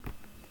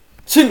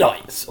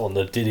Tonight on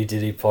the Diddy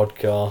Diddy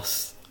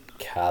podcast,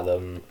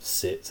 Callum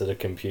sits at a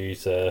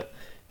computer,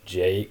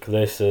 Jake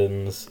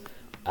listens,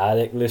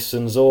 Alec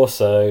listens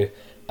also,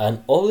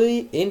 and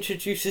Ollie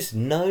introduces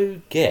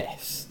no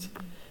guest.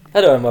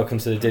 Hello and welcome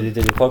to the Diddy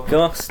Diddy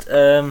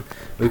podcast.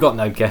 We've got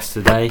no guest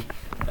today.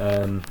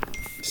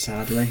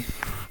 Sadly.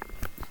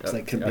 Because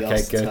they couldn't be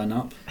asked to turn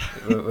up.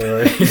 We've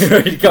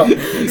already got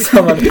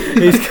someone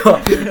who's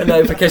got a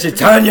notification,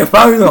 turn your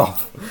phone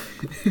off!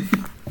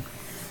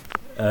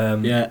 No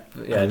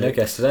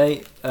guest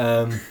today.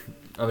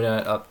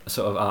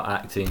 Sort of our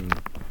acting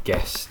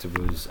guest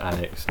was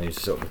Alex, and he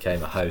sort of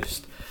became a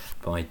host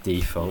by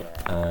default.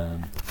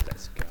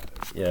 Let's go.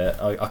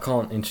 Yeah, I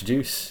can't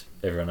introduce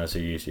everyone as I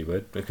usually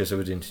would, because I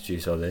would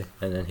introduce Ollie,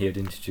 and then he would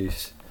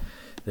introduce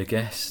the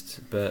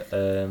guest. But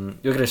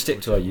you're going to stick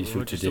to our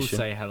usual tradition. We'll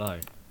say hello.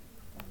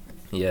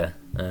 Yeah,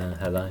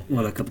 hello.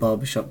 Well, like a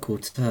barbershop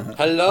quartet.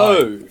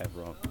 Hello! Hi,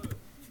 everyone.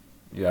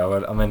 Yeah,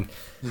 well, I mean,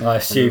 I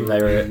assume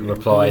they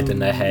replied in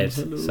their head.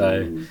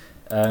 So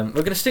we're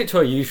going to stick to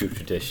our usual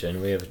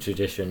tradition. We have a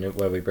tradition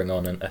where we bring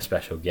on a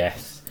special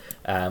guest,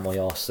 and we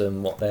ask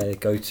them what their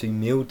go-to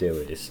meal deal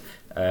is.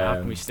 How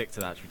can we stick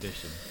to that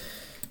tradition?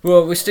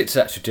 Well, we stick to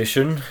that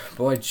tradition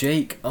by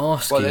Jake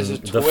asking there's a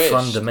the twist.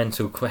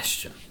 fundamental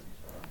question.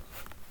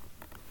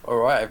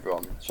 Alright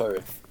everyone, so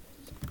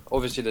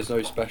obviously there's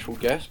no special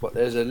guest, but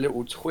there's a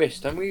little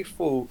twist, and we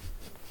thought,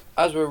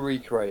 as we're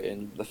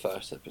recreating the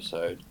first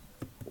episode,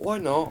 why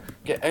not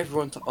get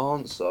everyone to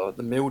answer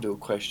the meal deal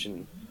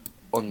question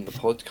on the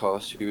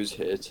podcast who is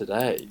here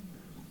today?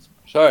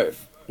 So,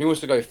 who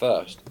wants to go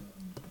first?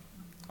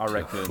 I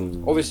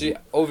reckon. Obviously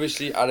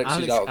Alex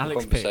is out of the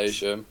Alex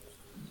conversation.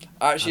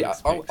 Actually,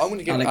 Alex I'm picks. going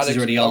to give Alex Alex. has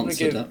already I'm gonna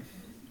answered give, it.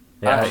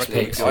 Yeah, Alex Actually,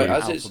 picks I- you.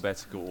 as it's-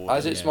 Alphabetical order,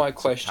 As it's yeah, my so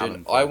question,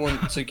 Callum I first.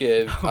 want to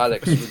give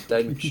Alex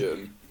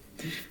redemption.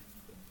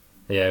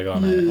 Yeah, go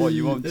on. Alex. What,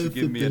 you want to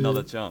give me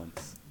another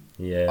chance?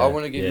 Yeah, I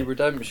want to give yeah. you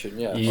redemption,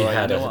 yeah. You Alright,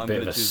 had you know a what I'm bit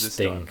gonna of a choose this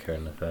time? stinker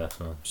in the first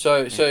one. So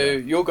Okay.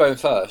 you're going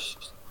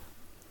first.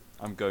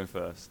 I'm going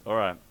first.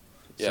 Alright.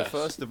 So Yes.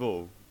 first of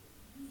all,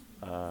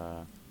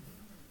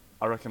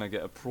 I reckon I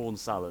get a prawn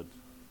salad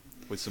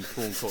with some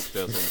prawn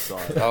cocktails on the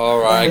side.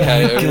 Alright,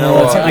 okay. you know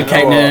God, what, you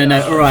okay, know no.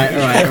 what? Alright.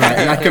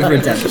 Lack of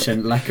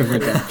redemption.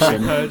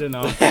 Heard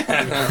enough.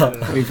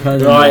 We've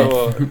heard Right. You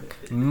enough. know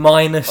what?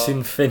 Minus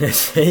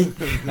infinity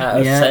out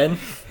of Yeah. 10.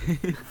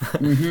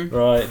 Mm-hmm.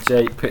 Right,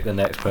 Jake, pick the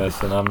next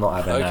person. I'm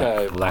not having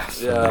Okay. that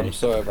blasphemy. Yeah, I'm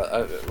sorry about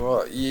that.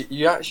 Right,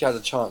 you actually had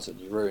a chance and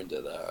you ruined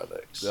it there,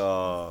 Alex.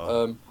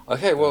 Oh.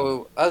 Okay,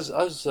 well, as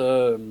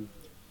the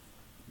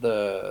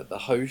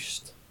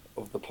host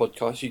of the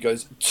podcast, he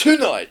goes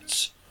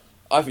tonight.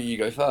 I think you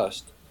go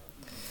first.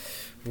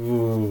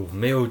 Ooh,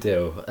 meal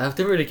deal. I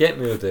didn't really get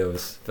meal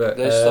deals, but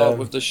Let's start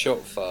with the shop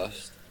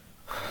first.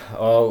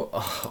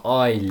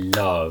 I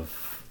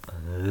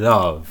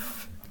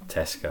love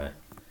Tesco.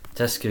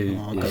 Tesco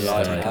Oh, is I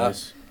like like,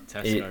 that.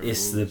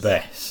 it's the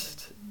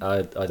best.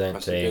 I don't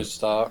That's a good think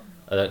start.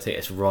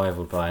 it's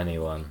rivaled by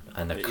anyone,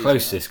 and the It is,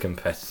 closest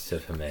competitor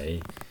for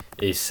me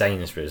is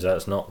Sainsbury's.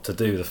 That's not to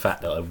do with the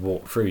fact that I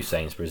walk through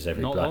Sainsbury's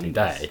every Not bloody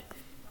London's. day.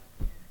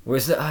 Well,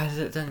 I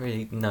don't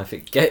really know if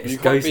it You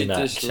can't goes be in that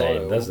disloyal.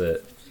 chain, does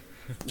it?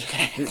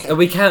 Are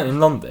we counting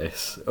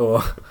Londis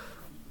or?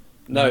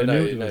 No, No,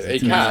 no, meal no. deals.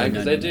 It No, can no,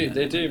 because no, no.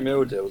 they do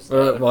meal deals.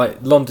 Well,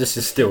 like Londis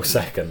is still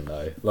second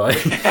though. Like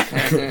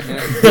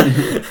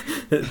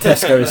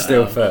Tesco is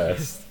still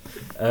first.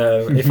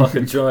 If I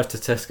could drive to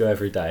Tesco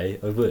every day,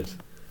 I would.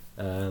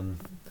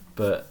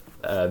 But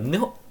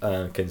not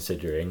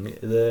considering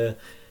the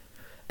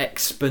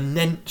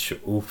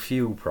exponential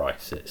fuel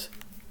prices.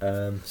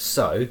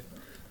 So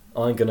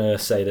I'm gonna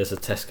say there's a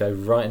Tesco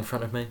right in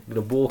front of me. I'm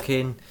gonna walk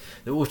in,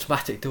 the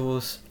automatic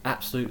doors,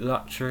 absolute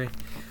luxury.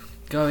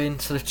 Go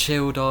into the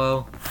chilled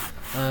aisle,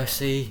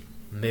 see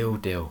meal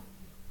deal,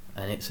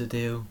 and it's a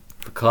deal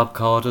for club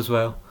card as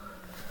well.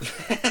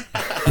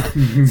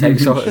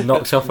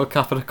 Knocks off a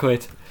couple of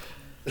quid,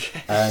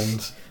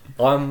 and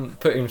I'm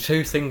putting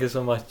two fingers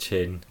on my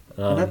chin.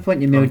 At that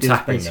point, your meal I'm deal's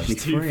tapping them.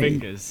 basically Two free.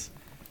 fingers.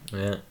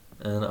 Yeah,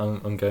 and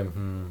I'm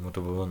going. What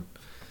do I want?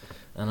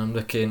 And I'm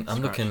looking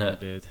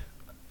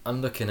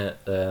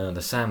at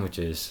the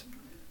sandwiches.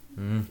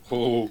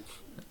 Oh,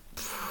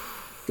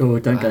 Oh,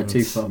 don't go And-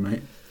 too far,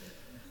 mate.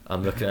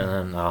 I'm looking at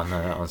them. Oh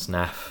no, that one's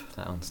naff.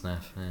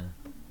 Yeah.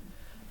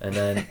 And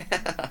then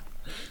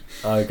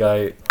I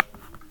go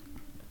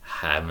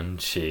ham and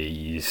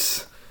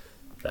cheese.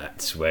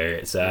 That's where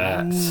it's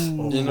at.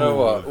 you know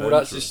what? All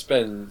that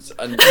suspense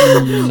and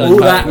All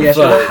that Yeah, for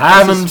but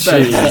ham and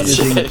suspense,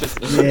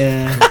 cheese.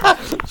 Yeah.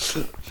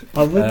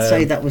 I would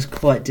say Um, that was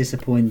quite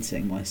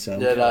disappointing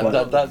myself. Yeah,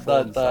 but-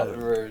 that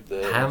ruined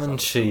it. Ham and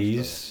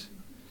cheese.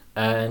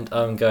 And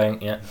I'm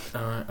going, yeah,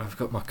 alright, I've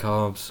got my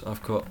carbs,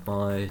 I've got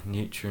my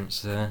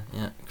nutrients there,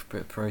 yeah, a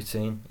bit of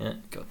protein, yeah,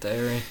 got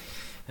dairy,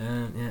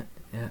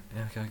 yeah,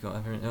 okay, got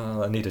everything.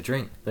 Oh, I need a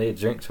drink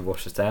to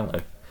wash this down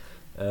with.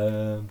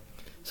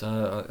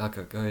 So I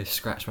got go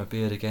scratch my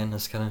beard again,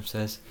 as Callum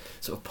says,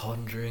 sort of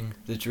pondering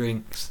the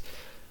drinks.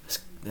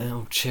 they're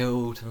all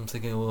chilled, and I'm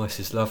thinking, oh, this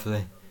is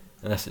lovely.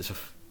 Unless it's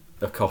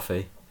a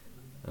coffee,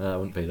 that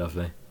wouldn't be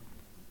lovely.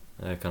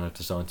 They're kind of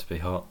designed to be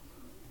hot.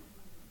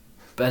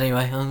 But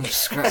anyway, I'm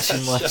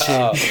scratching my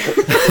chin.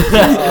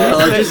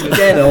 Just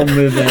get on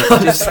with it.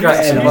 I'm just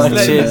scratching my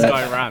Let chin. this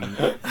guy rant.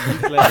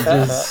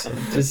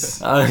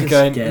 Just I'm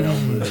going, get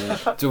on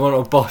with it. do I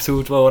want a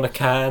bottle? Do I want a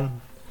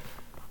can?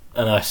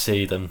 And I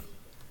see them.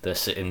 They're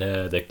sitting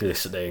there, they're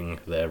glistening,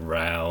 they're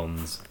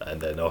round,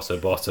 and they're not a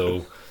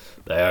bottle.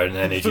 They are an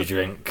energy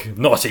drink.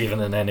 Not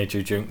even an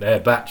energy drink, they're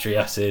battery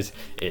acid.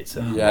 It's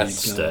a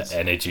Monster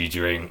energy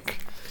drink.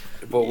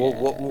 But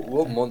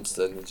what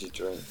Monster energy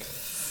drink?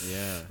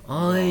 Yeah.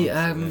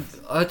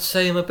 I'd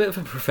say I'm a bit of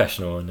a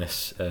professional on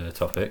this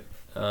topic.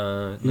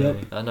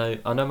 Yep. I know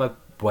my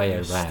way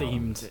around.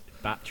 Steamed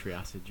battery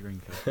acid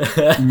drinker.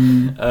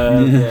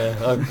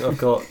 I've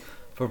got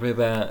probably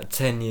about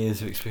 10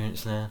 years of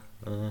experience now.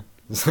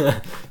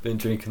 Been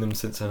drinking them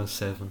since I was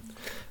 7.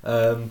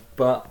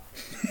 But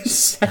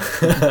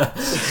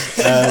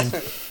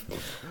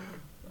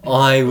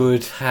I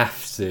would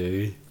have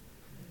to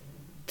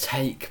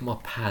take my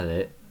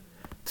palate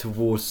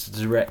towards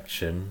the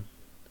direction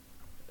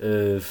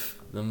of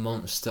the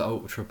Monster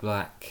Ultra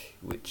Black,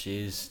 which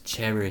is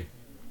cherry.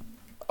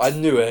 I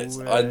knew it.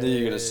 I knew you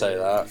were going to say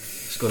that.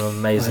 It's got an I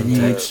amazing knew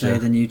you'd say texture.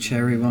 the new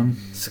cherry one.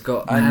 It's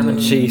got a ham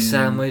and cheese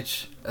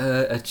sandwich,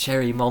 a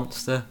cherry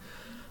Monster.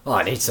 Oh,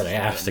 I need something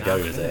else to go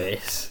with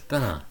this,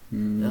 don't I?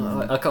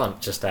 No, I can't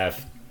just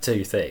have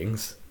 2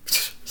 things.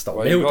 It's not a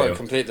Well, you've meal got to deal.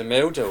 complete the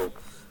meal deal.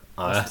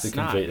 I have the to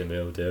snack? complete the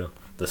meal deal.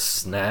 The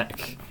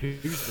snack.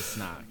 Who's the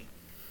snack?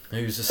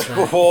 Who's the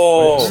snack?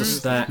 Oh. Where's the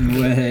snack?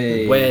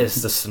 Way.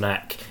 Where's the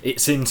snack?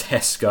 It's in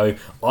Tesco.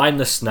 I'm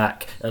the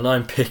snack, and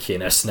I'm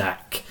picking a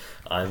snack.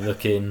 I'm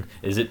looking.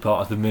 Is it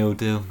part of the meal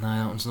deal? No,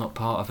 that one's not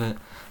part of it.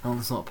 That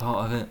one's not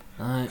part of it.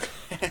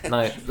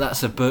 No,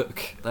 that's a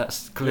book.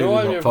 That's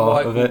clearly You're not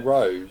part of it.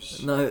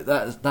 Rose. No,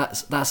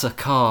 that's a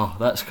car.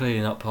 That's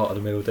clearly not part of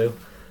the meal deal.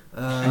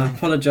 I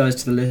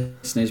apologise to the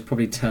listeners,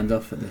 probably turned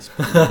off at this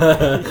point.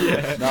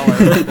 Yeah. Now I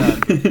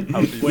understand.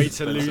 how people Way to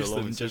spend lose so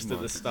long them in just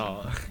at the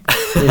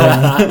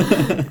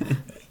supermarkets. start.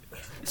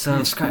 So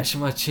I'm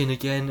scratching my chin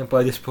again, and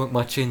by this point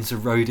my chin's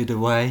eroded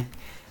away.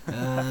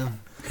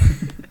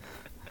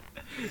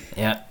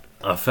 Yeah,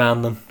 I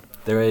found them.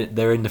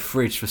 They're in the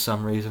fridge for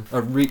some reason. I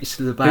reached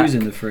to the back. Who's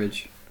in the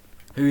fridge?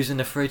 Who's in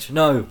the fridge?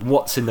 No,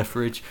 what's in the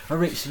fridge? I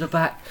reached to the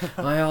back.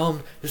 My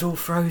arm is all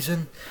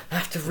frozen. I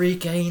have to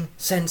regain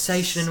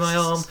sensation in my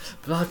arm.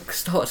 Blood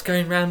starts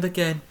going round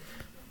again.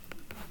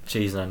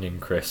 Cheese and onion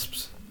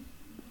crisps.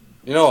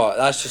 You know what?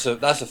 That's a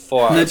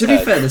 4 out No, of to 10.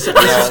 be fair, this No,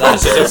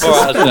 that's just a 4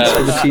 out of the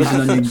 10. cheese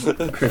and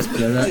onion crisp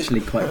are actually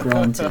quite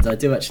granted. I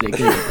do actually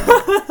agree with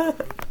that.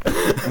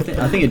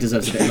 I think it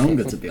deserves a bit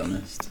longer, to be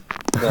honest.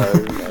 No.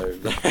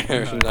 Do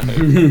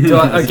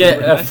I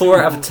get a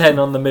 4 out of 10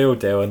 on the meal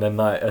deal and then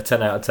like a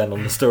 10 out of 10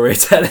 on the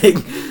storytelling?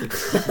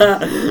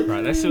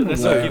 Right, let's all give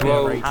it a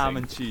Well, rating. Ham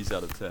and cheese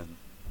out of 10.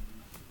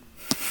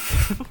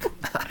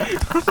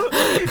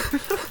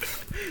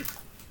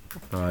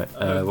 Right,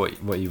 what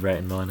are you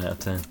rating mine out of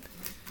 10?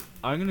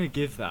 I'm going to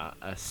give that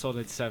a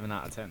solid 7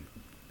 out of 10.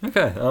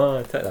 Okay,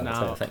 I'll take that Now-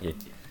 out of 10, thank you.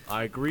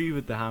 I agree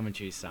with the ham and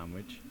cheese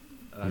sandwich.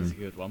 That's a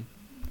good one.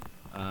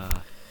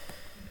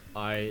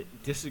 I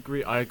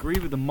disagree. I agree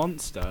with the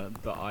Monster,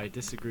 but I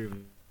disagree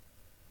with.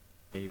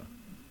 You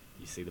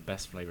see, the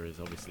best flavour is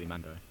obviously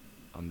mango,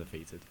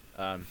 undefeated.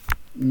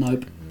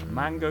 Nope.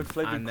 Mango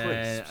flavoured And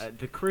then crisps.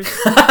 the crisp.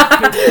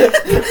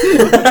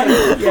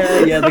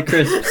 Yeah, the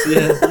crisps.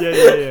 Yeah,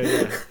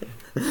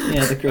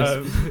 yeah. the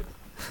crisps.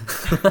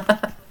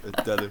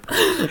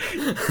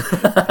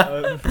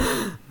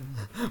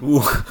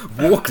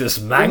 Walker's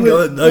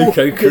Mango and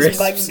Loco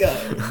Crisps.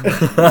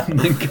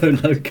 Mango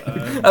Loco.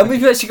 And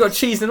we've actually got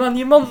cheese and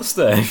onion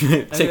Monster.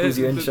 Tickles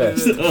your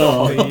interest.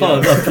 Oh,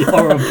 that'd be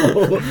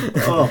horrible.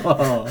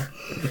 Oh.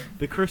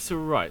 The crisps are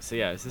right, so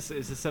yeah, it's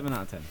a 7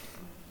 out of 10.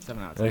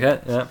 7 out of 10.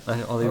 Okay, yeah.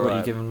 Ollie, what are you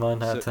Alright. giving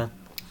mine out of 10?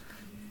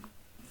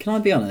 Can I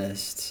be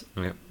honest?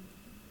 Yeah.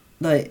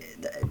 Like,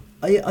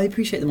 I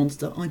appreciate the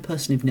Monster. I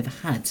personally have never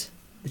had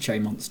the cherry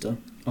Monster.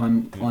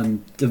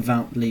 I'm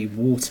devoutly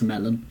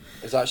watermelon.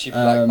 It's actually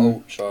Black Um,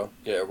 Ultra.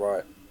 Get it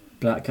right.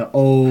 Black.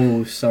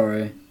 Oh,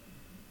 sorry,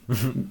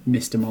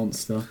 Mr.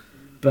 Monster.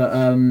 But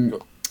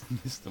Mr.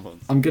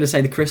 Monster. I'm gonna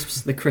say the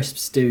crisps. The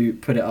crisps do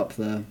put it up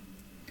there.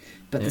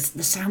 But Yeah.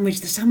 the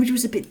sandwich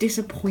was a bit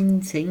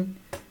disappointing.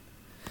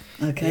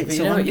 Okay, Yeah,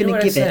 so but I'm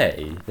gonna give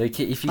it. Like,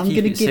 if you I'm keep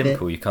gonna it give it-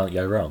 simple, you can't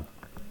go wrong.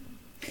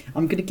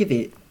 I'm gonna give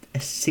it a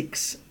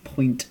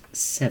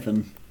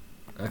 6.7.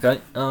 Okay,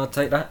 I'll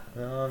take that.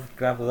 I'll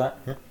grab with that.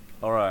 Yeah.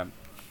 Alright.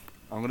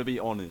 I'm going to be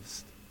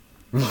honest.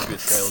 I'm going to be a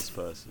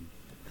salesperson.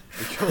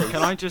 Because,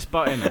 Can I just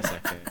butt in a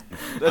second?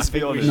 let's I be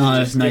think we honest. should No,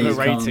 just no, give a you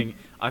can't. rating.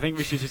 I think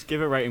we should just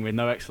give a rating with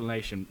no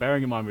explanation.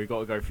 Bearing in mind we've got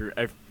to go through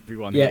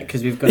everyone. Yeah, here.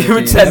 because we've got to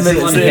You're do 10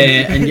 everyone minutes in.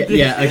 here. And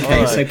yeah, okay.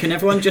 Alright. So can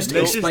everyone just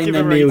Let's just explain give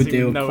their a meal rating,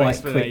 deal no quite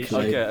explanation.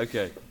 quickly?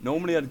 Okay.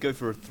 Normally I'd go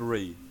for a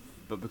 3,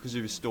 but because of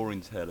your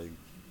storytelling,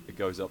 it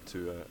goes up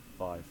to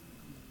 5.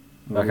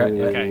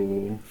 Okay. Okay.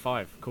 Ooh.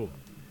 5. Cool.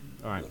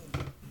 All right.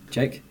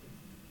 Jake?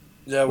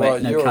 Yeah, well,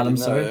 Wait, no, you already Callum,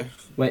 know. sorry.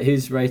 Wait,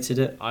 who's rated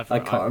it? I've I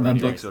can't already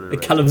remember. Jake's already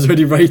rated Callum's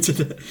already rated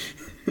it.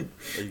 There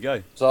you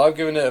go. So I've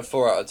given it a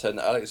 4 out of 10.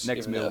 Alex has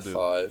Next given it a meal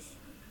 5.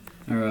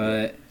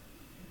 Alright.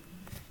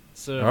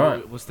 So,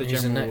 Alright. what's the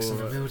Who's general? next on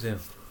the meal deal?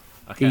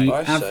 Okay. The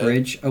I say-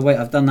 average. Oh, wait,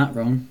 I've done that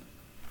wrong.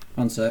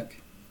 One sec.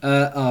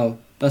 Oh,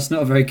 that's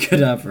not a very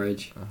good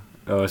average.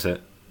 Oh, is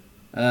it?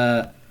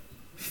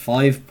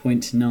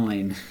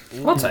 5.9.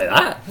 I'll take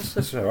that.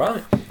 That's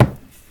alright.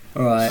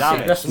 Alright.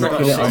 Damn it. That's not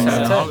Put it on a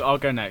there. I'll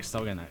go next.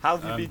 I'll go next. How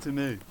have you Um, beaten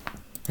me?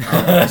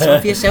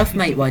 Solve yourself,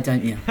 mate, why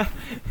don't you?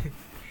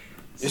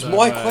 It's so,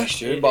 my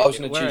question, but I was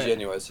going to where- choose you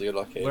anyway, so you're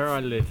lucky. Where I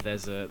live,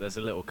 there's a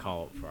little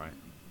co-op, right?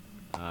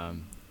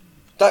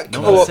 That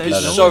No co-op one said-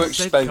 is no so one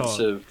said co-op.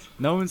 expensive.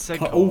 No one said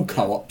All co-op.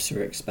 co-ops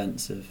are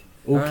expensive.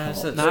 All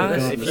co-ops. so- Nah,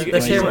 let's- if you,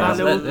 let's if you hear got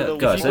him that out. little,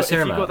 Guys, if let's you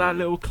hear him got out. that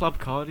little club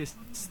card, it's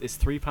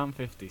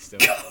 £3.50 still.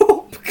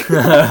 We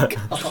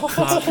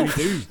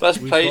do. That's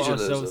We've plagiarism.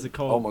 got ourselves a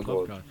co-op Oh my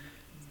club God.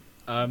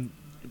 card.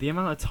 The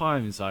amount of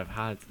times I've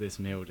had this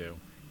meal deal,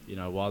 you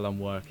know, while I'm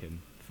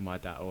working for my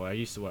dad, or I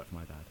used to work for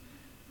my dad.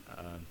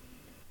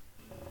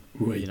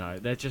 You know,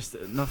 they're just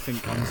nothing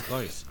comes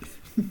close,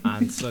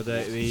 and so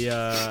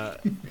the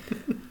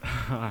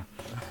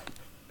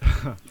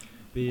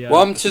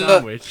Welcome to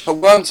sandwich.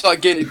 welcome to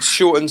like getting it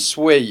short and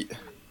sweet.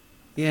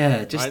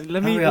 Yeah, just Right,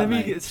 let hurry up,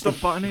 me mate. stop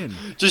butting in.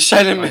 Just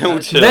say the meal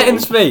Okay. deal. Let him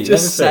speak.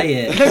 Just say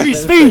it. Let me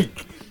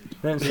speak.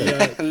 Let him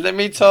speak. Let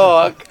me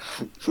talk.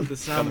 The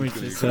sandwich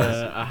is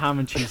a ham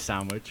and cheese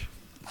sandwich.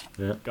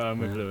 Yeah. Going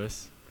with Yeah.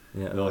 Lewis.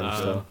 Yeah, No, like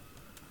Um, so.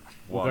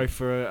 We'll One. go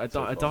for a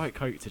So far. Diet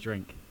Coke to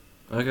drink.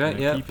 Okay, You know,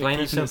 yeah, keep plain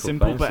and keeping simple. it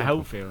simple plain and but simple.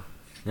 healthy.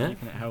 Yeah.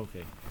 Keeping it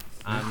healthy.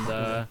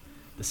 And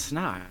the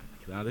snack.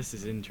 Now this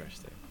is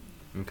interesting.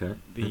 Okay.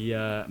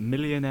 The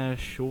millionaire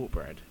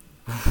shortbread.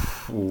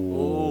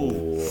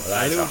 Ooh, A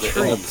that's little a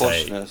In the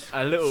treat. poshness.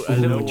 A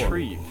little Ooh.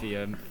 treat for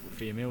your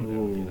meal deal.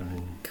 You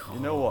know. You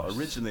know what?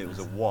 Originally it was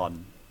a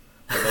 1.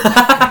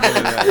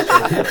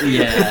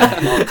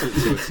 Yeah. Up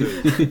to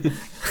 2.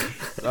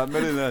 That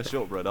millionaire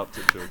shortbread up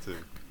to 2.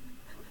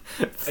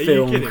 Are you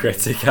Film kidding me?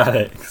 critic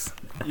Alex.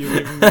 You're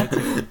giving me a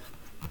 2.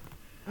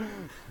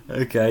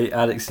 Okay,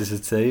 Alex is a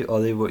 2.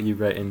 Ollie, what are you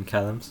rating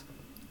Callum's?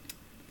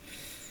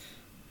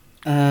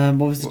 What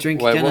was the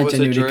drink Wait, again? what I was the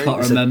genuinely drink? can't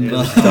It's a-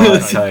 remember.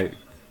 it's a Diet Coke.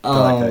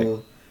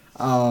 Oh,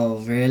 oh,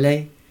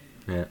 really?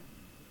 Yeah.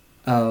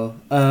 Oh,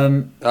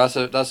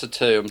 That's a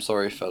 2. I'm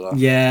sorry, fella.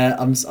 yeah.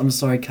 I'm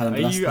sorry, Callum,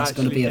 Are but you that's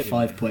going to be a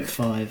actually kidding?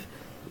 5.5.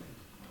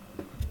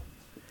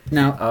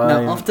 Now,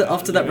 I'm-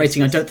 after that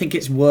rating, I don't think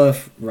it's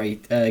worth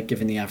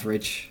giving the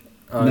average.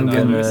 I'm No,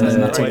 gonna. no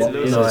matter what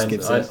Lewis no,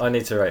 gives I, it. I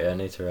need to rate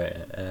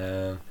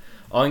it.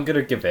 I'm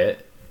gonna give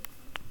it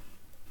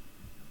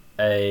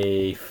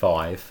a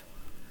 5.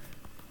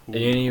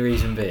 The only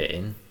reason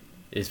being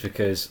is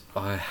because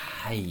I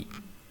hate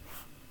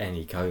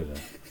any cola.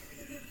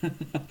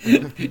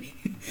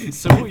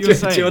 So what you're Do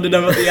saying? you want to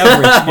know what the is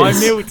average my is?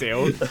 meal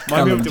deal? My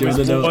Callum, meal do deal you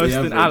wanna is know what the worse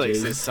than average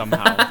Alex's is?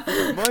 somehow.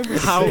 Mine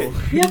was How?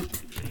 6. Yep.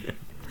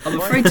 I'm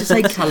afraid to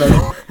say,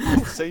 Callum,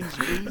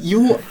 Sainsbury's.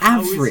 your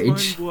How is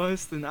average, mine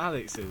worse than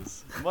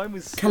Alex's? Mine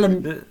was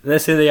Callum,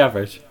 Let's hear the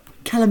average.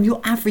 Callum, your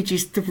average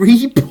is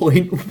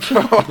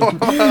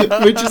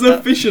 3.1, which is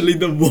officially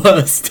the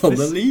worst on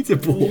the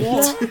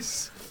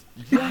leaderboard.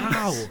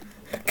 How?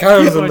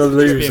 Callum's You on the guys are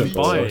just loser being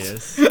board.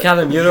 biased.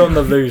 Callum, you're on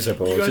the loser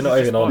board. You You're guys not are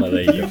even just on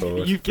the fucking-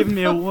 leaderboard. You've given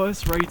me a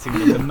worse rating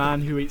than the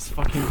man who eats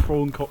fucking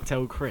prawn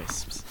cocktail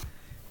crisps.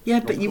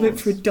 Yeah, but Of you went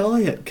course. for a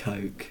Diet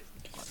Coke.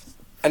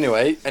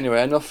 Anyway,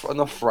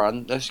 enough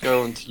rant. Let's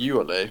go on to you,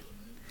 Ollie.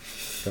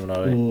 Come on,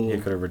 Ollie. Ooh.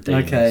 You've got to redeem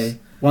Okay,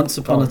 once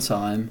upon Go a on.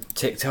 time, this.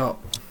 TikTok.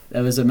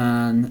 there was a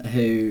man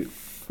who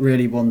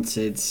really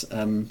wanted,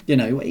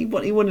 he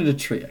wanted a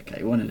treat. Okay,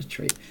 he wanted a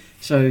treat.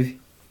 So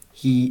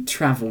he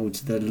travelled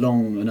the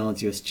long and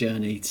arduous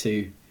journey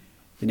to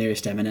the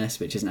nearest M&S,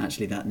 which isn't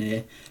actually that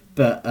near.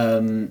 But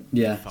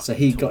yeah, so Fucking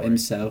he got Tory.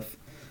 himself.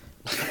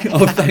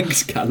 Oh,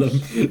 thanks,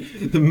 Callum.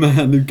 The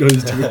man who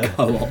goes to a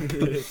co-op.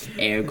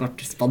 Hey, I've got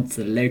to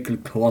sponsor the local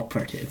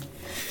cooperative.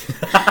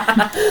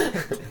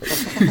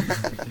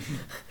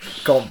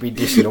 Can't be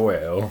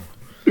disloyal.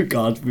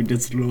 God, we're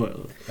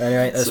disloyal.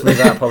 Anyway, let's move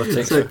out of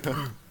politics. So,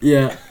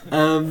 yeah,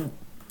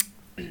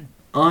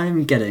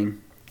 I'm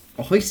getting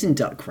a hoisin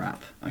duck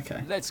wrap.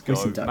 Okay. Let's go.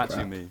 Hoisin duck Matching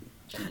wrap. me.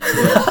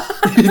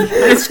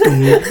 Let's go.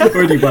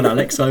 Already won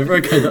Alex over.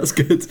 Okay, that's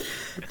good.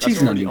 Cheese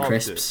and already onion answered.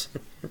 crisps.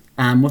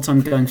 And what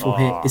I'm going for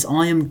here Ah. is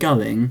I am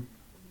going,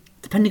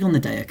 depending on the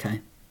day,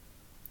 okay,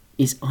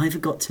 it's either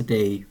got to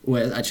be,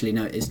 well, actually,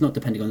 no, it's not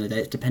depending on the day,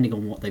 it's depending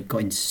on what they've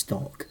got in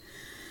stock.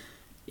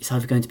 It's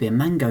either going to be a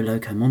Mango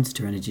Loco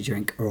Monster Energy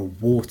drink or a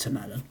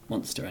Watermelon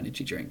Monster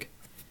Energy drink.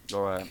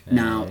 Alright.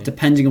 Now, Okay.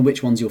 depending on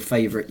which one's your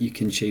favourite, you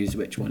can choose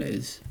which one it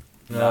is.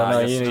 No, Nah, no,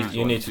 I guess you choose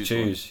one, need to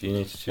choose choose. You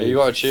need to choose. Yeah, you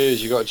gotta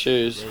choose. You gotta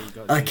choose. Yeah, you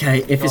got to- Okay,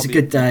 if it's a Can't be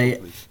good day,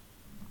 people, please.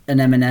 an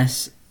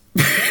M&S.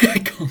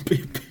 I can't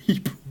be a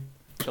people.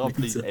 Can't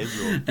please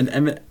everyone.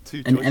 An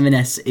Two an choices.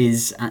 M&S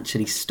is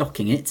actually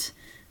stocking it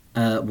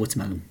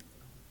Watermelon.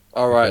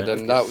 All right, Okay.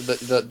 then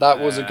that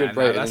was a good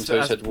rating that's- until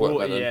you that's said brought-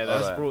 watermelon. Yeah,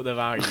 that's Alright. brought the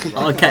value. right. Okay,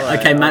 Alright,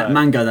 okay, alright.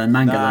 mango then,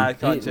 mango Nah, I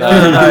then. can't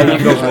No,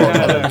 you got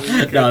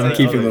watermelon. No, I'm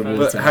keeping with Alright, watermelon.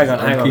 But hang on,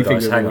 I'm hang on, keeping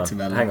guys, with hang on,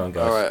 watermelon. hang on,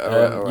 guys.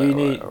 Alright, You alright,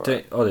 need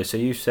alright. Ollie. So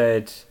you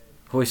said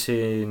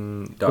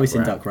hoisin duck Hoisin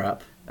wrap, duck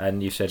wrap.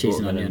 and you said Cheese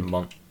and watermelon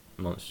onion.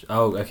 monster.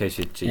 Oh, okay,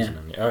 so cheese Yeah. and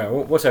onion. All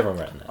right, what's everyone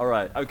rating that? All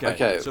right. Okay.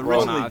 Okay, So well,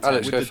 originally,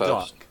 Alex, with go the first.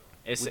 duck,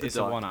 It's With the a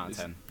duck, 1 out of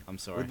it's- 10. I'm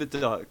sorry. with the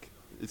duck,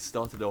 it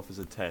started off as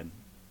a 10.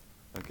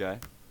 Okay.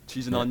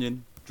 Cheese and Yeah.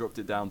 onion dropped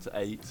it down to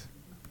 8.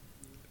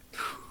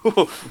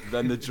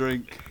 Then the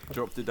drink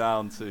dropped it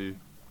down to.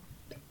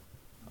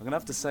 I'm gonna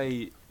have to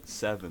say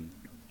 7.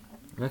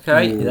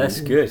 Okay, Ooh.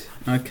 that's good.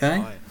 Okay.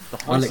 Fine. The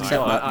I'll hoisin accept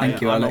duck- that.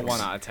 Thank you, I'm Alex. a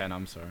 1 out of 10.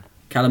 I'm sorry.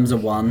 Callum's a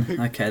 1.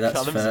 Okay, that's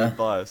Callum's a fair. bit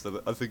biased.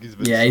 I think he's a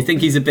bit. Yeah, I salty.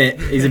 think he's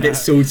a bit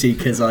salty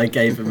because I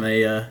gave him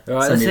a All right,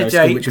 let's semi-low hear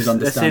score, which Jake's. was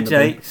Let's hear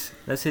understandable. Jake's.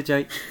 Let's hear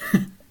Jake.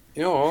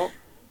 You know what?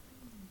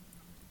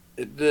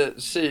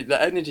 The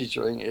energy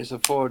drink is a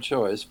poor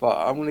choice, but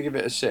I'm gonna give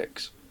it a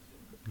 6.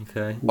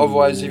 Okay.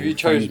 Otherwise, if Ooh, you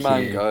chose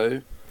thank you.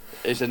 mango,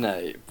 it's an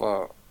 8.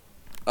 But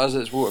as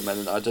it's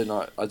watermelon, I do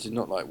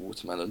not like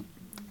watermelon.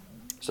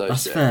 So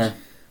That's 6. fair.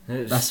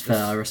 It's- That's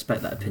fair. I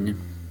respect that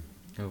opinion.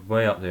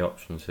 Way up the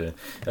options here.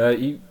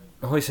 You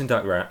hoisin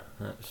duck wrap.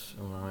 That's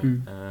all right.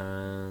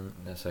 Mm.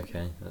 That's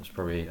okay. That's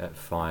probably at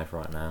 5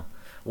 right now.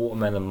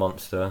 Watermelon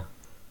monster.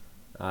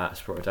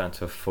 That's brought it down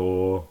to a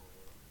 4.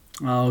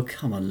 Oh,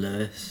 come on,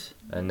 Lewis.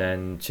 And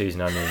then cheese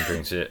and onion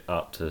brings it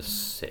up to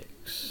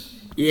 6.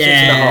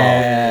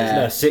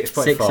 Yeah.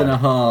 6.5.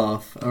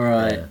 6.5. All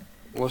right. Yeah.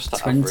 What's the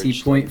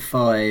average?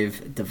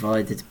 20.5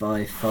 divided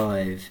by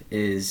 5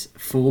 is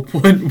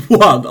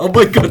 4.1. Oh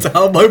my god,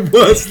 how am I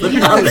worse than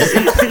Alex?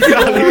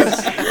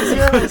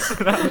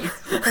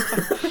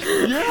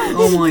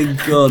 Oh my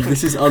god,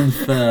 this is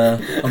unfair.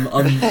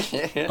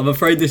 I'm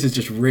afraid this is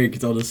just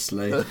rigged,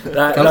 honestly.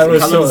 That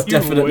Callum's was sort of,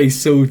 definitely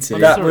salty.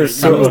 That sorry, was you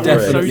sort were of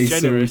definitely so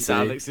generous to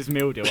salty. Alex's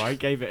meal deal. I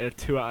gave it a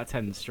 2 out of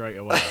 10 straight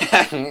away.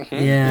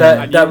 Yeah.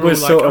 That- And you were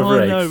was all sort like, of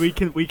oh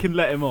rigged. no, we can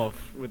let him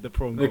off with the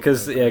prawn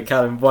because cocktail, yeah, please."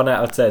 Callum 1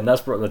 out of 10.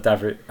 That's brought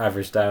the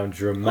average down I'm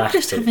dramatically.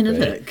 just having a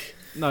look.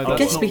 No, I that's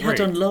guess not we had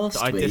rigged. on last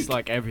I week.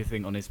 dislike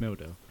everything on his meal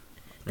deal.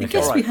 The Okay.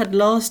 guess we Alright. had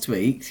last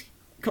week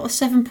got a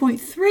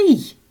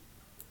 7.3.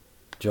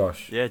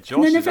 Josh. Yeah, Josh.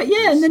 And then, is actually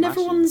and then smashing.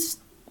 everyone's.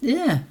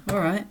 Yeah,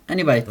 alright.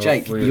 Anyway, Well,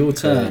 Jake, we're your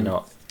clearly turn.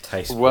 Not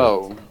tasteful.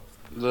 Well,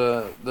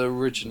 the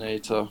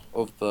originator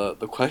of the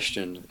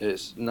question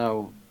is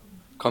now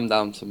come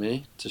down to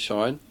me to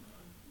shine,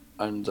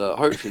 and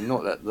hopefully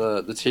not let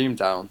the team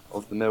down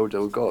of the meal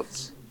deal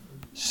gods.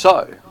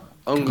 So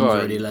I'm I've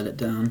already going. let it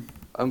down.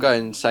 I'm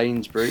going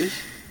Sainsbury's.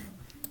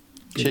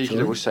 Good Cheeky choice.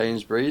 little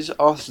Sainsbury's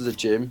after the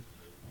gym.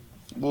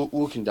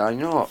 Walking down,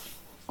 you know what?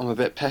 I'm a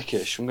bit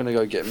peckish. I'm gonna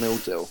go get a meal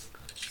deal.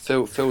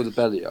 Fill the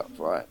belly up,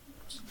 right?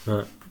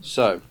 Right.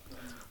 So,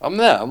 I'm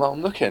there. I'm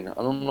looking, and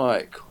I'm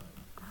like,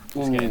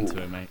 Let's get ooh.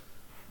 into it, mate.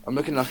 I'm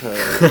looking like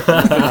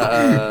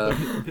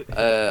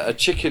a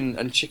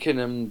chicken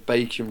and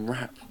bacon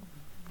wrap.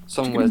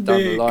 Somewhere Chicken down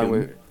and the line bacon.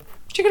 with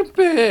chicken and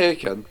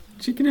bacon.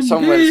 Chicken and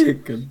Somewhere's-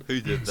 bacon.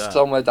 Who did that?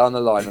 Somewhere down the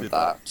line Did of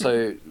that.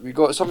 So we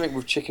got something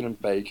with chicken and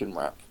bacon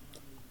wrap.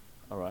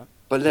 All right.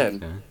 But then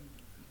Okay.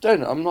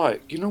 Then I'm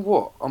like, you know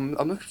what? I'm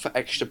looking for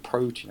extra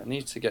protein. I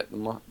need to get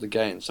the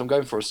gain. So I'm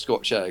going for a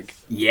Scotch egg.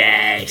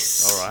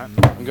 Yes. All right.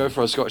 I'm going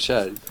for a Scotch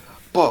egg.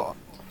 But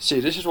see,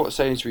 this is what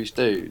Sainsbury's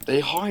do. They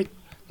hide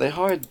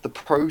the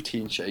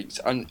protein shakes,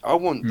 and I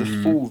want the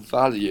full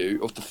value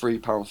of the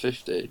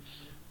 £3.50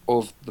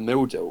 of the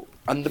meal deal.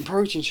 And the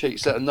protein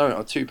shakes that are known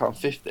are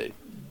 £2.50.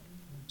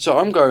 So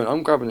I'm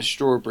grabbing a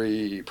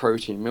strawberry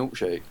protein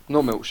milkshake.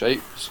 Not milkshake,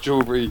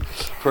 strawberry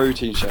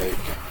protein shake.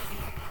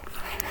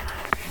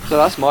 So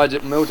that's my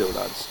meal deal,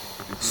 lads.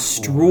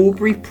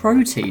 Strawberry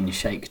protein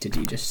shake, did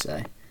you just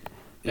say?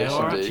 They Yes,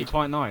 are actually indeed.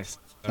 quite nice.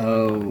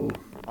 Oh,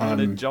 I'm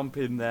gonna jump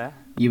in there.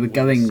 you were with a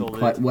going solid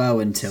quite well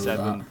until that.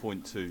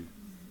 7.2.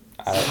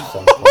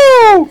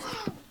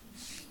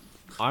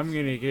 I'm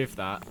gonna give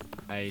that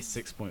a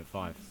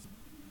 6.5.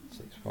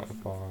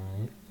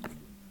 6.5.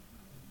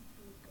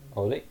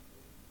 Ollie?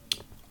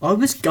 I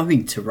was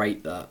going to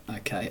rate that.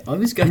 Okay, I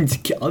was going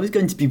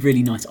to be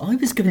really nice. I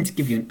was going to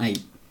give you an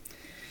 8.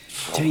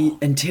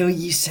 Until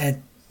you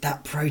said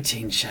that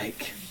protein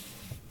shake.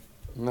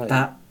 Mate,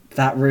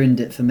 That ruined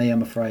it for me,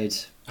 I'm afraid.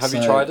 have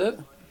you So- tried it?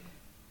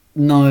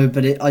 No,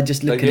 but I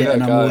just look Then at give it it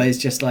and a I'm go. always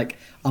just like,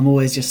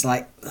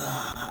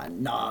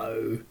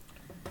 no.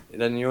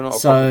 Then you're not a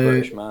So- proper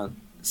British man.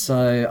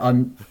 So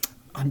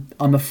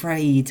I'm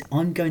afraid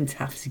I'm going to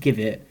have to give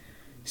it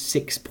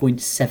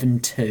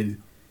 6.72.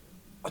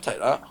 I'll take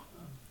that.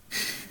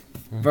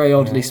 Very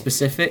oddly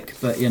specific,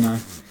 but you know,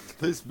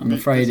 This I'm me-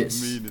 afraid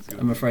this it's mean is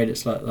gonna I'm afraid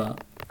it's like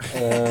that.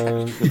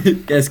 Um,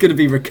 Yeah, it's going to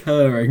be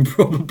recurring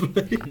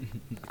probably.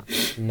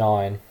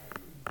 9.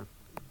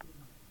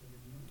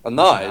 A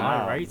 9?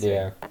 I rate it.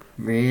 Yeah.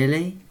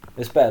 Really?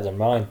 It's better than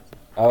mine.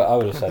 I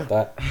would have said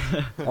that.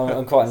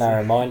 I'm quite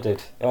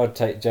narrow-minded. I'd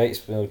take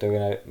Jake's meal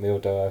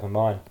dough over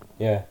mine.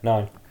 Yeah,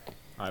 9.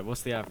 Alright,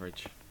 what's the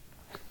average?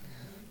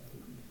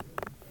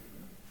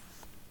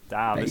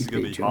 Damn, this is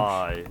gonna be Baby Josh.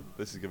 high.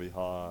 This is gonna be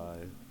high.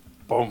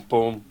 Boom,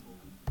 boom.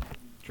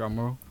 Drum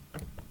roll.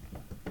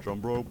 Drum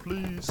roll,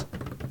 please.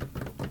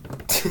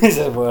 This is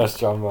the worst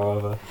drum roll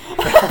ever.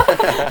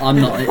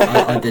 I'm not.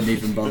 I didn't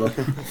even bother. I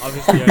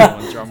was the only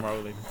one drum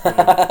rolling.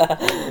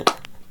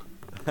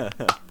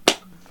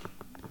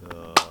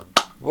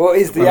 What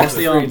is the What's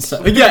the average?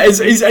 answer? Yeah,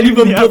 is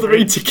anyone The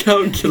bothering average. to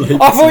calculate?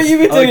 I thought you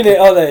were doing Okay. it,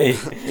 Ollie.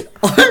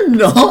 I'm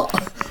not.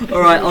 All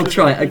right, I'll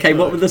try. Okay,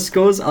 what were the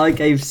scores? I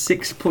gave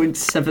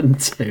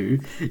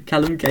 6.72.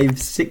 Callum gave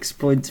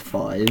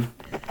 6.5.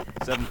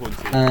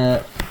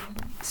 7.2.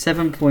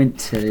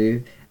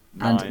 7.2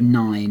 and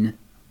 9.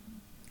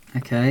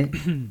 Okay.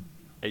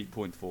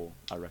 8.4,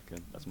 I reckon.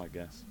 That's my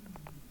guess.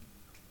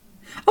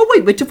 Oh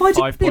wait, we're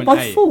dividing it by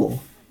 5.8. 4.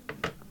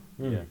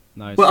 Yeah.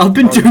 Nice. Well, I've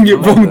been doing it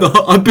wrong though.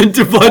 I've been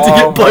dividing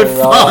Oh it by my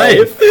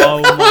life. 5. Oh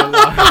my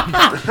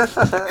life.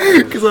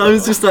 Because I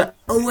was just like,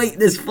 oh wait,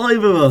 there's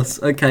 5 of us.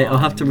 Okay, I'll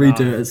have to redo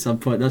it at some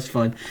point. That's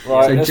fine.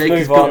 Right, So let's Jake has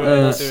move got on.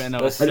 Let's do it now.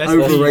 Let's- an Let's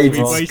overrated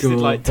we wasted score.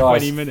 like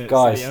Guys, 20 minutes.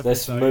 guys, of the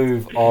let's episode.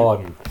 move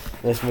on.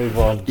 Let's move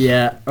on.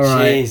 Yeah, all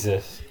right.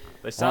 Jesus.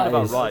 They sound That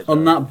about is- right.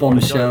 On though. that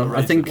bombshell, Ollie,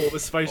 I think. What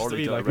was supposed to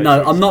Already be done like a a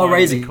No, I'm not final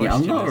erasing it, I'm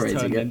question not has erasing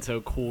turned it. into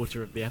a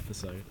quarter of the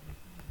episode.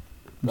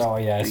 Oh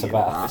yeah, it's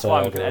about a It's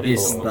fine, we third. can or edit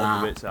Is some of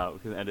that- the bits out. We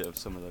can edit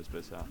some of those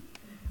bits out.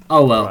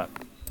 Oh well. Right.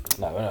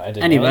 No, we're not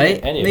editing Anyway,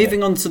 any of moving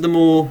it. on to the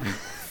more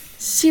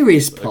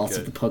serious part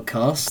Okay. of the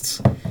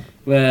podcast,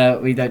 where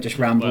we don't just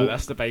ramble. Well,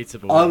 that's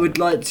debatable. I would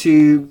like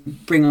to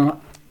bring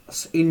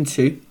us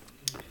into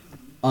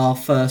our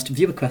first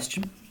viewer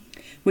question,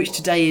 which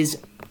today is: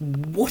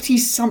 what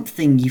is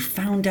something you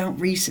found out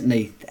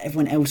recently that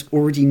everyone else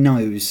already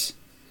knows,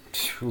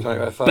 Can I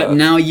go first? but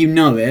now you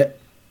know it?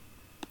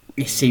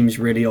 It seems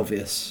really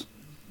obvious.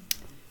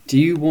 Do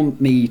you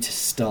want me to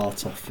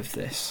start off with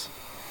this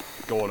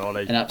Go on,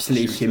 Ollie. and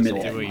absolutely Shoot us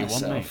all. humiliate Do what you want,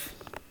 myself?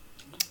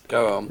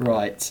 Go on.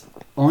 Right.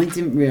 I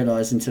didn't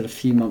realise until a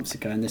few months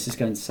ago, and this is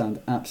going to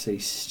sound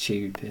absolutely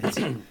stupid,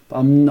 but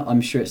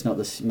I'm sure it's not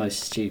the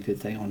most stupid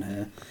thing on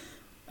here.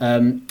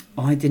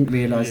 I didn't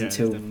realise Yeah, it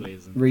until definitely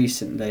isn't.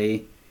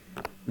 recently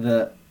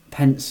that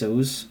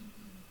pencils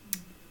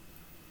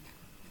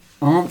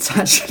aren't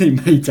actually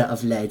made out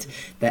of lead.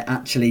 They're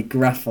actually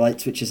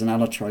graphite, which is an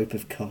allotrope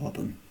of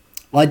carbon.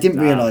 I didn't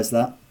Damn. realise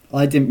that.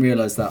 I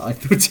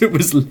thought it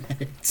was lead.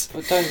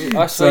 But don't,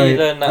 I saw So, you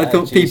learn that I at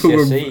thought people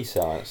were- GCSE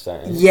science,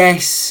 don't you?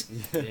 Yes,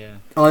 Yeah.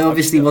 I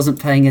obviously mean,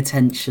 wasn't paying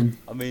attention.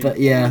 I mean, But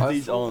yeah. all of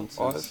these I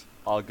thought- answers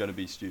are going to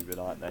be stupid,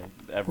 aren't they?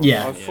 Everyone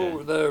Yeah. I knows.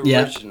 thought they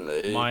Yeah.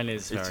 originally. Mine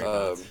is very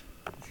um,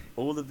 bad.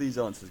 All of these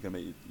answers are going to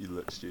make you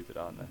look stupid,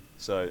 aren't they?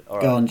 So,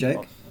 alright. Go on,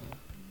 Jake.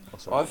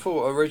 Sorry. I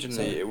thought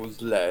originally So- it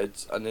was lead,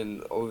 and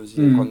then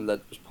obviously Mm. they found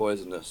lead was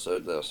poisonous, so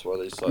that's why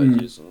they started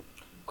Mm. using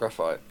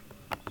graphite.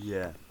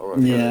 Yeah. Or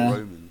Yeah. The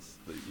Romans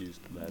that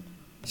used lead.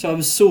 So I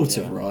was sort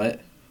of Yeah. right,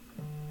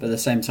 but at the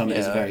same time it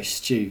is Yeah. very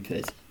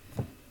stupid.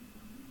 You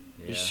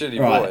Yeah. silly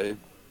Right.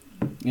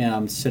 boy. Yeah,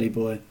 I'm a silly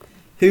boy.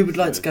 Who would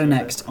like to go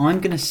next? I'm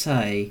going to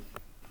say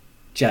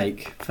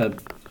Jake for,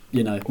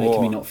 making me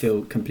Oh. not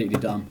feel completely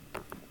dumb.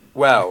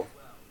 Well,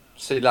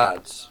 see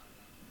lads.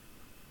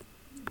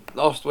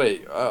 Last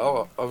week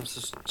I was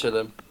just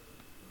chilling,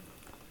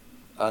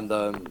 and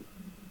a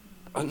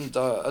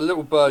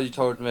little birdie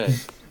told me.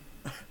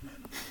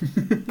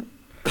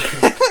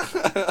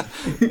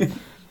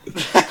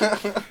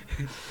 Are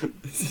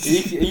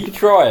you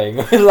crying?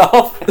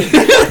 Laughing?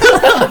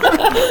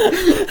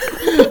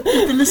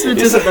 The listener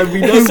doesn't know,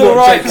 we know it's what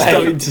alright, Jake's mate.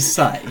 going to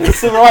say.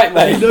 It's alright, We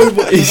mate. know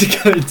what he's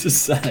going to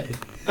say.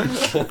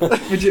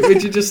 Would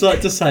you just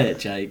like to say it,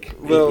 Jake?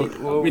 Well,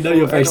 we know for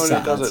you're very anyone sad.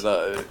 who doesn't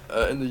know,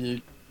 in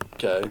the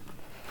UK,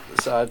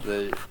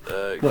 sadly,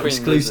 What, Queen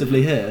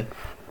exclusively Lizzie- here?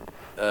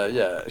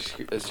 Yeah,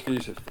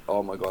 exclusive.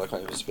 Oh my god, I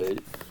can't even speak.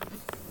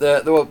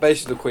 Well,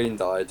 basically the Queen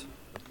died,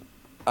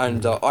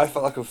 and I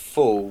felt like a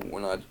fool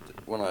when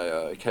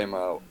I came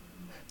out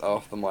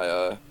after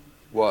my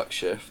work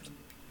shift,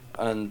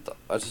 and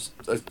I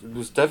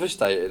was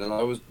devastated, and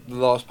I was the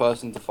last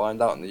person to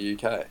find out in the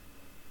UK.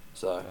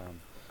 So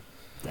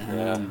Damn.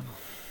 Damn.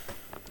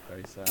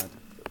 Very sad.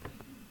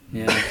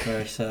 Yeah,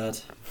 very sad.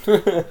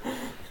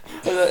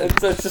 I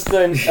just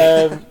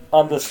don't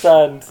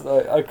understand.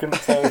 Like, I couldn't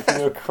tell if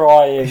you were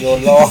crying or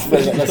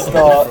laughing at the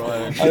start.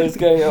 I was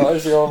going, "Oh,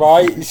 is he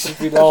alright? Should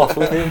we laugh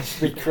with him?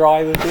 Should we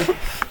cry with him?"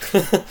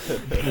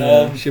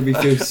 Should we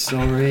feel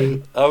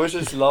sorry? I was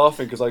just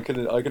laughing because I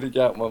couldn't get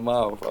out my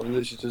mouth. I was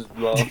literally just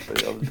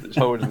laughing. I was just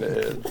holding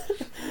it in.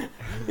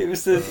 It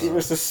was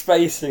the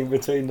spacing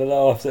between the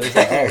laughs. It was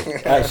like, oh,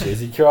 actually, is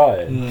he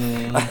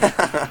crying?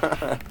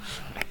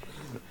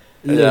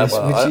 Lewis,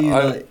 but would you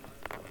I- like...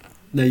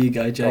 There you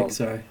go, Jake, Go on.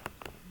 sorry.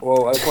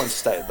 Well, I just want to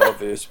state the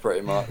obvious,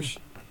 pretty much.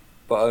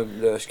 But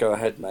Lewis, go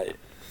ahead, mate.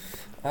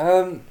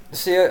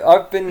 See,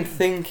 I've been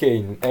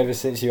thinking ever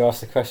since you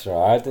asked the question.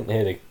 I didn't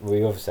hear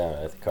we obviously haven't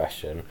heard the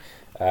question,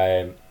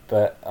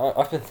 but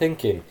I've been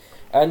thinking,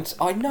 and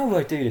I know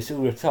I do this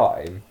all the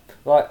time.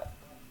 Like,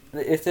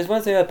 if there's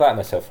one thing I back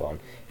myself on,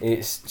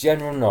 it's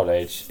general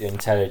knowledge,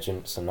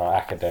 intelligence, and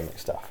like academic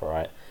stuff.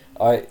 Right?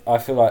 I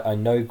feel like I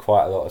know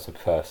quite a lot as a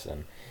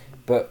person,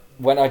 but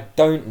when I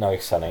don't know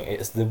something,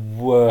 it's the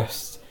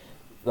worst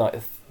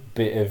like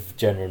bit of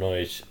general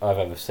knowledge I've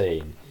ever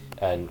seen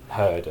and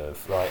heard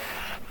of. Like,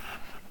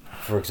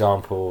 for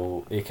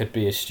example, it could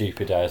be as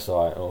stupid as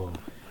like, oh,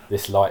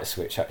 this light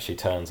switch actually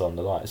turns on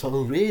the light. It's like,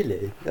 oh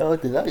really? Oh, I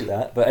didn't know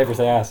that. But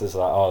everything else is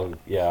like, oh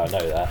yeah, I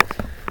know that.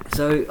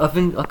 So I've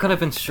kind of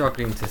been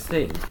struggling to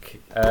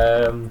think.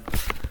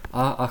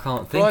 I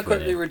can't think. Can I of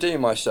quickly any.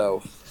 redeem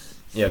myself?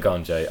 Yeah, go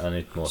on, Jay. I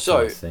need more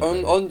So time to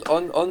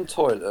think. on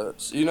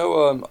toilets, you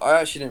know, I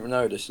actually didn't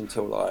know this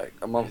until like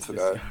a month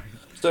ago.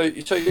 So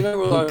you know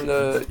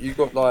when you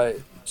got like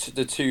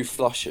the two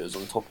flushers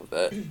on top of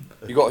it,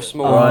 you got a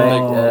small Right.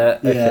 and a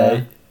big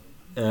one.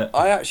 Okay.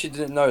 I actually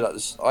didn't know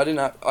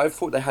that. I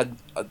thought they had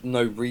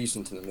no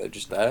reason to them. They're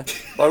just there.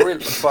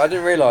 But I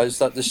didn't realise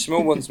that the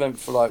small one's meant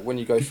for like when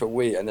you go for a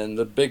wee, and then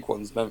the big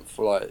one's meant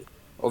for like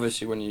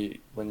obviously when you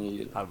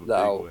Have a big let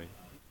out. wee.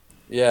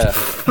 Yeah.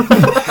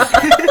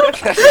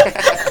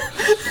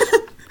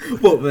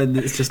 What then?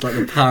 It's just like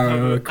the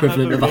power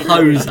equivalent of a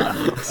hose.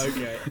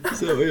 Okay.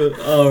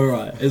 Oh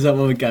right, is that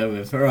what we're going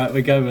with? All right,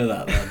 we're going with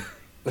that then.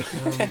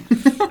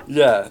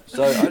 Yeah.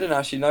 So I didn't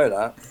actually know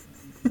that.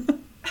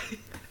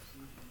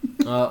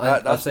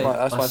 That's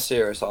my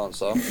serious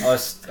answer. I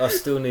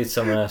still need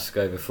someone else to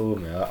go before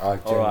me. Alright,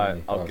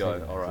 I'll can't go.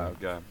 think of Alright, I'll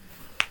anything. go.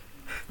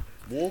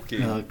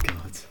 Walking Oh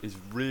god. is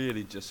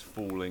really just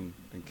falling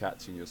and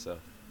catching yourself.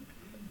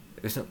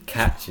 It's not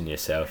catching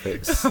yourself.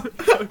 It's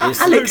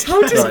Alex,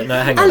 how does Right,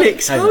 no, hang on,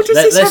 Alex, hang how on. does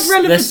Let- this let's- have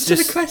relevance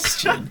let's to the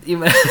question? You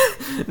may-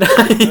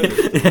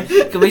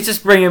 Can we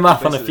just bring him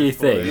up on a few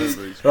things?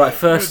 Right.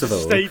 First of all,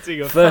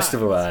 Stating a First of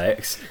fact. all,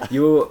 Alex,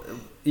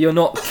 you're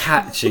not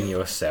catching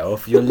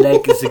yourself. Your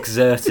leg is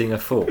exerting a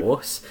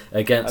force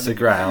against the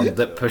ground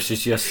that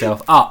pushes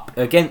yourself up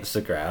against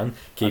the ground,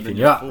 keeping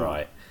you you fall.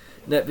 upright.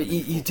 No, but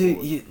you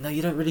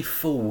don't really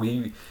fall.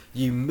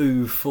 You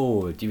move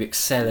forward. You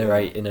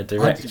accelerate in a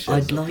direction.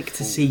 I'd like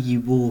to see you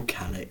walk,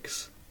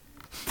 Alex.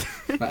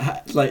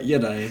 Like, you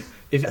know,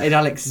 if in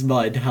Alex's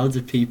mind, how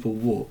do people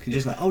walk? You're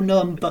just like, oh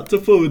no, I'm about to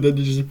fall, and then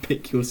you just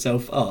pick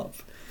yourself up.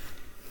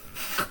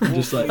 And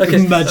just like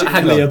Okay, magically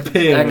hang on,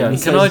 appear. Hang in on. the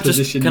Can same I just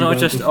position you were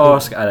ask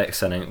before. Alex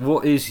something?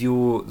 What is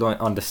your like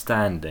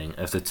understanding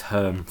of the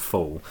term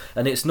 "fall"?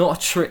 And it's not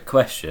a trick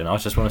question. I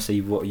just want to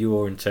see what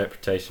your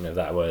interpretation of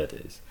that word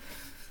is.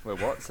 Wait,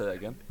 what? Say that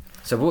again.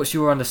 So, what's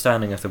your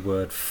understanding of the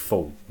word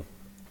 "fall"?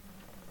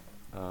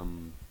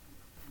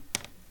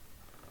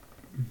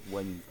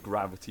 When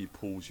gravity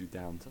pulls you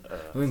down to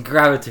earth. When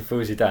gravity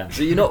pulls you down,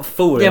 so you're not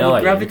falling, Yeah, are but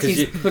you?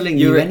 gravity's Because pulling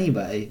you you're-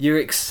 anyway. You're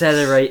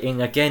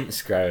accelerating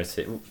against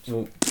gravity,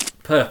 well,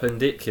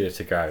 perpendicular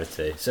to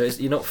gravity. So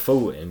you're not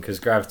falling because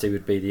gravity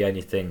would be the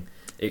only thing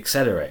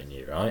accelerating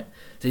you, right?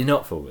 So you're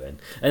not falling.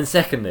 And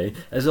secondly,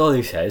 as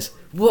Ollie says,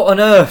 what on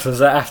earth does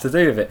that have to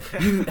do with it?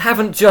 You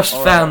haven't just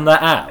All found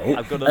that out.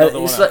 I've got another it's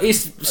one like out.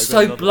 it's got so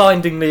another one.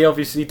 blindingly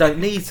obvious you don't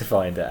need to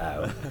find it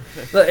out.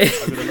 Like,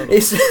 I've got another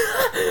it's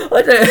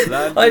I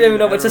don't even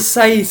know what to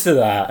say to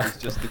that. It's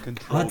just a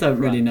controlled I don't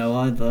really crash. know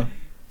either.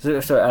 So,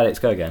 sorry, Alex,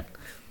 go again.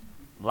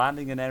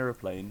 Landing an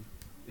aeroplane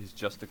is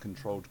just a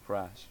controlled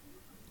crash.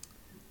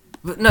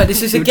 But no,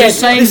 this is You're again. just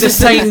saying this the is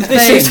same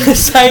This is thing. the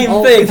same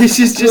Oh, thing. this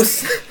is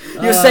just.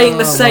 You're saying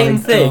the Oh same my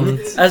thing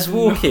God. as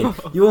walking.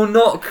 You're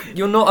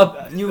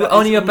That is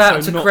only about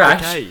also to not the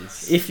crash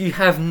case. if you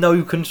have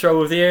no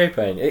control of the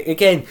airplane.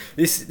 Again,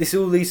 this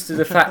all leads to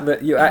the fact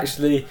that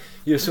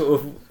you're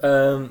sort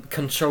of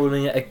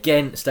controlling it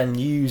against and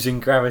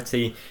using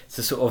gravity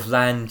to sort of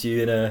land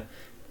you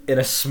in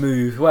a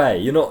smooth way.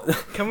 You're not.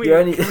 Can we you're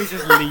only-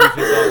 just leave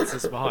his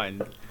answers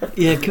behind?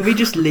 Yeah, can we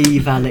just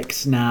leave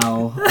Alex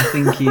now? I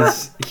think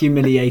he's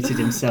humiliated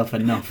himself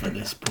enough at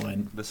this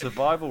point. The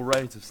survival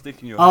rate of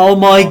sticking your Oh head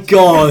my in a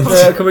particle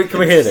God. Can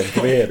we hear them?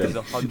 Can we hear is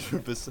them?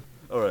 100%.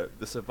 Alright,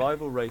 the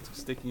survival rate of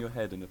sticking your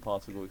head in a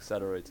particle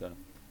accelerator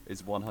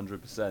is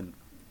 100%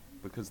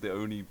 because the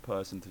only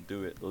person to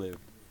do it lived.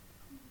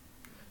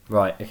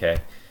 Right. Okay.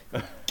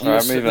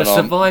 Alright, moving the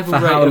on. survival For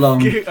rate. how of-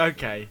 long?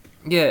 Okay.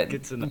 Yeah.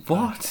 Good to know.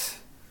 What?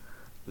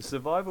 The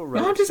survival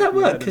rate. How of does that sticking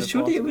your work? head in a 'Cause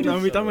surely it particle would No,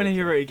 we don't want to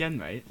accelerator- hear it again,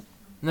 mate.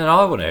 No,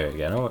 I want to hear it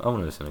again. I want to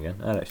listen again.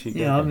 Alex, you go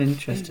Yeah, I'm again.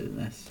 interested in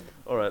this.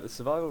 Alright, the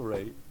survival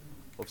rate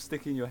of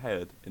sticking your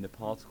head in a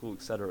particle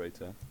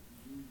accelerator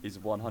is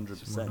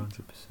 100%.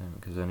 100%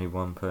 because only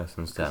one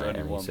person's There's done it only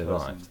and he one person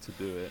survived. to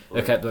do it.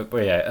 Okay, but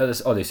well, yeah,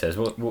 as Ollie says,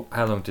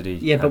 how long did he?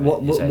 Yeah, but have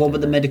what his head what in were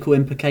the there? medical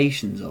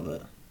implications of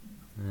it?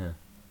 Yeah.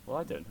 Well,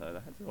 I don't know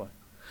that, do I?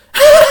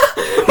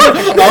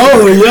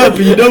 Oh yeah, but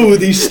you know all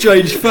these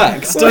strange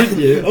facts, don't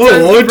you?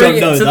 Oh, Bring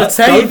it to the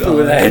table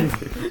then.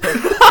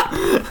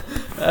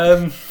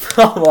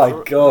 Oh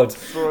my god.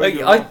 Throwing Like,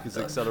 a I- rock is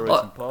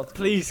accelerating particles.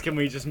 Please, can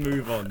we just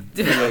move on?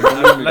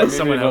 Let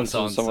someone else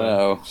answer. Someone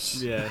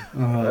else. Yeah.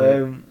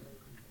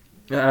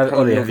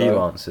 Ollie, have you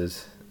go. answered?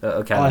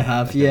 Okay. I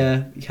have,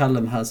 yeah.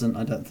 Callum hasn't,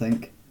 I don't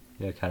think.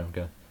 Yeah, Callum,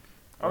 go.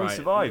 Oh, he Right,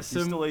 survived. so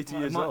He's still 80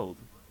 years my- old.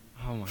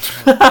 Oh my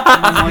god.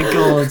 Oh my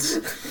god.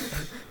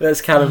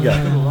 Let's Callum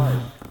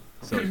go.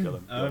 Sorry,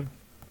 Callum. Um,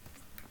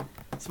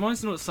 So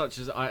mine's not such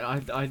as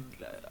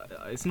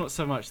it's not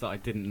so much that I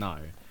didn't know.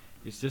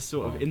 It's just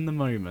sort of in the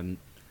moment.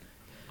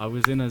 I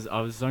was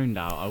zoned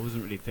out. I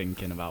wasn't really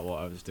thinking about what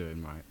I was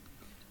doing, right?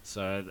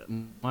 So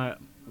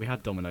we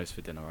had Domino's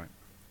for dinner, right?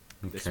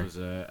 Okay. This was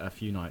a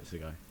few nights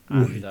ago,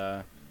 and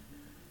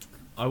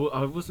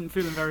I wasn't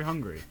feeling very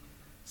hungry,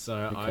 so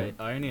Okay.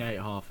 I only ate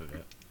half of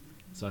it.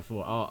 So I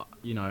thought,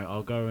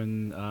 I'll go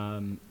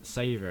and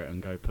savour it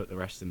and go put the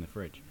rest in the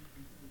fridge.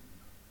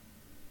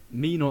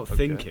 Me not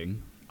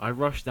thinking, I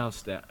rushed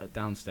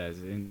downstairs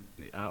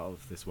out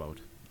of this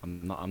world.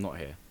 I'm not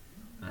here,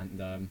 and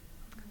I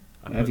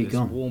Where have put you this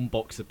gone? warm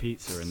box of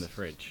pizza in the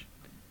fridge,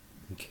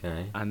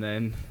 Okay. and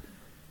then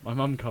my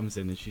mum comes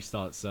in and she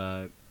starts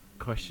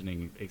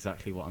questioning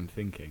exactly what I'm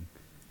thinking,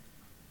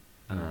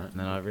 and Alright.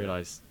 then I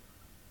realised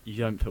you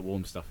don't put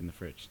warm stuff in the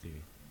fridge, do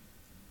you?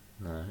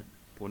 No.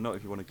 Well, not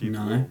if you want to keep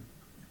No. it warm.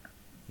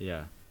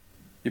 Yeah.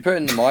 You put it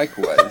in the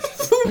microwave.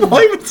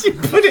 Why would you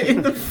put it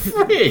in the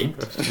fridge?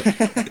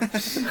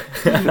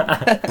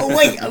 Oh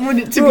wait, I want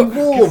it to be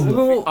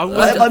warm.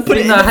 I put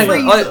it in the hang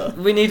freezer.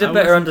 on. We need a I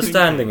better wasn't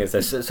understanding of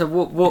this. So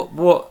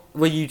what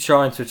were you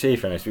trying to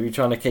achieve from this? Were you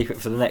trying to keep it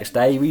for the next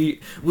day? Were you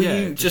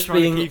Yeah, just just trying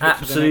to being keep it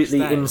for the next absolutely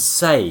day.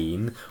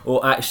 insane,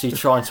 or actually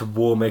trying to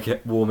warm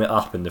it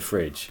up in the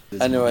fridge?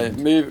 Anyway,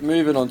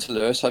 moving on to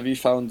Lewis. Have you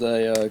found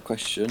a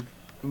question?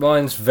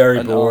 Mine's very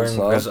An boring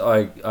answer.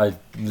 because I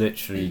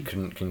literally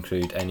couldn't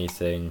conclude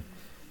anything.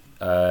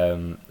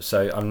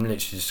 So I'm literally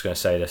just going to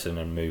say this and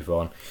then move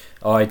on.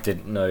 I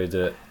didn't know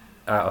that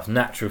out of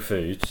natural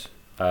foods,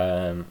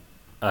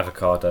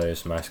 avocado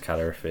is most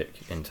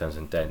calorific in terms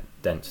of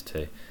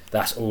density.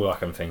 That's all I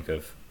can think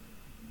of.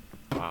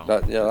 Wow.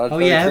 That's Oh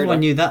very yeah, true, everyone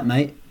that. knew that,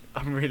 mate.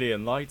 I'm really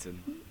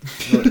enlightened.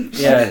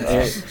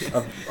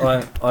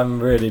 I'm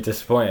really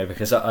disappointed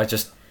because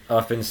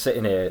I've been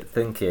sitting here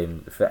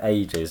thinking for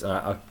ages and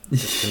I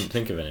just couldn't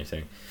think of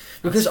anything.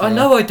 Because That's I fair.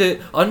 know I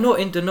do. I'm not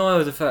in denial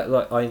of the fact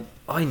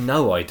I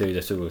know I do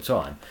this all the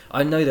time.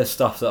 I know there's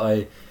stuff that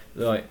I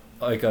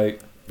go,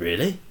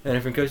 really? And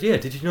everyone goes, yeah,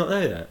 did you not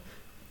know that?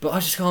 But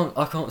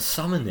I can't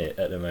summon it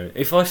at the moment.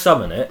 If I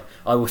summon it,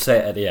 I will say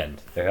it at the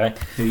end, okay?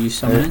 Who you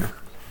summoning?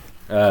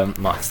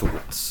 My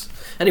thoughts.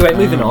 Anyway,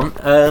 moving on.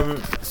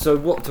 So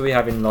what do we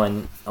have in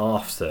line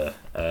after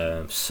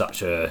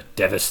such a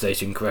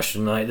devastating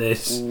question like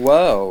this?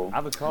 Well,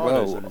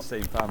 Avocados are in the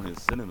same family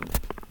as cinnamon.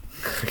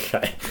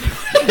 Okay.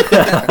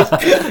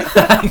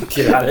 Thank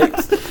you,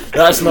 Alex.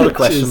 That's not a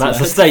question, Cheers, that's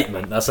a Alex.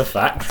 statement, that's a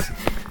fact.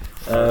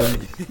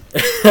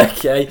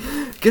 Okay.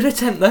 Good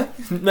attempt though.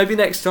 Maybe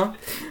next time.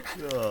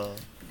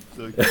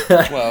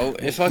 well,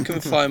 if I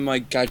can find my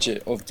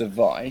gadget of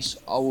device,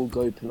 I will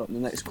go put up the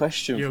next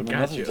question. Your from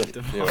gadget another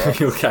of viewer.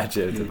 You'll catch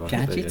it.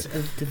 Gadget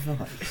of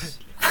device.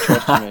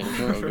 Trust me, it's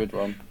not a good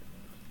one.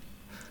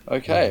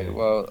 Okay,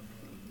 well,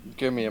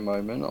 give me a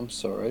moment. I'm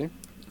sorry.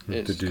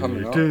 It's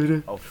coming up.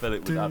 I'll fill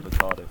it with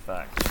avocado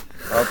facts.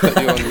 I'll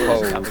put you on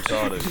hold.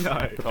 Avocados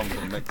No. come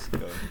from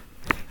Mexico.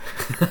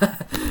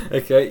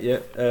 Okay, yeah.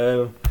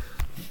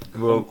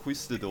 Well,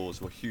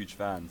 Conquistadors were huge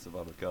fans of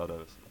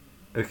avocados.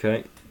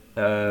 okay.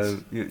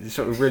 You're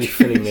sort of really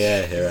filling the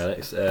air here,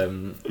 Alex.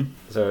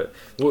 So,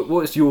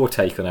 what's your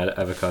take on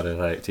avocados,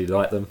 Alex? Do you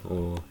like them,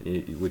 or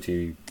would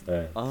you?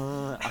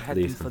 I had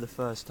Leave them them. for the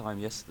first time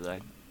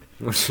yesterday.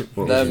 what They're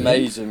would you-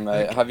 amazing,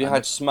 mate. Have you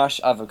had smashed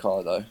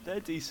avocado?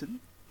 They're decent.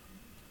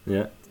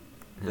 Yeah.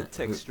 The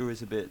texture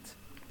is a bit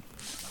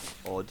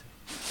odd.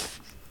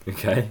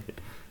 Okay.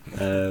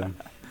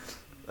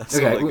 That's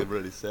Okay, all I well, could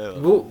really say.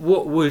 about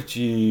What would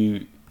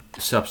you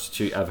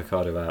substitute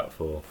avocado out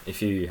for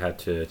if you had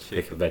to pick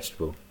a Chicken.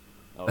 vegetable?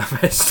 them. A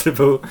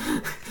vegetable.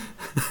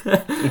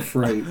 The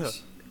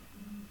fruits.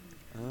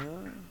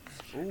 Oh,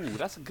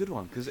 that's a good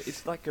one because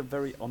it's like a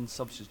very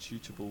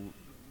unsubstitutable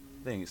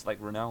thing. It's like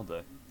Ronaldo.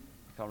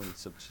 I can't really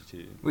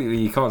substitute him. Well,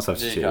 you can't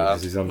substitute Yeah.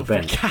 because he's on the We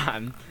bench.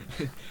 can.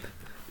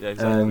 Yeah,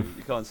 exactly. Um,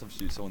 You can't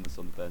substitute someone that's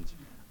on the bench.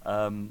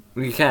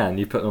 Well, you can.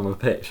 You put them on the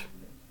pitch.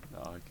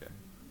 Oh, okay.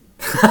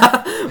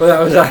 Well, that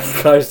was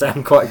actually closed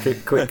down quite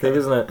quickly,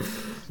 isn't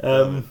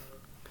it?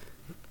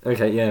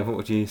 Okay, yeah. What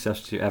would you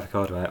substitute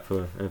avocado out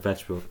for a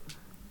vegetable?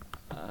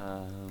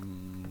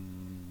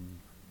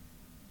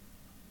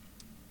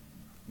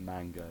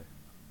 Mango.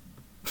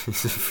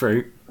 It's a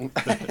fruit.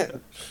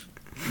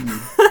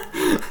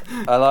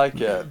 I like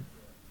it.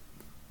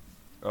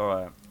 All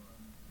right.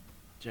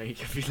 Jake,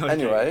 have you like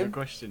Anyway. a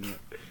question yet?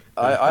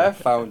 I have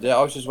found it.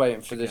 I was just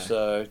waiting for this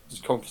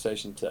this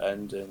conversation to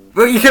end in.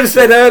 Well, you could have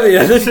said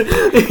earlier. This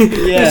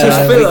Yeah,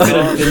 was we filler. could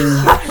have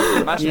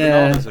been- Mashed Yeah.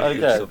 bananas are a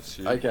good Okay.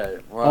 substitute. Okay.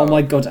 Well, Oh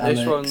my god, this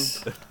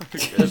Alex.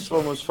 This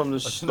one was from the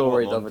don't know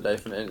story what the one. other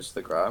day from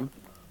Instagram,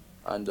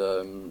 and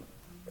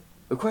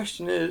the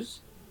question is,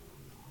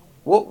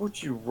 what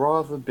would you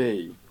rather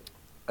be,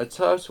 a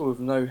turtle with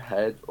no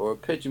head or a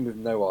pigeon with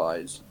no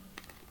eyes?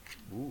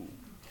 Ooh.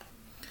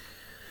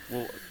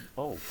 Well,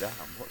 oh damn!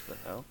 What the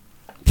hell?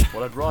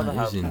 Well, I'd rather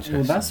have.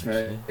 Well, that's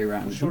very Well,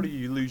 random. surely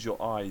you lose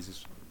your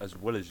eyes as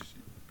well as.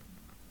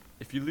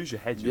 If you lose your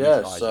head, you Yeah,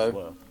 lose your eyes so- as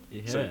well.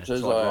 Yeah. So, Just so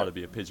I'd like- rather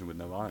be a pigeon with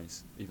no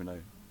eyes, even though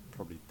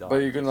probably die. But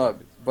you're gonna like,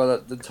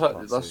 but the turtle,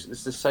 Can't that's see.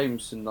 it's the same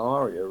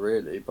scenario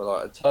really. But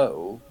like a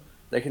turtle,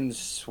 they can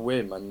just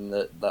swim and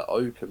they're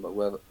open. But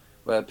where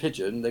a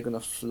pigeon, they're gonna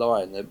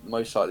fly and they're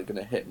most likely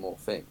gonna hit more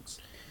things.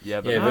 Yeah,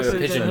 Yeah, but but my a sixth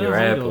pigeon, sense you're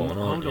hold airborne, on, aren't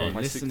hold you? on.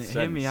 My Listen, sixth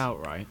hear me sense.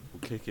 out, right? will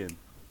kick in.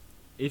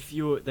 If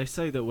they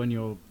say that when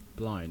you're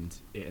blind,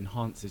 it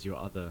enhances your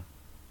other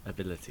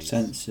abilities.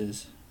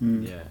 Senses.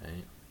 Yeah.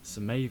 So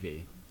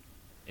maybe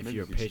if Maybe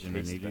you're a you should pigeon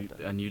and taste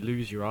better. you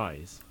lose your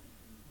eyes,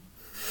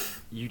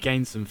 you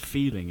gain some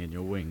feeling in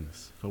your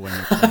wings for when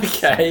you're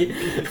Okay.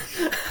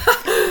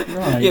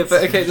 Right. Yeah,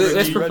 but okay.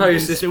 Let's You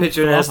propose can this still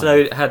pigeon has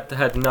fly.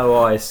 had no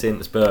eyes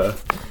since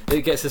birth.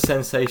 It gets a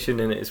sensation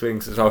in its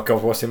wings. It's, oh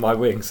God, what's in my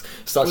wings?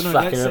 Starts Well, no,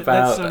 flapping let's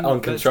about take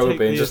uncontrollably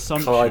the and just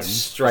assumption- glides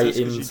Is straight this 'cause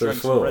you into the drank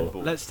some Red floor.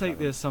 Bull? Let's take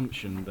the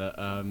assumption that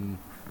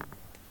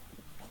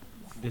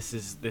this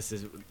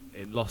is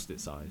it lost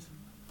its eyes.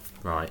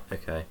 Right.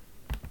 Okay.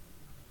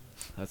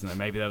 I don't know.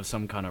 Maybe there was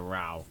some kind of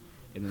row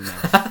in the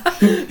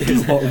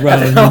nest. What row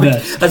in the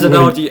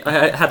nest?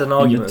 I had an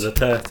argument with a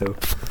turtle.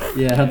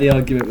 Yeah, had the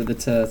argument with the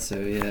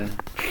turtle. Yeah.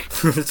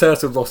 The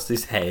turtle lost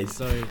his head,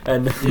 So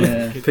and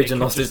Yeah. it could- pigeon it could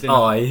lost just his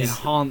eyes.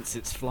 Enhance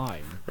its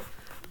flying.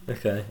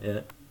 Okay. Yeah.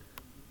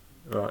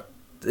 Right.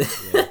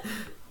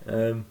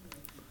 Yeah.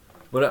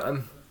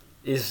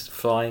 Is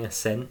flying a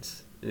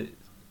sense?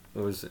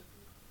 Or is it?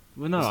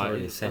 Well, no, It's not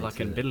really a it's sense, like is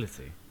an it?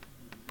 ability.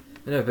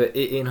 No, but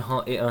it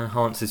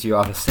enhances your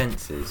other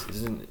senses.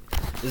 It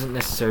doesn't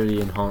necessarily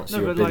enhance No,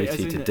 your but, like,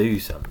 ability as to in do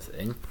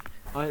something.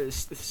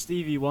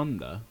 Stevie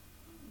Wonder.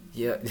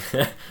 Yeah.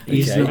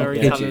 He's Okay. not Very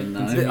a pigeon, talented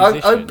though.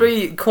 musician. I'd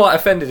be quite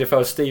offended if I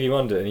was Stevie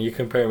Wonder and you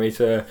compare me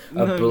to a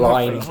No,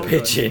 blind but hold on.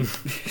 pigeon.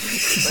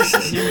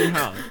 Hear me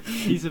out.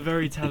 He's a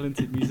very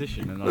talented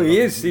musician, and I Well, he love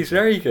is. his He's music.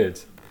 very good.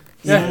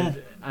 Yeah.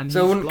 And So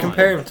I he's wouldn't blind.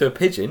 compare him to a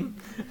pigeon.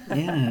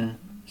 Yeah.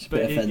 It's a But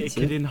bit it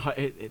could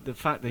offensive. the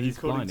fact that Are you he's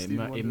calling blind, Stevie it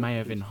Wonder may a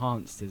have pigeon?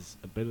 enhanced his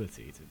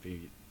ability to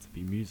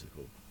be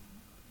musical.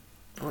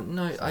 Well,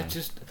 no, I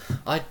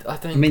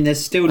don't. I mean,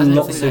 there's still I don't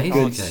lots think of that is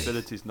good the case.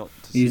 Abilities not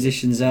to see-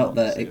 musicians out not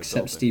there to see a except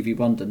dolphin. Stevie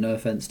Wonder. No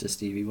offense to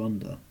Stevie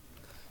Wonder.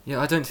 Yeah,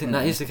 I don't think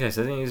that is the case.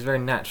 I think he's very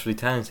naturally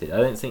talented. I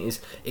don't think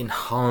it's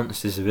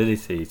enhanced his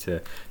ability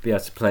to be able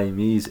to play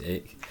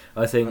music.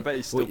 I think I bet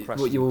he's still what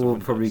crashing you're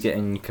into probably windows.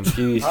 getting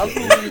confused How with.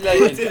 can you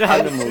relate did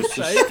animals Alex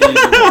to say? Stevie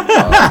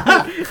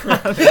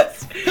Wonder?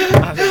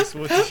 Alex,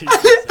 what did you I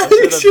said just I said, I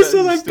bet he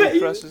still bet he-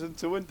 crashes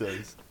into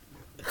windows.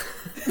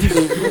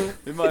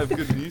 He might have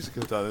good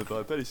musical talent, but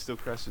I bet he still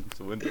crashes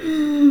into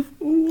windows.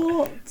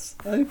 What?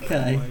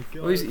 Okay.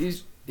 Well,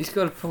 he's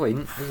got a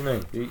point,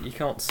 isn't he? You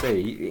can't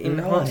see. It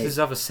enhances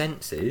other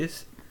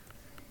senses,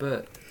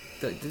 but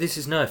this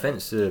is no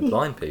offence to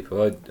blind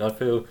people. I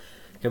feel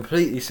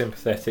completely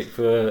sympathetic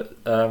for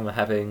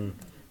having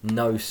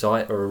no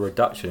sight or a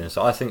reduction in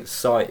sight. I think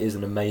sight is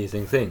an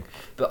amazing thing,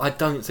 but I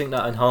don't think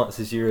that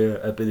enhances your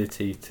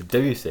ability to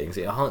do things.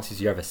 It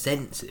enhances your other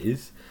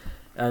senses,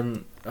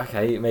 and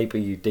okay,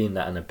 maybe you deem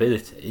that an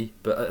ability,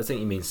 but I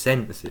think you mean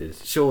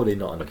senses. Surely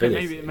not an Okay,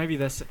 ability. maybe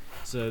there's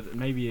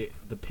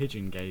the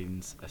pigeon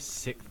gains a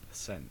sixth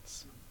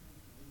sense.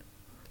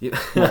 Yeah.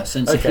 What,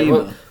 sense of Okay,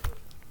 humour? well-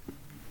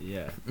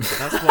 Yeah,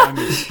 that's what I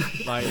mean.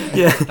 Like,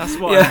 Yeah, that's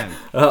what yeah. I meant.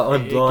 I'm It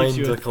gives blind.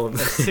 you I can't a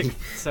see.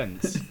 sixth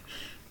sense,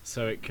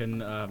 so it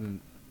can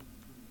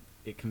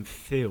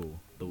feel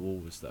the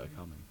walls that are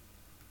coming.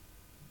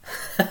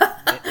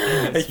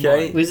 In its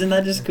Okay. mind. Well, isn't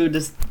that just called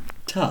as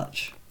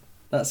touch?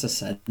 That's a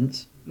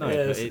sense. No, Yeah,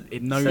 but it's-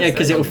 it knows. Yeah, that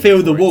because it's it will coming feel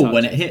the before wall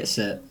when it touches hits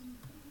it.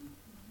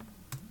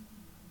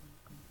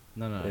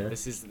 No, Yeah.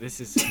 this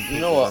is. You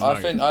know what? I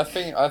remote.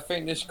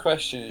 think this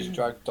question is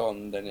dragged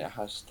on than it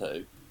has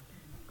to.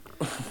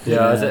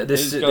 Yeah, Yeah.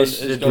 this It's gone-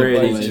 this it's should gone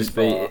really way just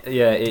too be.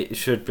 Yeah, it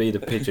should be the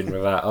pigeon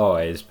without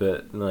eyes,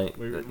 but like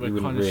We're you kind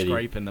wouldn't of really.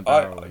 scraping the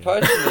I barrel. here.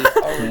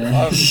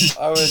 personally,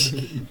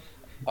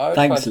 I would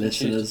Thanks, personally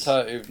choose listeners. a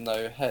turtle with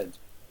no head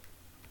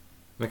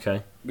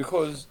Okay,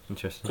 because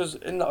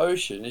interesting. in the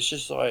ocean it's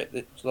just like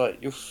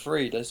you're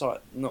free. There's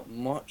like not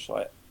much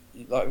like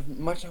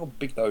imagine how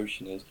big the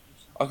ocean is.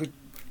 I could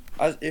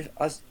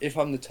if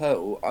I'm the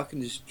turtle, I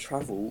can just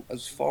travel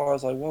as far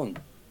as I want.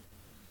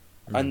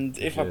 And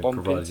if I bump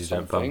provided into you don't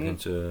bump something,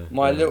 into,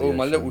 my the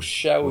little ocean.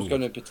 shell is Ooh.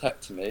 going to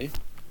protect me,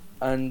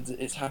 and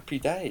it's happy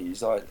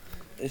days. Like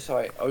it's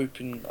like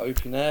open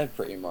air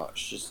pretty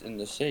much, just in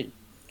the sea.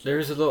 There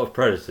is a lot of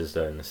predators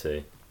though in the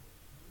sea,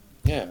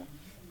 Yeah,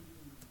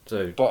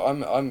 so but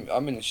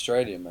I'm in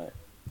Australia, mate.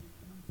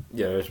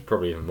 yeah, there's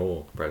probably even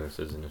more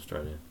predators in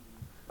Australia.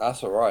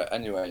 That's all right.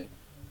 Anyway,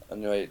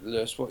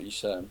 Lewis, what are you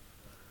saying?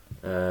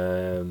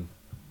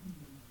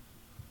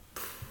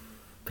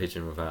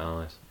 Pigeon without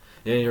eyes.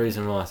 The only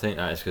reason why I think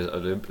that is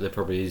because there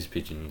probably is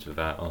pigeons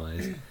without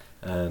eyes.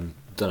 Don't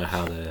know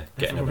how they're They've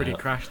getting already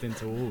about. crashed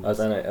into walls.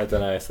 I don't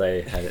know if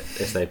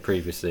they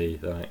previously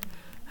like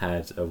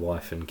had a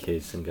wife and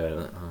kids and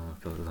go, oh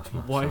God, I lost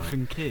my Wife sight."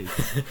 and kids.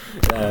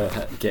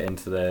 Get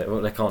into their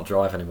well, they can't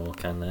drive anymore,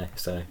 can they?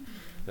 So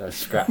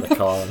scrap the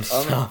car and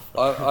stuff.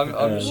 I'm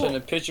just saying a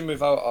pigeon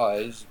without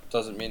eyes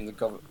doesn't mean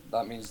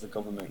that means the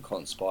government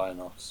can't spy on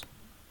us.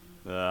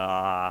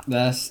 Ah.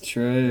 That's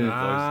true.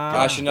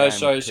 Ah. Actually, no,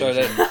 Goddamn sorry.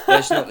 pigeon.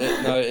 Let's not.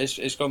 No,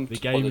 it's gone The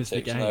to game is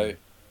politics. the No,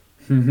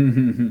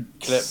 game.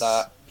 clip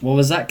that. What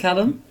was that,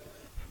 Callum?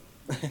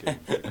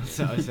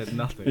 So I said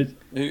nothing.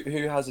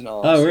 Who hasn't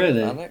asked? Oh,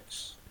 really?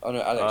 Alex? Oh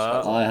no, Alex. Uh,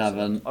 has I answered.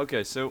 haven't.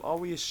 Okay, so are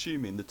we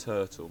assuming the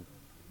turtle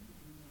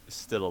is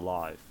still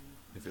alive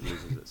if it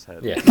loses its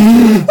head? Yeah.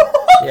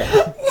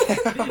 Yeah.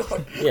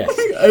 Yes.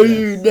 Oh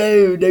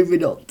no, we're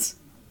not.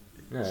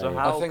 No, So yeah.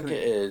 how I think can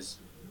it is.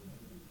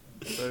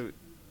 So,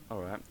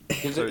 alright.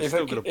 Because So it's if,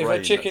 still got a if a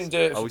brain, chicken do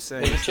that's- it, are we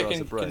saying if a it still has a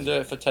chicken brain? can do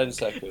it for 10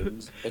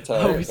 seconds, it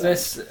Oh, turns.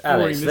 Let's, Boring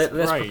Alex, this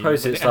let's brain,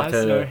 propose but it's it like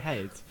has a. no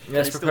head. Let's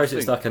They still propose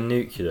it's think. like a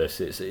nucleus.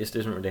 It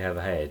doesn't really have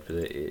a head, but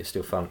it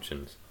still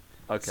functions.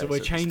 Okay, So we're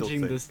it can still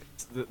changing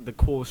think. the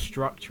core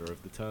structure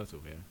of the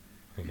turtle here.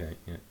 Okay.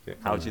 Yeah. Good.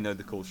 How do you know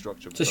the core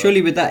structure? of So the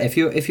surely with that, if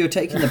you're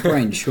taking the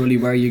brain, surely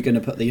where are you going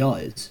to put the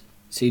eyes?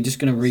 So you're just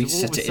going to what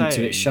reset we're it into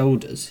saying its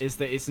shoulders. Is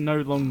that it's no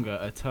longer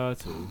a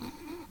turtle,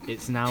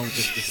 it's now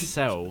just a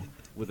cell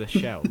with a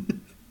shell.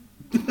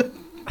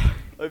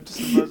 I'm just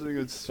imagining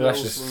a shell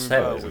that's just swimming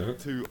cell, about isn't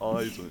with two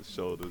eyes on its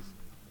shoulders.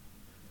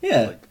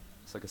 Yeah.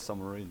 It's like a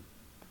submarine.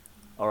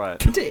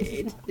 Alright, I'd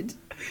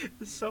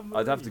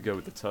have to go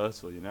with the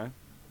turtle, you know?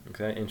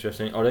 Okay.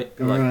 Interesting. Ollie.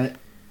 All right.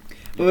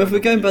 Well, if we're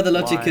going by the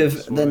logic Flying,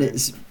 of then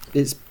swimming.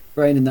 its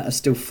brain and that are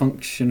still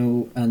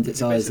functional and its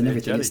You're eyes and basically a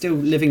everything, it's still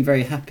jellyfish. living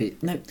very happy.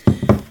 No.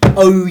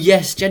 Oh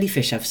yes,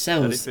 jellyfish have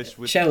cells, Jellyfish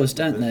with- shells, with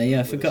don't the- they? Yeah,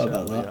 I with a forgot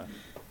shell, about that.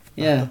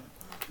 yeah. Yeah.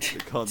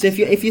 It can't So if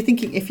you're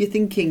swim.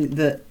 thinking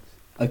that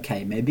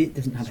okay, maybe it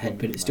doesn't have a head,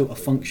 but it's still a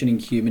functioning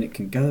human. It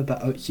can go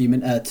about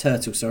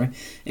turtle. Sorry,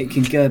 it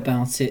can go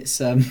about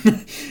its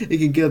it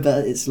can go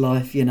about its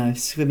life. You know,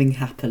 swimming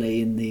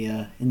happily in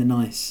the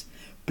nice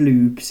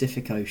blue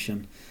Pacific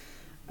Ocean.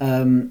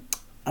 I'd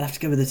have to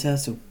go with the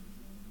turtle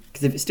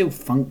because if it still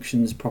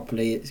functions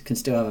properly, it can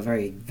still have a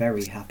very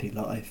very happy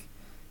life.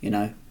 You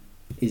know,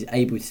 is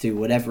able to do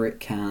whatever it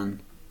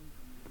can,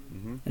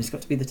 Mhm. and it's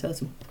got to be the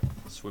turtle.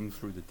 Swim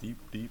through the deep,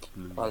 deep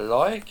blue. I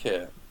like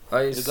it.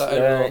 It's Is that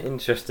everyone?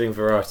 interesting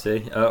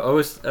variety. I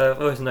always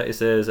notice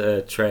there's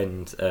a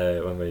trend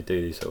when we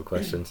do these sort of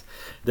questions.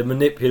 The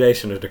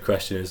manipulation of the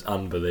question is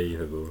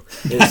unbelievable.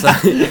 It's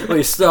like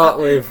we start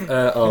with,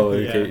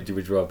 would you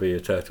rather be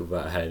a turtle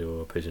without a head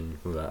or a pigeon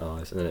without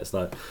eyes? And then it's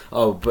like,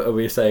 oh, but are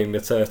we saying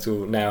the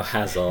turtle now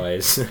has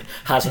eyes,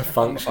 has a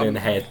functioning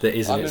head that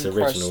isn't I'm its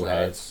impressed, original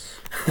head? lads.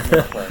 I'm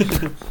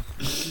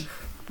impressed.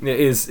 It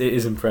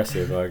is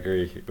impressive. I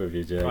agree with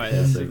you, Jake. Right.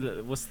 I So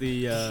think what's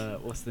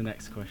the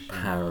next question?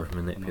 power of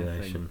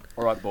manipulation.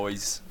 Alright,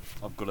 boys.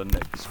 I've got a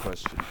next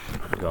question.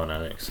 Go on,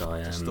 Alex.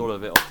 I Just am. thought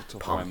of it off the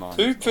top of my mind.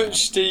 Who put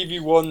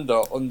Stevie Wonder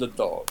on the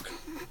dock?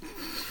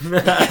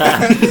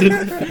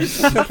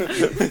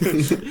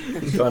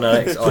 Go on,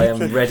 Alex. I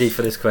am ready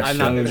for this And question.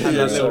 that, and that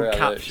Yeah. little Sorry, Alex.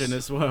 caption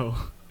as well.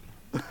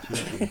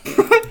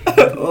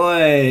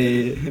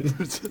 Oi!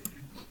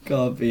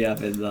 Can't be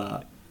having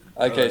that.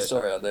 Okay, Alright.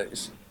 sorry,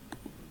 Alex.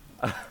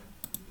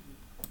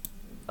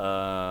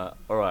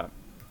 Alright.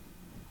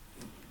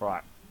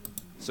 Right.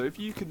 So if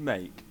you could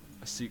make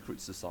a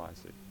secret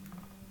society,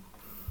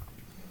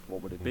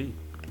 what would it be?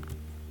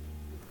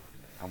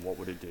 And what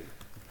would it do?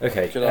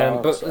 Okay, Could I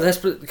but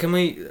answer? can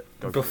we Go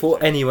for it, before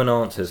Jake. anyone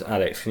answers,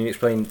 Alex? Can you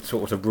explain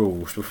sort of the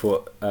rules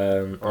before?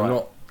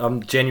 Alright.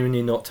 I'm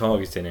genuinely not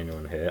targeting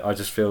anyone here. I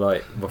just feel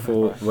like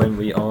before when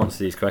we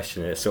answer these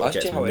questions, it sort of Ask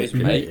gets you how it is,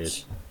 manipulated.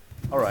 mate.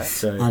 Alright.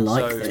 So I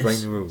like so this.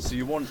 explain the rules. So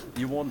you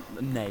want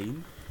the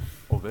name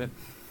of it,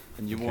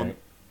 and you Okay. want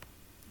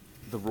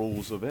the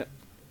rules of it,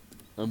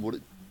 and what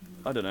it,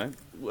 I don't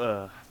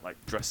know,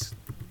 like dress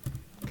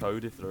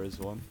code if there is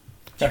one.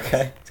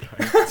 Okay.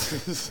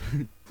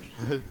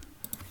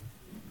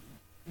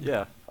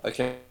 Yeah.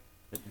 Okay,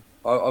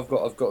 I've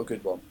got a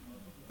good one.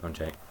 Go on,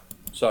 Jake.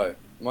 So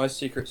my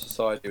secret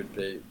society would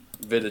be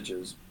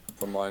villagers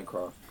from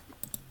Minecraft,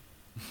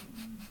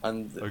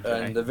 and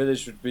Okay. and the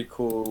village would be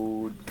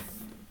called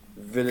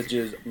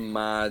Villagers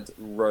Mad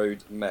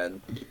Road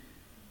Men.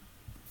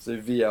 So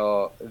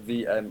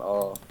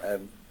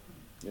VMRM,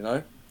 you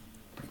know.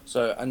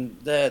 So and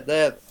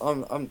they're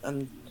I'm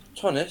and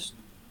to be honest,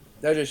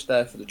 they're just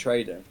there for the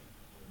trading.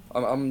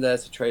 I'm there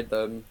to trade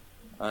them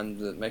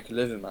and make a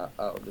living out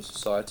of the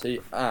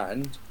society,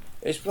 and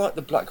it's like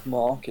the black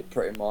market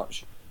pretty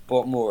much,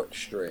 but more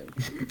extreme.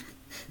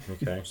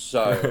 Okay.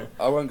 So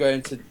I won't go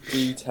into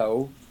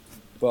detail,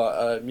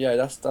 but yeah,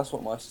 that's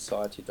what my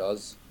society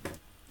does. Do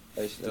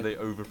Basically, they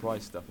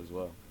overprice stuff as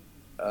well?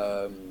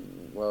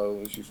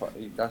 well, if you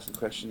that's a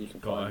question you can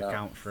Got find to out.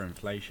 account for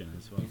inflation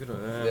as well. You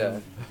got Yeah.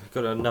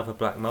 got another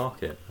black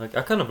market. Like,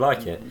 I kind of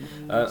like it.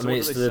 I So mean, what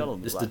it's do they sell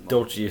on the the black market?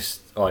 dodgiest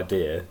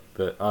idea,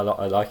 but I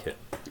like it.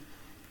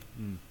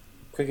 Mm.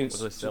 Quick and What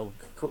do they sell?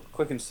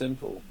 quick and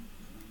simple.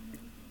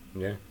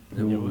 Yeah.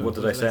 Yeah, What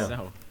do they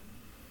sell?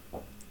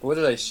 What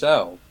do they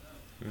sell?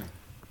 Hmm.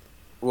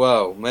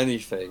 Well, many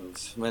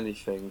things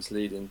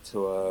lead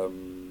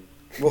into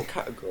what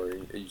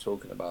category are you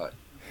talking about?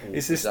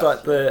 Is this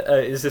Exactly.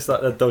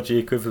 like the dodgy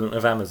equivalent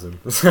of Amazon?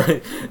 Is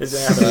it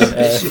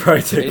Amazon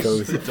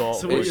protocols? The dark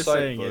So what web you're like-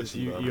 saying is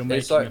version of that. you're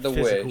It's making like a the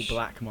physical Wish.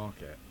 black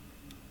market.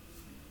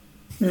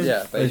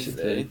 Yeah,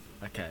 basically.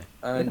 Okay.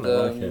 And I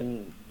like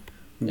it.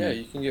 yeah,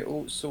 you can get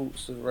all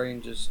sorts of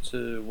ranges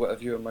to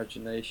whatever your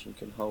imagination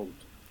can hold.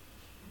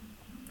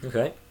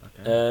 Okay.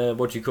 Okay.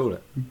 What do you call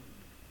it?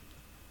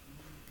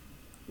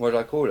 What do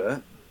I call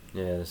it?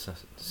 Yeah, the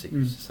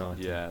secret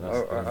society. Yeah, I,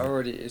 that's I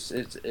already it's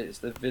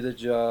the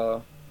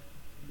Villager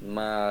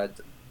Mad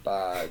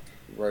Bad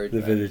Road.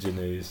 The Villager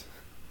News.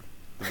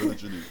 The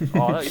Village of News.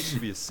 Oh, that used to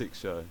be a sick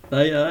show.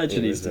 They It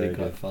actually was used to be very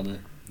quite good.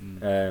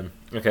 funny.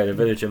 Okay, the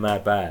Villager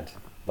Mad Bad.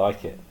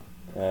 Like it.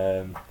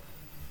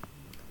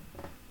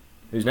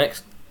 Who's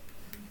next?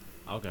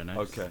 I'll go next.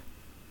 Okay,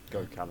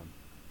 go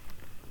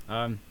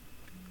Callum.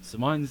 So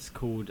mine's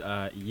called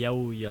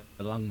Yell Your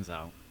Lungs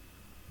Out.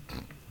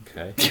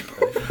 Okay.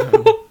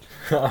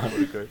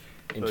 Okay.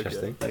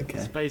 Interesting. Okay.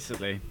 It's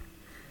basically,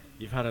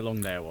 you've had a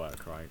long day at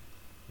work, right?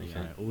 You Okay.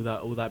 know,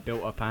 all that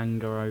built up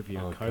anger over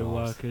your Oh, God.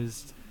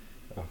 co-workers.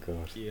 Oh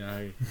god. You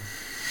know,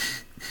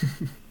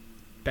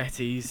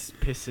 Betty's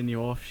pissing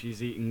you off.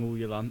 She's eating all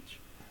your lunch.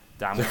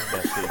 Damn it,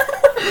 Betty.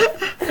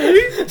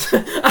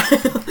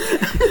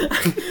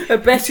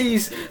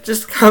 Betty's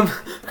just come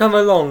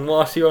along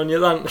whilst you're on your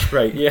lunch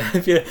break. You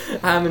have your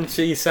ham and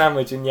cheese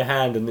sandwich in your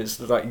hand, and it's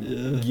like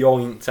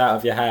yoinked out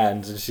of your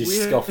hands, and she Well,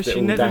 yeah, scoffed but it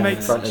all down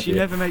in front of she you.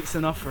 never makes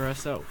enough for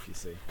herself. You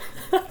see.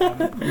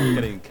 I'm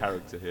getting in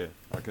character here.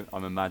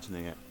 I'm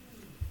imagining it.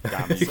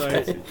 Damn you, So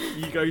Betty.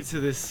 you go to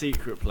this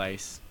secret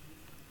place.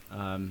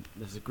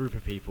 There's a group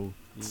of people.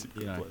 You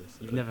Secret know, place,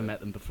 you've never okay. met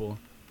them before.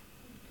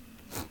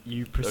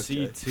 You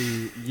proceed Okay.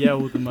 to yell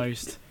the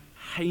most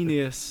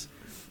heinous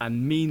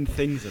and mean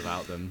things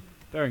about them.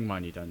 Bearing in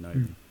mind you don't know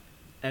them.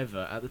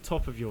 Ever at the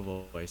top of your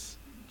voice.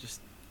 Just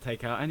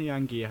take out any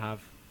anger you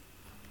have.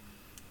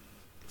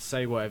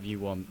 Say whatever you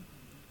want.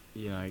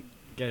 You know,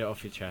 get it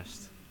off your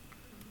chest.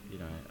 You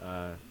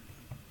know,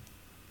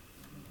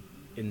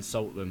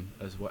 insult them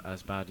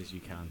as bad as you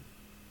can.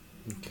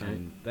 Okay.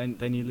 And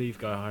then you leave,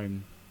 go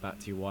home, back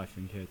to your wife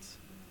and kids,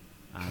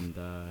 and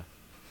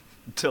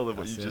Tell them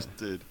what That's you it. just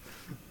did.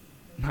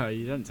 no,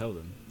 you don't tell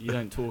them. You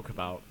don't talk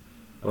about.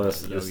 Well,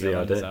 that's Yell the Your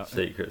Lungs idea. Out.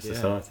 Secret Yeah.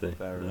 society.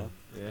 Fair enough.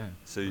 Yeah.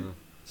 So, Mm.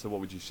 so what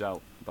would you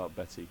shout about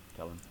Betty,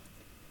 Callum?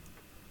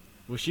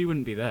 Well, she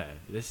wouldn't be there.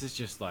 This is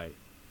just like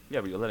Yeah,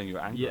 but you're letting your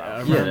anger Yeah, out.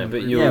 I Yeah, remember-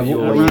 but Yeah, you're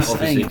what are you obviously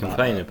saying about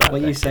complaining her? about What are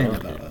you Betty, saying aren't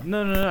about you?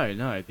 her?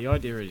 no. The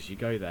idea is you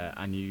go there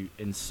and you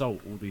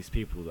insult all these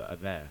people that are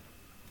there.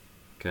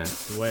 Okay.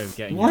 It's a way of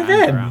getting Why your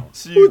anger them? out.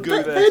 So you Well,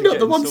 go there they're to not get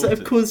the ones that have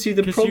insulted. caused you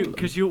the problem.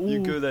 Because you're all You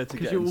go there to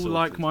get you're all insulted.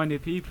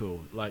 like-minded people.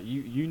 Like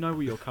you know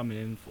what you're coming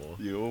in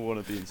for. You all want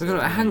to be Hang insulted.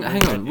 on,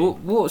 hang on.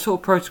 What sort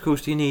of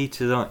protocols do you need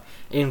to like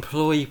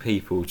employ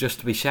people just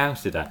to be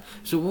shouted at?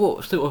 So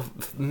what sort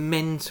of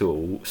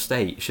mental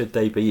state should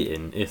they be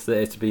in if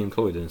they're to be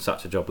employed in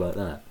such a job like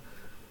that?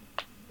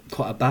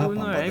 Quite a bad Well, one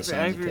no, by the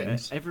sounds of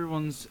things.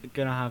 everyone's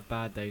gonna have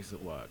bad days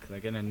at work. They're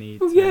gonna need.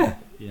 Well, to, yeah.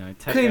 You know,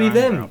 take Clearly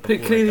their anger them. out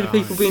before Clearly they the go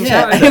people home. being Yeah,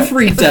 shouted at.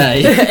 every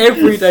day.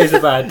 Every day's a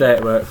bad day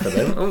at work for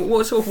them.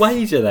 What sort of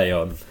wage are they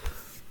on?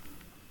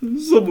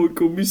 Someone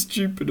called me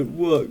stupid at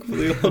work for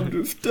the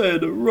 100th day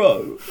in a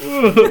row.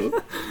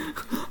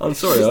 I'm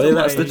sorry, just Ollie, a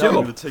that's way- the Now I'm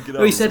job. gonna take it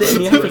Oh, he out. said it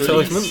in the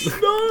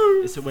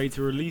advertisement. It's a way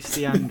to release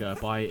the anger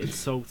by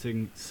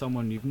insulting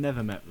someone you've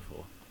never met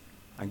before.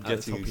 And at the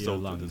getting top of your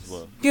insulted lungs. as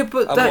well. Yeah,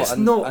 but And that's what,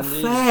 and- not and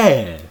these-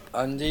 fair.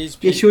 And these Yeah,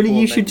 people surely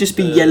are you should meant just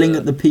be to- yelling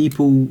at the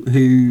people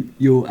who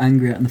you're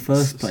angry at in the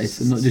first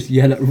place and not just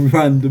yell at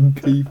random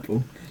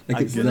people. Like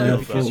I it's get their it,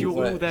 because you're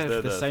fault. all there They're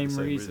for the there same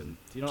reason.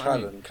 Do you know what I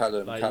mean?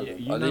 Callum, Like, Callum.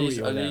 you Are know what these,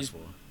 you're are there these, for.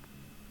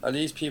 are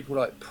these people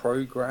like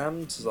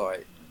programmed to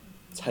like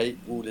take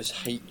all this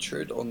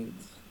hatred on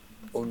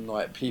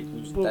like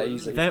people's Well,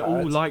 days? they've they're all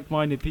had?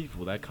 like-minded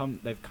people. They've come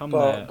there But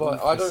all I for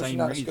the don't same think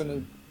that's reason.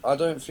 gonna. I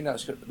don't think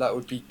that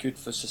would be good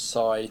for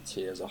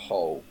society as a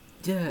whole.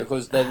 Yeah.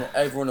 Because then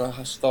everyone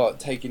will start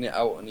taking it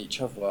out on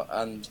each other,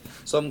 and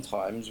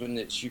sometimes when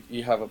it's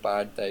you have a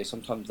bad day,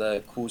 sometimes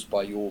they're caused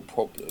by your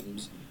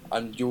problems,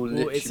 and you're Well,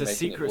 literally it's a making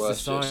secret it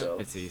worse for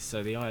yourself. society,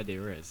 so the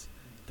idea is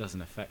it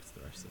doesn't affect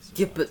the rest of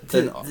the Yeah, society. but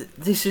Then,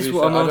 this to is be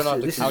what fair, I'm I don't asking.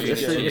 like This the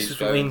is communities what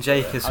going me and for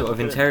Jake it. are sort of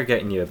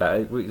interrogating you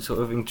about. We're sort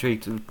of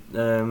intrigued.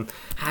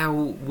 How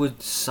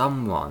would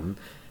someone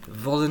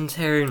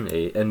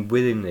voluntarily and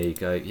willingly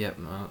go? Yep,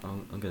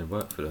 I'm going to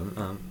work for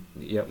them.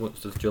 Yeah,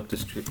 what's the job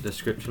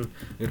description?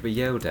 I'm going to be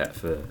yelled at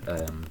for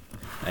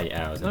 8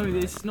 hours. No, every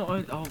night. it's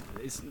not.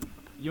 It's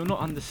you're not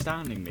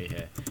understanding me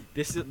here.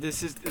 This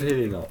is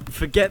Clearly not.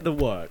 forget the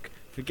work,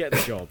 forget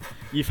the job.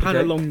 You've had a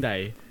Okay. long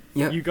day.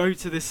 Yeah. You go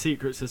to this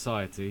secret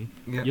society.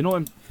 Yeah. You're not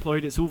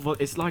employed. It's all.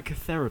 It's like a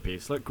therapy.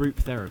 It's like group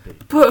therapy.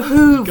 But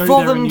who You go there and you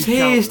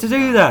volunteers shout to them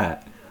do down.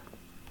 that?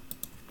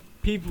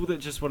 People that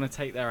just want to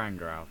take their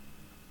anger out.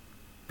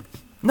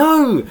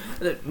 No,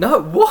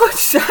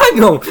 what?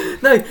 Hang on.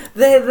 No,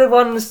 they're the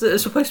ones that are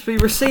supposed to be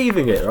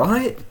receiving it,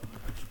 right?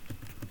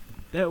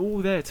 They're all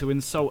there to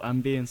insult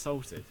and be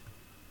insulted.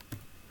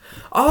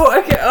 Oh,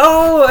 okay.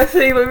 Oh, I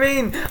see what you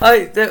mean.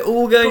 They're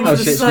all going Oh, to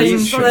so the it's same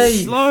mutual.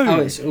 place. Slow. Oh,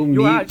 it's all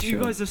You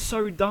mutual. guys are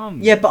so dumb.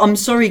 Yeah, but I'm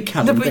sorry,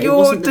 Callum. No, but it your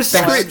wasn't the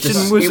description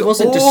best. was It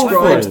wasn't awful.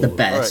 described the Alright,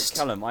 best.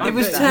 Callum, I It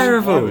was understand.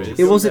 terrible.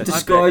 It wasn't I bet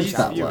described you-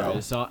 that well.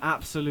 Viewers are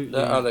absolutely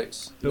Let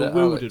Alex. let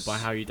bewildered Alex by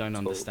how you don't talk.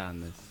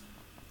 understand this.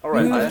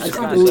 Alright, No, I it's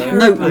understand. terrible.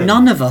 No, Terrible.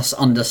 none of us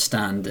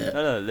understand it.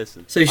 No,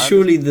 listen. So I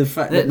surely the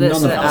fact that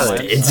Let's none of let us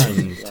Alex did.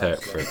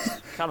 interpret.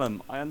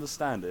 Callum, I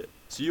understand it.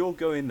 So you're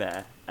going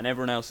there, and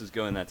everyone else is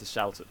going there to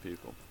shout at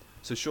people.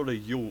 So surely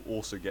you'll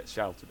also get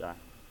shouted at.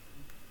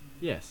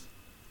 Yes.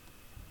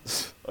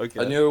 Okay.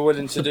 And you were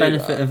willing What's to the do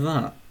benefit that. of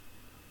that?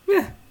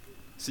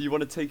 So you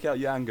want to take out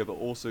your anger, but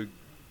also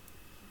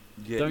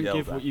get Don't yelled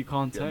give at, what you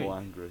can't get take. more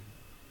angry.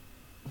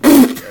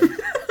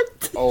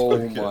 Oh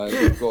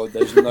my god,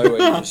 there's no way you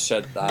just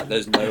said that.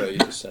 There's no way you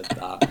just said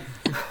that.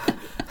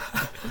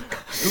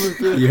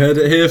 You heard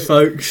it here,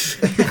 folks.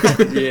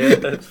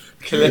 Yeah.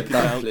 Clip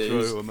that, Outro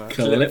please. on that.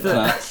 Clip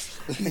that.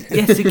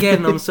 Yet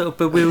again, I'm sort of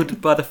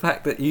bewildered by the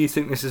fact that you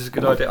think this is a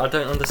good idea. I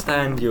don't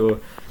understand your.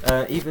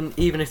 Even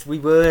if we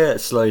were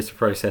slow to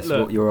process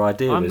Look, what your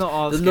idea I'm was, not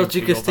the asking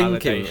logic for of your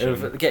thinking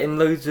validation. of getting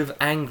loads of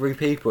angry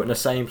people in the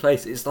same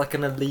place, it's like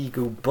an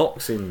illegal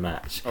boxing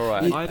match.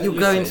 Alright. You, I you're don't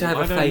going need- to have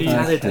I a don't need-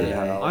 fatality. Okay.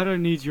 I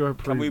don't need your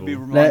approval. Can we be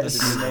reminded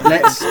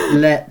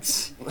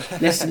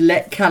Let's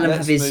let Callum Let's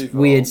have his move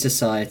weird on.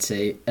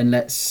 society, and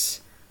let's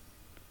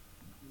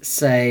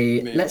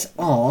Move.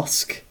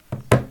 ask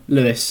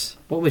Lewis.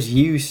 What would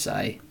you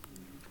say?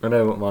 I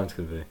know what mine's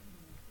going to be.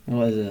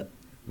 What is it?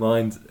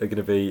 Mine's are going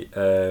to be.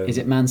 Is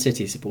it Man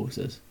City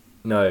supporters?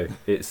 No,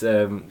 it's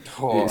Oh,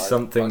 it's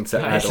something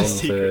to add It's a on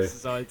secret to.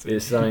 society.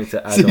 It's something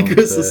to add on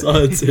to.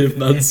 Society of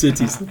Man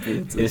City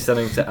supporters. It's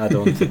something to add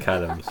on to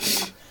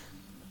Callum's.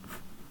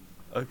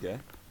 Okay.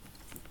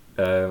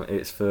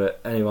 It's for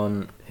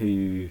anyone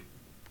who.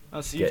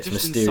 Oh, so you've gets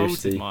just mysteriously-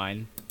 insulted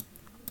mine,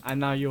 and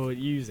now you're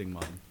using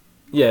mine.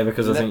 Yeah,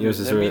 because I Let- think yours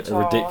is let me a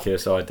talk.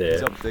 ridiculous He's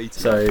idea. updating.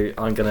 So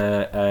I'm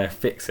gonna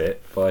fix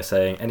it by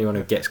saying anyone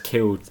who gets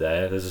killed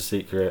there's a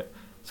secret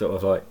sort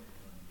of like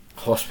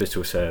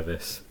hospital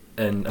service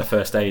and a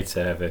first aid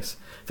service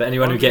for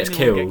anyone Why who would gets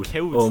anyone killed, get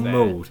killed or there?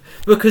 mauled.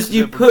 Because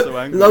you Everyone's put so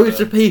angry loads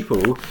there. of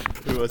people,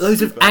 Who are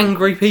loads of super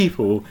angry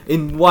people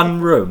in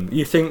one room.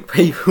 You think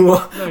people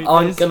No,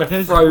 aren't gonna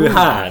there's throw rules.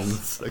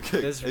 hands?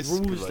 Okay. There's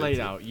rules laid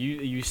out.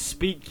 You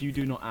speak, you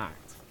do not act.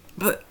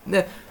 But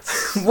no,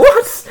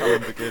 what?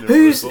 Callum beginner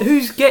Who's report.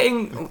 who's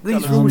getting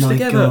these Oh rules my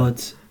together?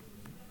 god.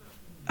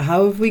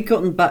 How have we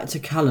gotten back to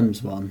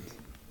Callum's one?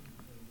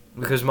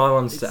 Because my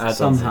one's to add on.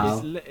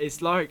 somehow. To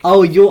It's like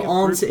Oh, your think of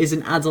group- answer is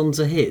an add-on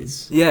to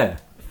his. yeah,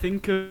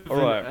 Think of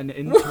Alright. an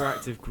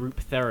interactive group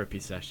therapy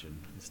session.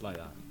 It's like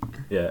that.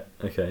 yeah,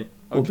 okay.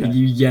 Or Okay.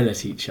 you yell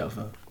at each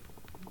other.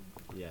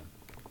 Yeah.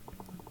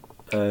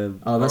 Oh,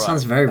 that Alright.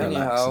 sounds very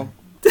Anyhow,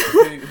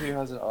 relaxing. who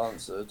hasn't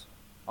answered?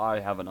 I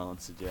haven't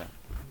answered yet.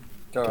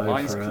 Go Go ahead.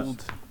 Mine's for it.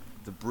 called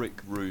the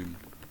Brick Room.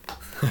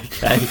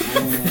 Okay.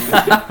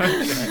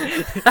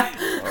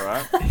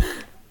 Alright.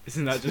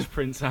 Isn't that just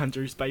Prince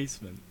Andrew's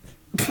basement?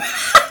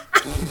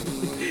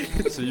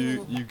 So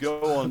you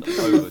go on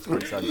over to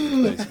Prince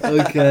Andrew's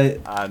basement Okay.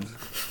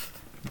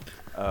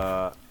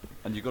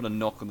 and you got to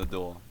knock on the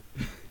door,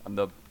 and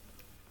the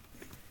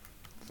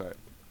sorry.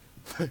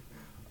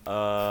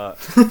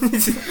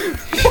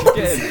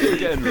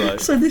 Get in, right?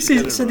 So this Get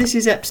in is this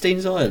is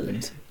Epstein's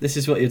Island. This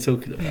is what you're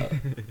talking about.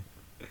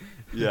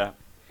 Yeah.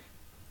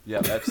 Yeah,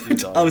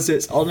 Epstein's Oh, Island. so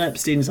it's on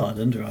Epstein's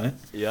Island, right?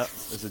 Yeah,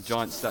 there's a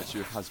giant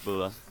statue of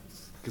Hasbullah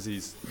because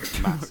he's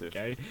massive.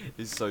 Okay.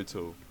 He's so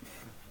tall.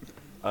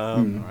 Hmm.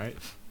 Alright.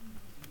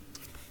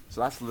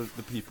 So that's the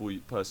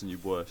person you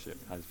worship,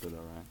 Hasbullah,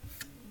 right?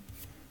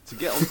 To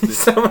get onto this,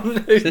 Someone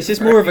hoovering. This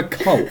is more of a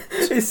cult.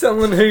 Is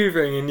someone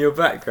hoovering in your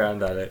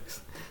background,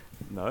 Alex?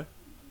 no.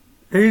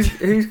 Who's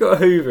got a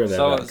hoover in their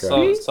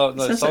background? Sounds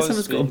like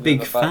someone's got a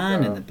big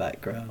fan in the I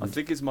background.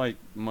 think it's my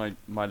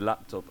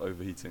laptop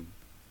overheating.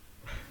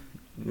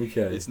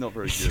 Okay. It's not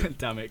very good.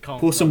 Damn it! Can't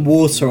Pour some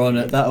water on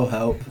it, that'll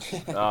help.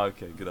 Ah,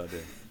 okay, good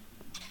idea.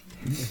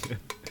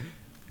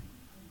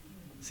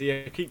 So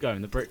yeah, keep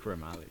going. The brick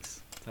room,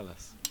 Alex. Tell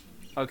us.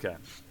 Okay,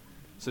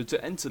 so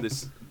to enter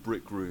this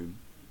brick room,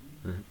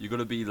 Mhm. you got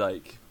to be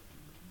like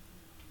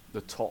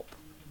the top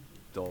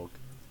dog.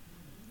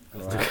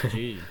 That's Right. top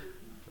G.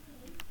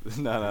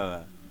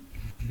 No.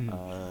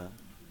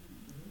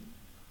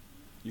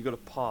 You got to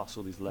pass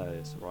all these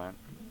layers, right?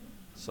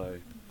 So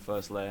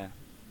first layer,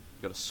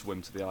 you got to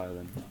swim to the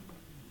island.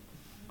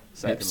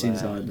 Second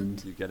Epstein's layer,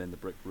 Island. you get in the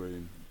brick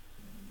room.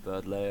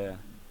 Third layer,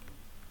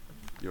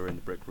 you're in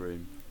the brick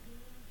room.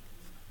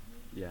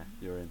 Yeah,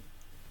 you're in.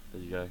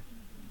 There you go.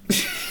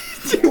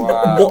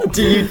 Wow. What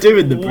do you do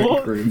in the brick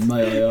What? room,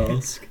 may I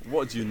ask?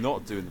 What do you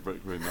not do in the brick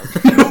room?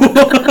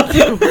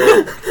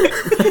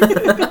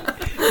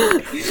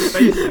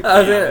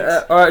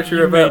 I actually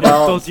You revert made a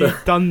my dodgy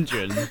answer.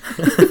 dungeon.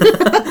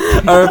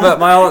 I revert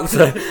my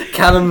answer.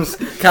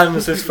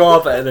 Callum's is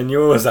far better than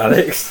yours,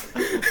 Alex.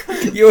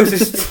 yours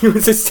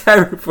is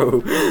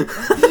terrible. You're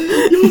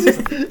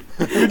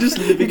just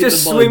living You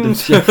just in the mind swim of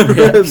to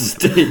Jeffrey a room.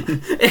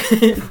 Epstein.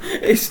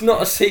 It's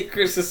not a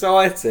secret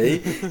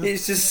society.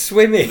 It's just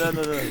swimming.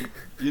 No.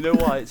 You know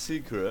why it's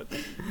secret?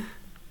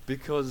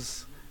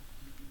 Because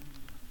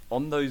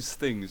on those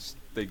things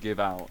they give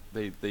out,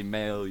 they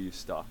mail you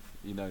stuff.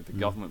 You know, the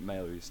government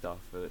mail you stuff.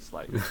 It's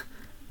like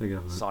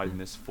sign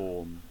this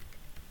form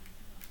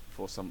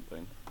for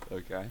something.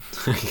 Okay.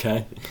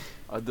 Okay.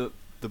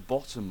 The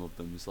bottom of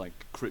them is like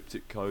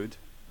cryptic code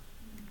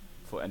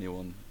for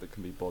anyone that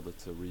can be bothered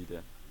to read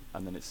it,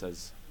 and then it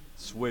says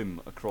swim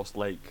across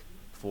lake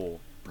for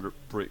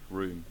brick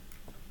room,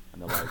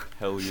 and they're like,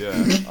 hell yeah,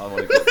 I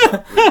want to get to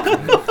that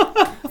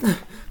brick room.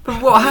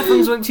 But what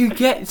happens once you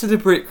get to the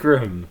brick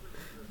room?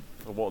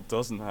 Or what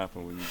doesn't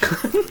happen when you get to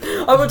the brick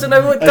room? I want to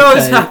know what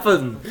does Okay.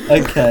 happen.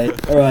 Okay,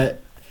 alright.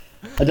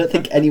 I don't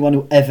think anyone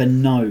will ever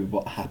know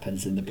what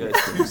happens in the Yeah, brick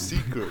it's too room.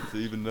 secret to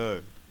even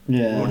know.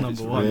 Yeah. Rule It's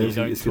number really- one, you it's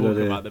don't a good talk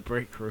idea. about the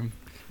brick room.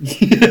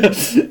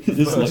 It's like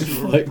First rule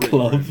of Fight brick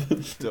Club.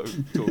 room,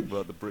 don't talk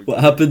about the brick What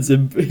room. happens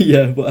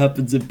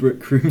in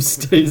brick room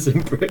stays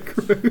in brick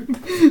room.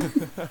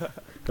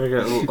 Okay,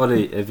 well,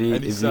 Ollie,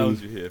 Any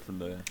sounds you hear from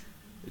there?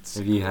 It's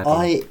have you had?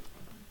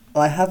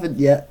 I haven't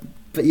yet,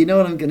 but you know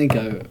what I'm gonna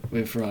go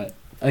with, right?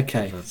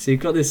 Okay, so you've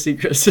got this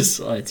secret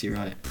society,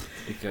 right?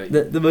 Okay.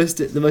 The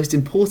most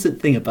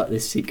important thing about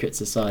this secret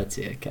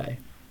society, okay,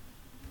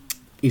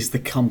 is the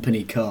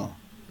company car.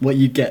 What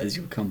you get as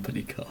your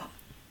company car,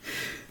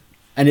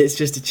 and it's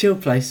just a chill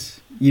place.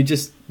 You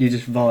just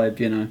vibe,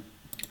 you know,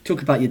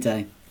 talk about your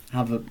day,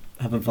 have a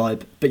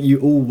vibe, but you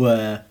all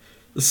wear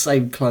the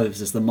same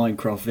clothes as the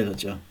Minecraft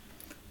villager.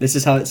 This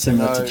is how it's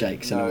similar to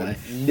Jake's in a way.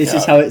 This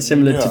is how it's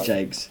similar to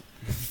Jake's.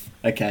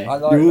 Okay, I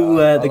like you all that,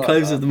 wear I the like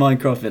clothes that. of the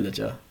Minecraft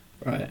villager,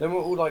 right? Then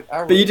we're all like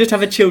arrows. But you just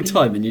have a chill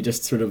time and you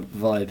just sort of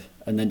vibe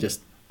and then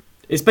just...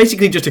 It's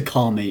basically just a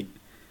car meet,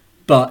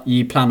 but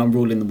you plan on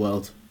ruling the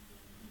world.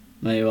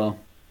 There you are.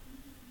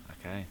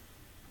 Okay.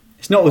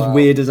 It's not as Wow.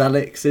 weird as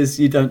Alex's.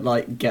 You don't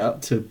like get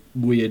up to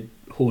weird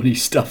horny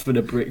stuff in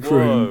a brick Whoa,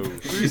 room.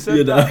 who said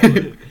You that? know?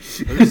 Ollie?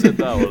 Who said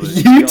that? Ollie?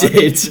 You Yeah,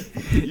 did.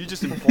 You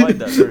just implied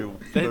that very.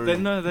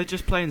 They're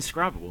just playing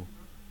Scrabble.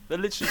 They're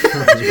literally just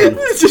playing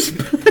Scrabble. It's just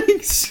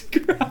playing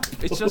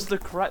Scrabble. It's just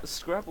the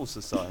Scrabble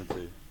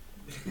Society.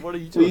 What are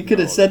you Well, talking you could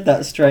have about, said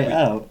that straight Wait.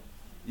 out.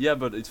 Yeah,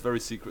 but it's very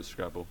secret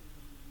Scrabble.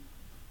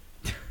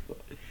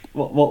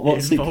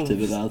 What's It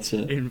secretive involves-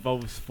 about it? It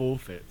involves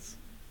forfeits.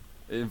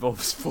 It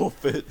involves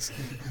forfeits.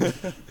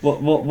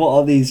 What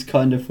are these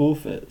kind of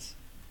forfeits?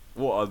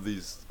 What are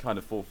these kind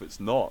of forfeits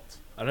not?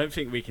 I don't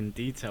think we can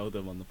detail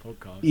them on the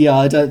podcast. Yeah,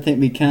 I don't think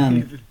we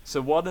can.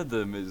 So one of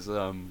them is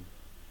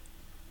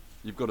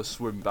you've got to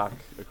swim back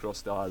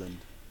across the island.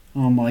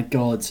 Oh my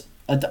god.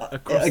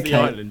 Across okay. the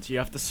island, you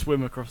have to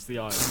swim across the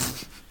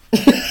island.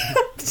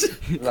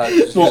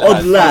 What,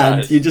 on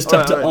land? You just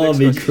have to Alright,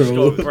 army next You've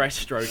crawl. got a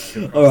breaststroke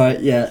across, Alright,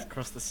 yeah.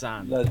 across the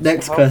sand.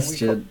 Next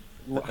question.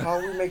 How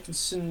are we making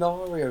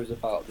scenarios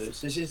about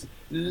this? This is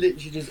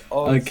literally just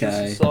on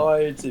Okay.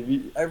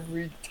 society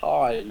every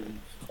time.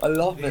 I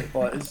love it,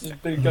 but it's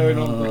just been going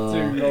on for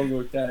too long,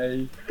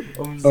 okay?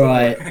 I'm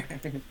sorry. Alright.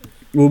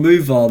 We'll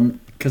move on,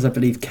 because I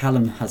believe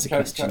Callum has a Can-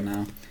 question can-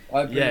 now.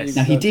 I believe Yes.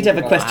 Now, he that's did have a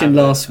about- question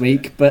last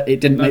week, but it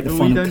didn't make the but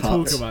final we don't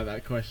cut. talk about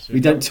that question. We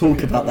don't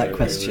talk about that It was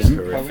question. Can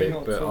we horrific,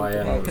 not but talk I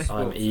am about I'm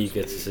sports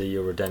eager to this see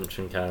your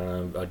redemption,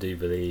 Karen. I do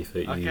believe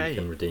that you Okay.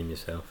 can redeem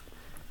yourself.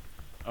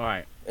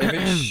 Alright. If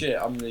it's shit,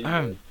 I'm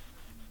leaving.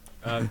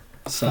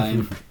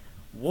 Same.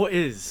 What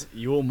is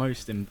your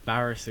most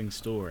embarrassing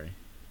story?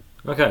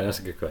 Okay, that's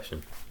a good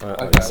question.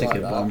 Okay. That's a like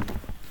good that. one. Oh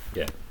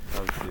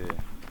dear.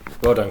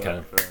 Well done,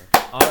 Karen.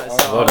 Oh,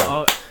 Well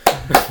done.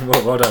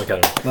 well done,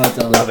 Karen. Well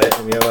done. Love it.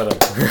 Yeah, well done.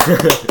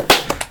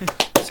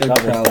 So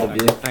Lovely proud stuff. of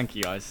you. Thank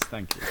you, guys.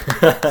 Thank you.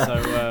 So,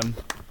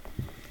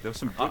 There was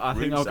some I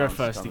think room I'll go sounds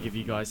first to coming. give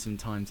you guys some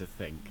time to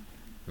think.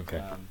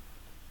 Okay.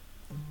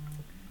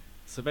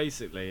 So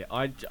basically,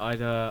 I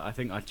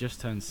think I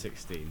just turned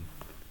 16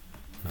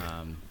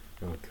 Oh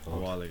a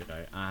god. while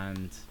ago,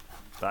 and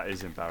That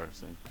is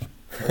embarrassing.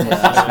 Yeah,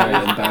 that's very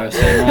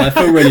embarrassing. Oh, I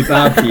feel really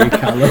bad for you,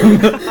 Callum.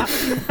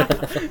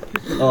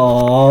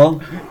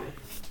 Aww.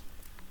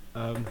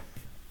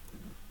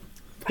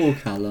 Poor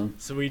Callum.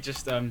 so we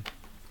just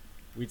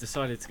we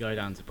decided to go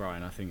down to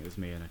Brighton. I think it was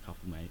me and a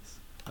couple mates.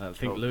 I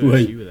think Oh. Lewis,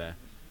 Wait. you were there.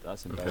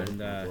 That's Okay.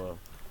 embarrassing And, as well.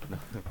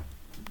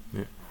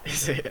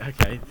 Is it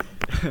okay?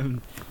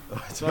 Um,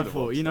 so I don't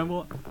thought, watch you know that.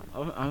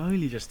 what? I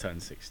only just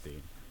turned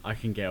 16. I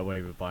can get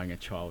away with buying a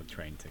child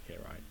train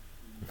ticket, right?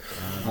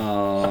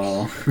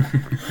 Oh.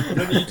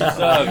 Then you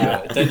deserve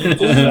it. Then you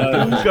deserve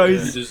All it.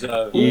 goes- You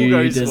deserve it. all You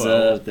goes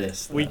deserve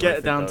this. We though. get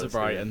think down I to was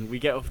Brighton. We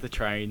get off the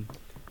train.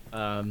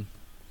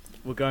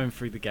 We're going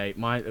through the gate.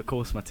 Of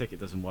course, my ticket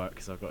doesn't work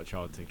because I've got a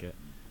child ticket.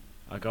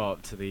 I go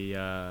up to the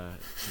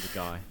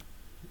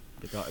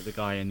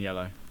guy in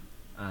yellow,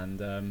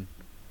 and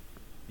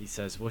he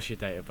says, "What's your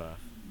date of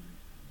birth?"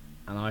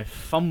 And I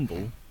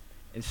fumble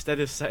instead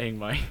of saying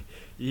my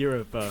year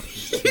of birth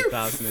was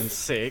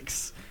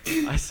 2006,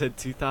 I said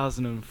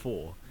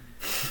 2004.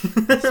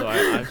 So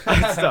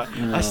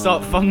I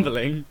start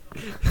fumbling,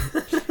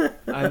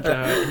 and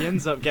he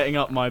ends up getting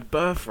up my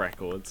birth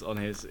records on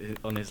his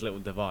little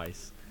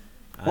device.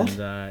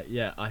 And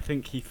yeah, I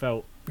think he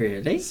felt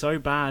Really? so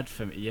bad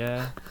for me.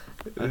 Yeah,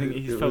 I think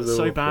he It felt was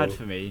so bad awful.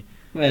 for me.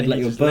 Well, he had, like,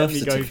 He your just let birth me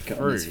go certificate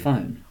on his through.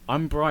 phone.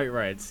 I'm bright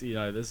red, you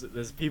know.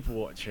 There's people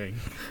watching.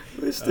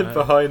 We stood Uh,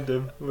 behind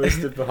him. We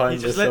stood behind He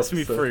just this lets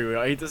me officer.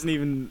 through. He doesn't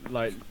even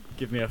like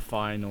give me a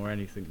fine or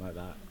anything like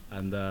that.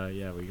 And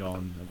yeah, we go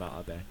on about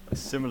our day. A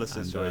similar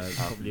And, situation. probably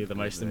happened the with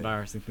most me.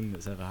 embarrassing thing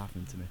that's ever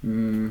happened to me.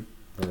 Mm,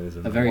 That is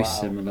a very Wow.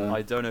 similar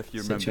I don't know if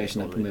you remember.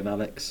 situation happened Ollie. with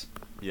Alex.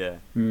 Yeah,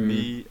 Mm.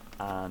 me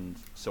and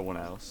someone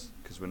else,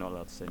 because we're not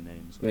allowed to say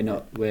names. We're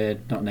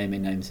not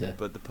naming names here.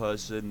 But the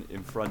person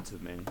in front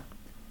of me,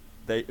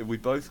 we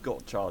both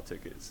got child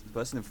tickets. The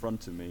person in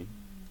front of me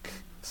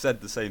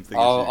said the same thing.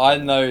 Oh, as you, I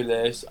Callum. know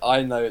this.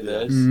 I know Yeah.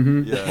 this.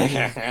 Mhm.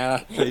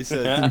 Yeah, they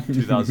said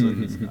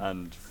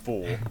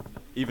 2004,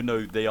 even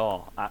though they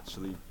are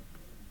actually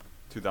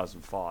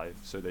 2005,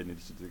 so they needed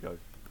to go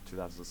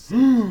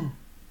 2006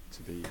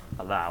 to be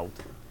allowed.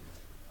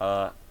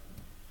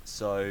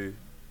 So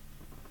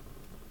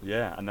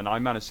yeah, and then I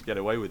managed to get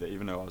away with it,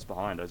 even though I was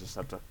behind. I just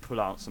had to pull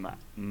out some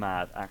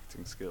mad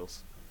acting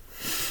skills,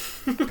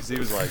 because he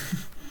was like,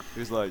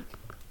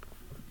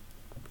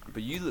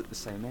 but you look the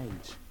same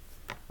age.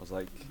 I was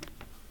like,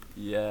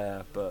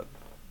 yeah, but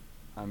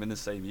I'm in the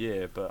same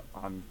year, but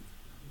I'm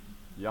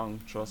young,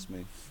 trust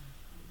me.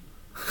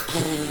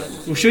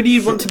 Well, shouldn't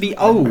you want to be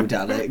old,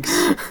 Alex?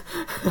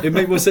 It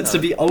makes more sense to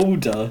be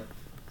older.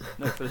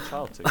 No, for the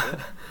child ticket.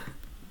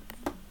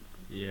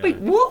 Yeah. Wait,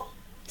 what?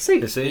 So,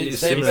 It's a It's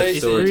similar basically- It's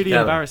story to really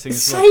Callum. embarrassing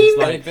as well. Same. 'cause,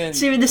 like, They've been-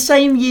 so you're in the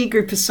same year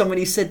group as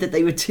somebody who said that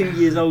they were 2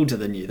 years older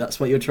than you. That's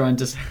what you're trying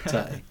to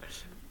say.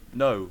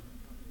 No.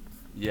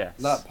 Yes.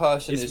 That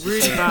person It's is really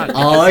the same bad. age.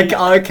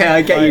 Oh, okay,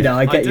 I get you now.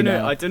 I get you don't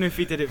know. now. I don't know if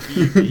he did it for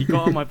you, but he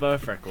got on my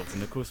birth records,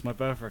 and of course my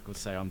birth records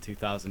say I'm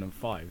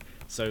 2005.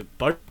 So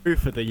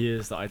both of the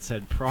years that I'd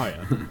said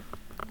prior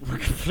were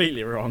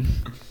completely wrong.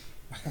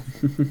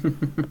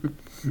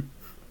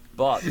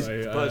 But So,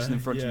 the person in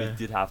front of yeah. me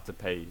did have to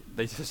pay.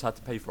 They just had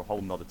to pay for a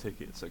whole nother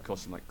ticket, so it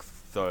cost them like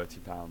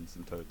 £30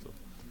 in total.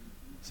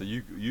 So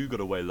you got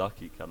away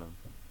lucky, Callum.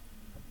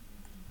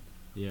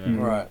 Yeah. Mm.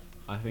 Right,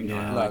 I think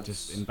Yeah. I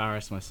just Lads.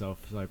 embarrassed myself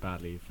so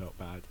badly. Felt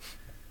bad.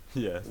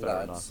 Yeah,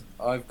 fair enough. lads.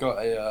 I've got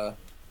a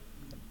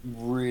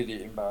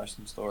really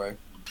embarrassing story.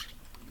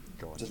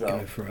 Go on. Just Go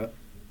go. for it.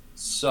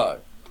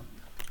 So,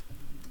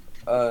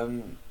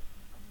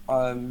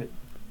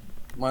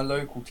 my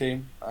local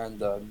team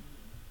and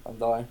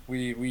I,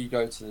 we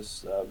go to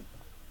this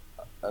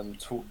an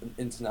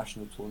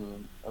international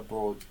tournament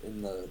abroad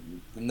in the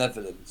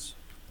Netherlands,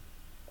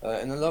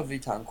 in a lovely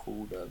town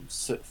called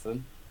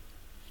Zutphen.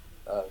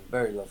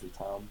 Very lovely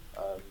town.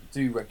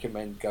 Do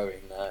recommend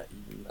going there,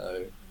 even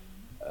though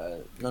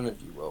none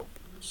of you will.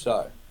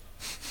 So,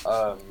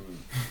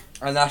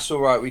 and that's all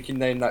right. We can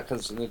name that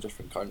because it's in a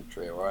different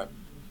country, all right?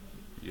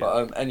 Yeah.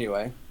 But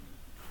anyway.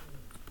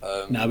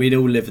 No, we'd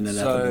all live in the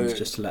so- Netherlands,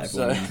 just to let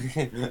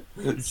everyone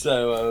know.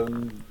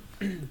 So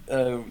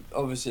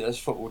obviously there's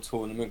a football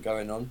tournament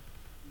going on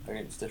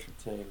against different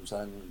teams,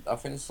 and I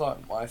think it's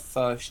like my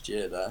first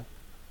year there,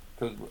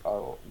 because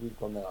we've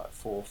gone there like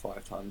 4 or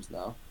 5 times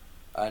now.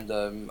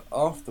 And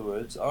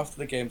afterwards, after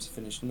the games are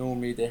finished,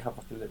 normally they have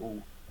like a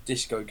little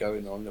disco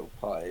going on, little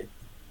party,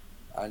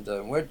 and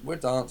we're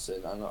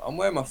dancing, and I'm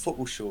wearing my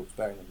football shorts,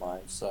 bearing in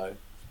mind, so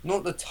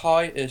not the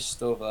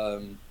tightest of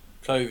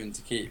clothing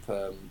to keep.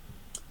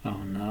 Oh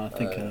no, I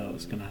think I know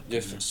what's gonna happen.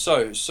 Yeah,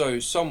 so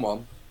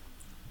someone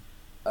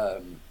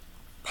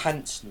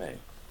pantsed me,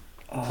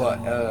 but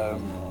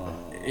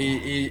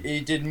he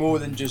did more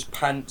than just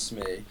pants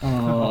me.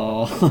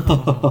 Oh.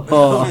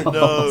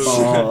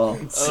 No.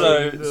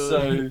 So no.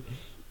 so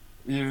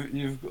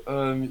you've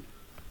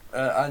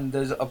and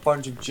there's a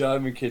bunch of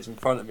German kids in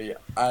front of me,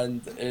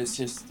 and it's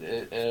just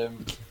it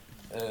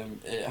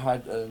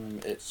had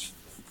its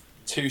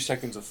 2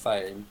 seconds of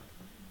fame,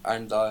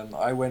 and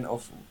I ran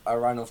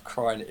off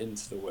crying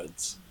into the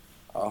woods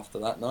after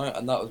that night,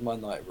 and that was my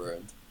night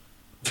ruined.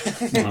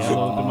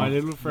 Hello to my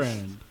little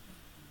friend.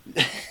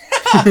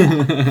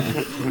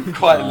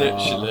 Quite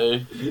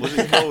literally. Was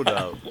it cold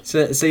out?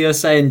 So you're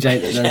saying,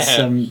 Jake, that there's Yeah.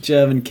 some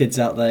German kids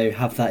out there who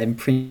have that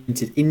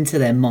imprinted into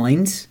their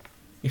minds?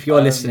 If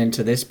you're listening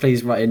to this,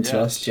 please write into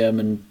us, yes.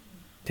 German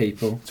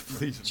people.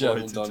 Please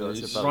German write into us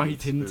Donnies. about Right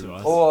this into food.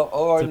 us.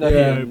 Or I To know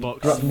Yeah. PO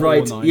Box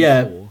Right,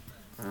 494.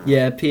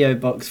 yeah. PO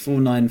Box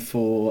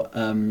 494,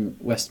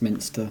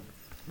 Westminster.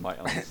 My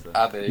answer.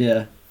 Abby.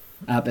 Yeah,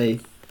 Abbey.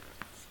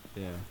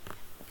 Yeah.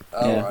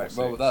 Alright, Yeah.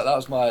 well that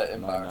was my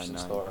embarrassing 999.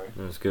 story.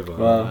 That was a good one.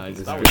 Wow. Nice,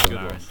 That's that a was good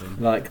one. embarrassing.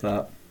 Like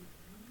that.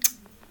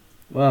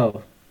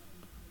 Well,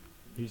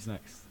 Who's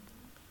next?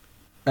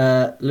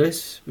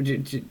 Lewis,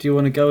 do you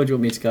want to go or do you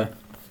want me to go?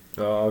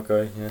 Oh, I'll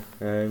go,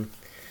 yeah.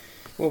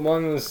 Well,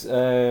 mine was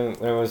when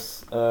I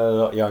was a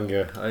lot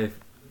younger.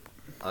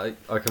 I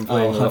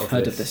complain a Oh, lot I've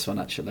heard of this one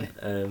actually.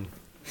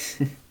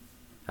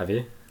 Have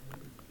you?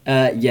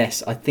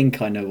 Yes, I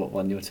think I know what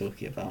one you're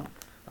talking about.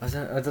 I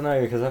don't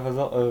know because I have a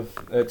lot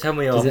of. Tell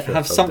me Does after. it have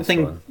I've told this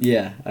something? one.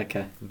 Yeah.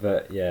 Okay.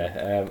 But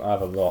yeah, I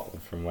have a lot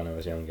from when I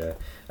was younger.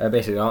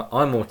 Basically,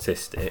 I'm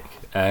autistic,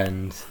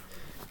 and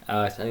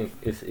I think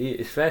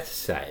it's fair to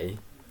say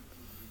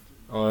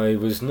I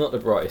was not the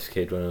brightest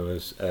kid when I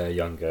was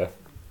younger,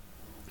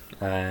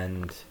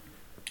 and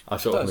I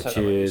sort of Don't say that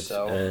about matured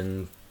yourself.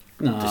 and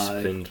No,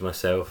 disciplined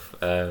myself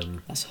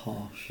that's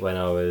harsh. when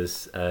I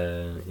was,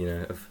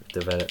 I've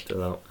developed a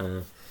lot.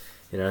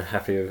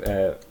 Happy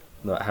with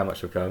not how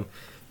much I've come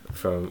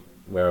from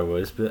where I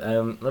was, but I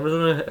was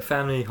on a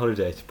family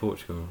holiday to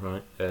Portugal,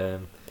 right?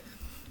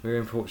 We were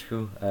in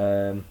Portugal.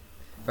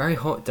 Very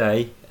hot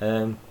day.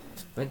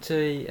 Went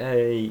to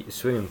a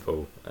swimming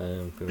pool.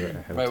 We were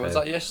at a Wait, was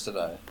hotel. that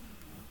yesterday?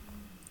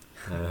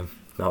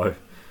 No.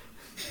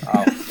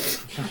 Oh.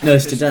 No,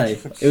 it's today.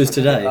 It was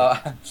today.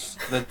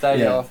 The day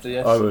Yeah. after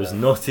yesterday. I was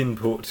not in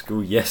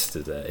Portugal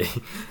yesterday.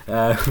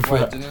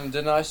 Wait,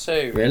 didn't I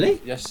say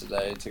Really?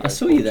 yesterday to go? I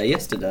saw you there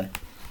yesterday.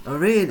 Oh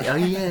really? Oh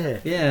yeah.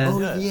 Yeah. Oh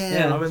Yeah. yeah.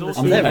 Yeah. I was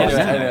also I'm there right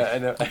now.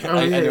 Anyway, Oh,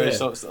 yeah, anyway, yeah.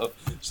 stop this.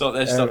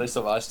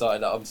 I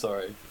started that. I'm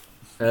sorry.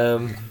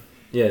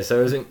 Yeah, so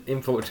I was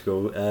in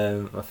Portugal.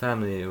 My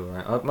family were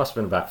around. I must have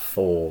been about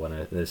 4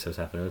 when this was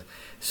happening. I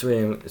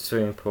was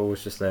swimming pool,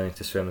 was just learning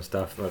to swim and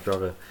stuff. My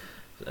brother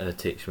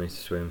teach me to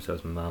swim, so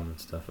was my mum and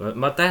stuff.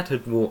 My dad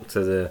had walked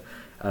to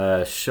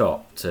the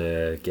shop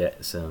to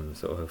get some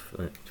sort of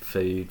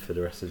food for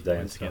the rest of the day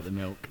Went and to get stuff. the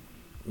milk.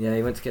 Yeah,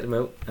 he went to get the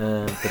milk,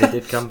 but he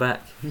did come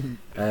back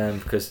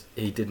because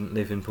he didn't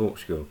live in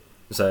Portugal.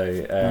 So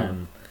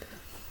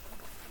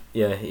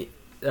yeah,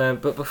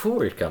 but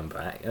before he'd come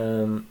back,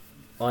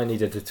 I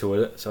needed the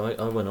toilet, so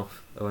I went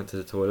off. I went to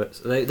the toilet.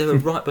 So they were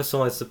right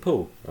beside the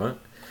pool, right?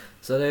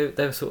 So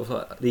they were sort of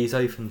like these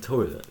open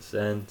toilets,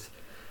 and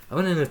I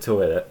went in the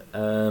toilet.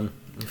 I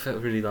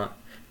felt really like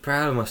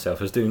proud of myself.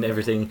 I was doing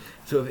everything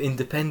sort of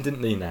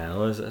independently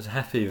now. I was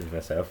happy with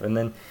myself, and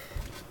then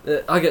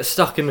I get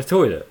stuck in the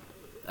toilet.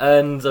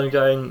 And I'm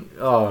going,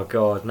 oh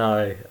god,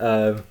 no!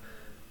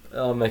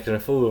 I'm making a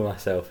fool of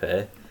myself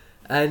here,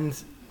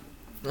 and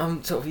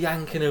I'm sort of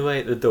yanking away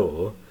at the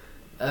door.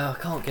 I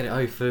can't get it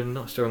open,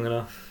 not strong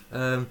enough.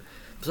 So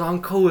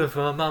I'm calling for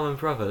my mum and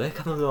brother. They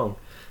come along.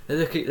 They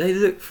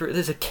look for.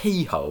 There's a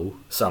keyhole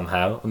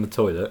somehow on the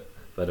toilet,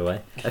 by the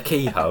way, a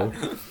keyhole.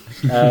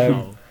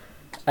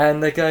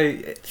 And they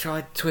go,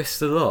 try to twist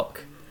the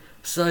lock.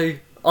 So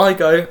I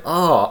go,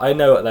 I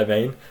know what they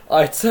mean.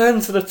 I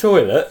turn to the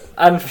toilet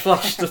and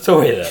flush the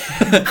toilet.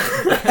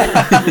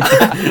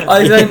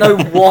 I don't know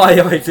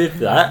why I did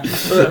that,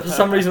 but for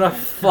some reason I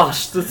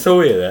flushed the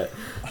toilet.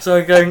 So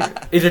I'm going,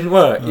 it didn't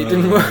work, it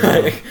didn't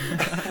work.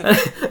 And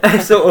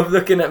they're sort of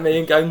looking at me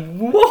and going,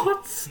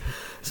 what?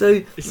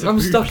 So I'm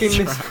stuck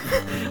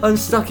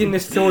in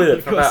this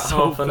toilet for about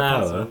half an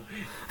hour.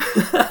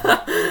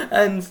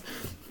 And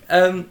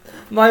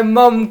my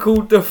mum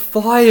called the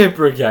fire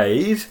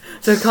brigade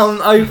to come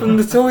open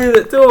the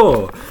toilet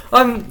door.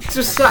 I'm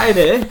just sat in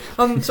here.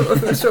 I'm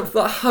sort of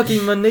like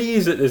hugging my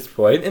knees at this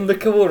point in the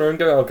corner and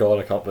going, oh god,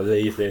 I can't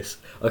believe this.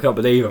 I can't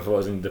believe I thought I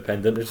was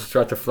independent. I just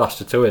tried to flush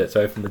the toilet to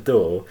open the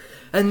door,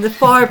 and the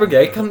fire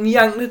brigade come and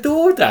yank the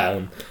door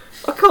down.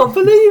 I can't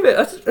believe it.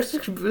 I just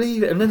couldn't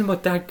believe it. And then my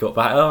dad got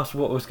back and asked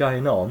what was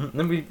going on, and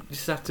then we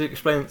just had to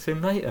explain it to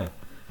him later.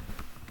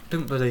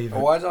 Don't believe it.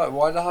 Why do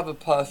I have a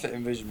perfect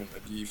envisionment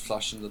of you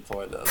flushing the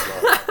toilet as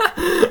well?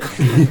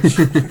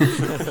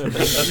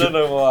 I don't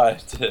know why I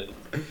did.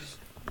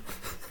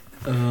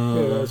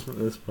 Yeah, that's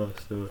my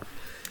story.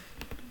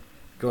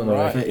 Go on,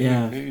 Right, But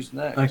yeah. who's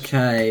next?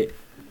 Okay,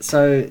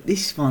 so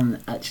this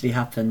one actually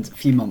happened a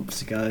few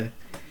months ago.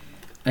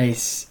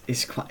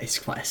 It's quite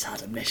a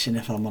sad admission,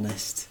 if I'm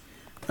honest.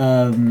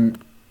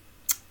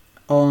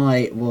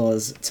 I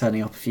was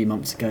turning up a few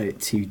months ago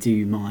to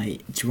do my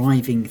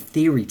driving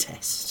theory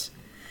test,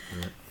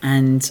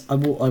 and I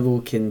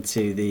walk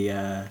into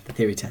the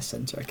theory test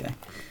centre. Okay,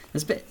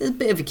 there's a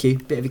bit of a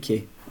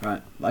queue,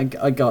 Right, I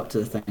go up to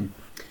the thing.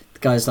 The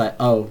guy's like,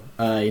 "Oh,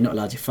 you're not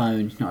allowed your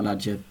phone. You're not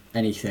allowed your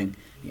anything."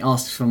 He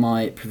asks for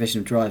my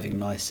provisional driving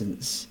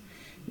licence.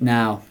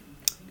 Now,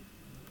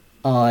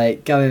 I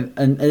go,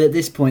 and at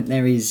this point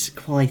there is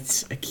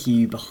quite a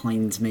queue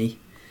behind me,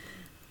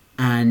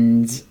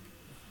 and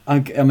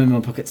I'm in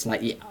my pockets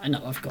like, yeah, I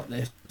know I've got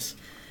this,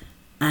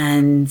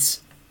 and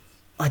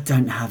I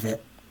don't have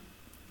it.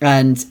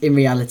 And in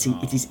reality,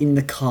 it is in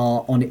the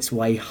car on its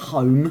way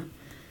home,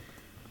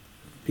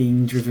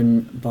 being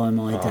driven by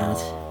my dad.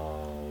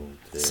 Oh,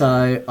 dear.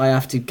 So I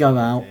have to go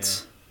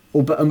out.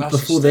 Oh, but That's a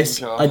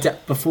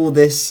before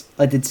this,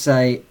 I did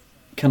say,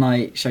 "Can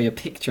I show you a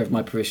picture of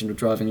my provisional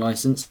driving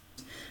licence?"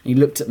 And he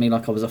looked at me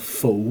like I was a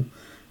fool.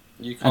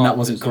 You And that can't-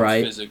 wasn't it's not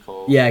great.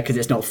 Physical. Yeah, because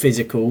it's not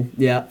physical.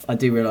 Yeah, I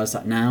do realise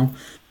that now.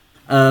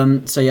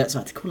 So I had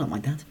to call up my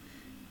dad,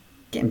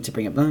 get him to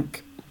bring it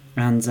back,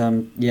 and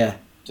yeah,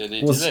 Did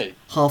he? was Did he?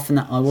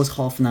 I was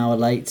half an hour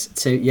late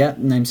to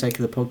namesake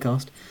of the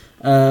podcast.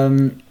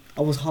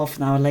 I was half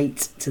an hour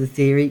late to the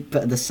theory,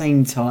 but at the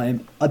same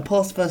time, I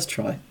passed first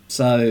try.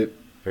 So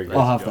Very good.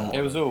 I'll have go. that.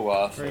 It was all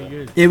worth Very it.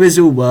 good. It was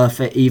all worth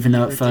it, even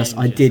though at first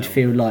I Redeemed did yourself.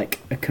 feel like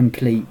a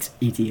complete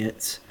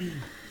idiot.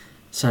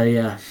 So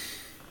yeah,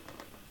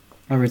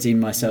 I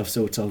redeemed myself,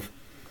 sort of.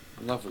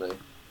 Lovely.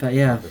 But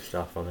yeah, Good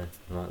stuff on it.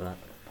 I like that.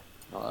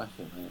 I like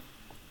it, mate.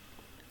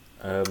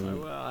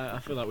 Well, I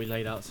feel like we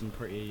laid out some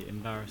pretty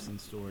embarrassing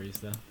stories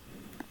there.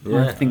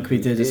 I think we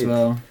did as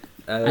well.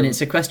 And it's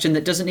a question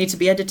that doesn't need to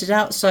be edited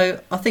out, so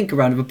I think a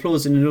round of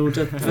applause in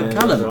order for Yeah,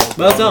 Callum. well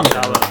Well done.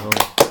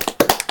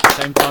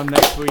 Same time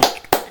next week.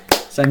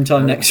 Same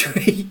time next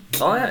week.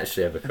 I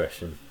actually have a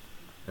question.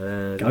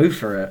 Go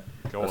for it.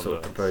 Go I on, sort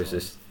of Lewis. proposed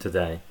this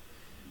today.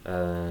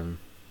 I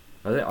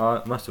think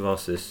I must have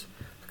asked this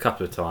a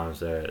couple of times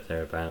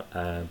thereabout.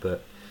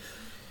 But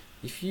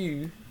if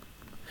you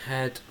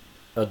had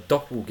a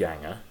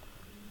doppelganger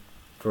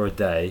for a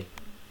day,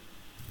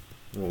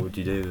 what would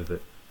you do with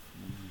it?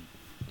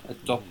 A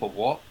doppel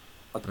what?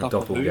 A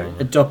doppelganger.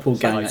 A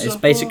doppelganger So- is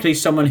basically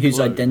someone who's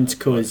clone,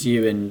 identical like- as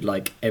you in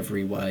like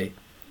every way,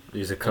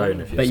 Use a clone of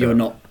yourself. but you're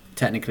not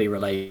technically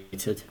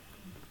related.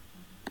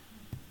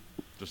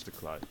 Just a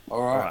clone.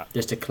 Alright.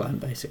 Just a clone,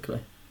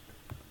 basically.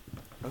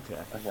 Okay.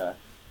 Okay.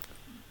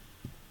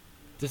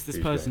 Does this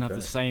Who's person going have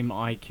the first? same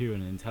IQ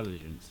and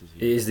intelligence as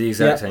It you? is the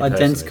exact same Yeah,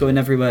 person, identical in isn't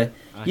it? every way.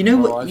 Okay. You know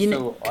Oh, what? I You know,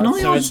 still- can I I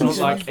still- So answer it's not this?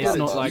 like it's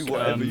not Do like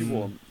whatever you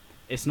want.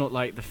 it's not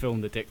like the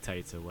film The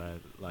Dictator where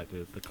like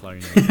the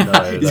clone.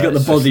 No, He's got the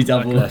that's body just-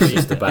 double. That's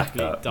just a Completely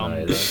backup. dumb.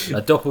 No,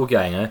 a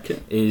doppelganger Okay.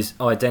 is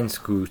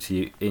identical to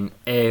you in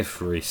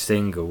every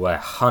single way.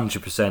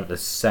 100% the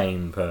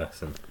same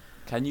person.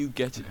 Can you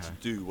get it Okay. to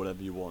do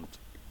whatever you want?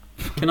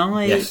 Can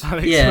I? Yes.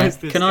 Alex, Yeah. where's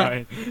this Can I?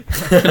 going?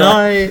 Can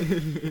I?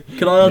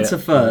 Can I answer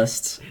Yeah.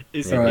 first?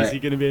 Is, Yeah. is he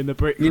going to be in the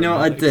brick? You know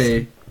room, what I'd Alex?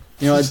 do?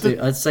 You know what I'd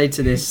do? I'd say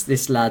to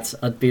this lad,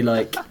 I'd be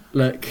like,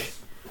 look,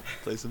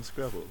 Play some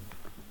Scrabble.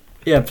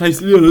 yeah,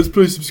 let's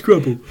play some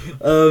Scrabble.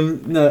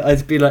 No,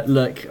 I'd be like,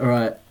 look, all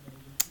right,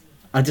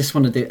 I just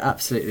want to do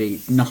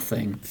absolutely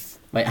nothing.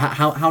 Wait,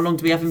 how long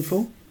do we have him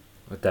for?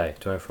 A day,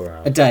 24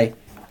 hours. A day.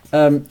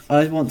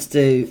 I want to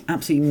do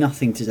absolutely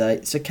nothing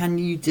today. So can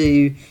you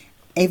do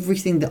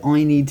everything that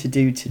I need to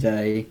do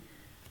today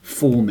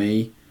for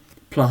me,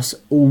 plus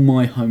all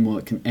my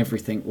homework and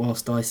everything,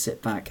 whilst I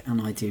sit back and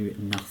I do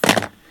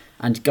nothing,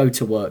 and go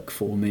to work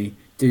for me,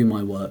 do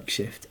my work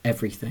shift,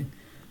 everything,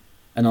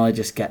 and I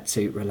just get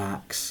to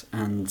relax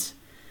and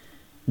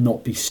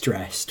not be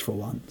stressed for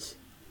once.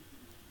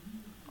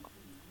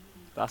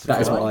 That's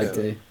That is good. what like I'd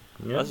it.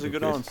 do. Yeah, That's a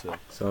good answer.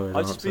 Solid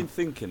I've just answer. been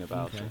thinking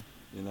about Okay. it,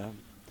 you know.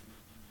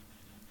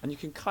 And you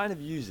can kind of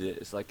use it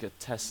as like a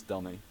test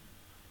dummy.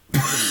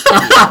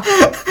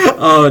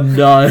 Oh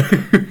no!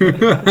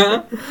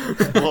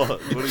 What?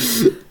 What are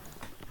you?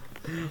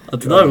 I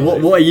don't know.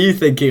 What are you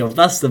thinking of?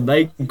 That's the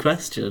main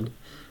question.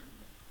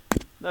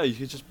 No, you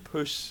could just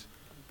push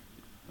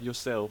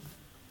yourself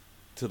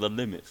to the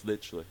limits,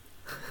 literally.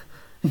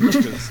 Because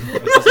it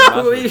doesn't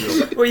matter What are if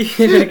you're- what are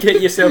you going to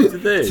get yourself to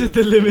To do?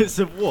 the limits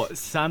of what?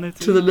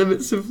 Sanity. To the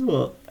limits of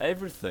what?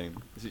 everything.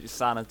 Is it your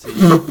sanity,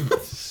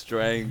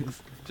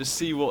 strength? Just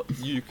see what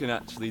you can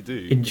actually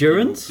do.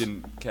 Endurance? You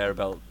didn't care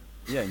about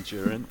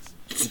endurance.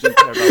 You didn't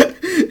care about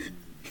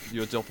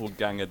your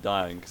doppelganger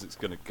dying because it's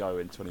going to go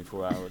in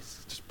 24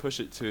 hours. Just push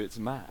it to its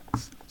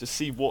max. Just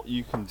see what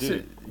you can do.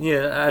 So,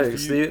 yeah,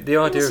 Alex, you- the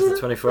idea of the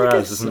 24 I hours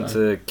guess isn't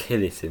so. to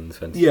kill it in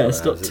 24 Yeah, hours.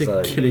 it's not to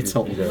like, kill it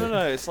off. you No, know,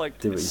 no, it's like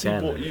do what you see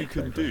can what with you it,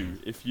 can basically. do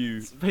if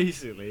you.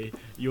 Basically,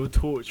 you're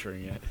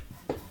torturing it.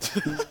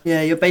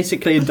 Yeah, you're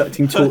basically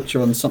inducting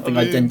torture on something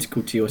I mean-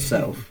 identical to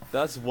yourself.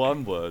 That's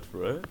one word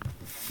for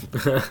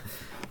it.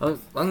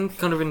 I'm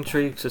kind of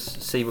intrigued to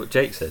see what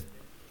Jake said.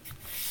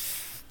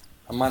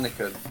 A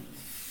mannequin.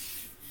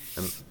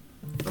 A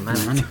A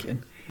man.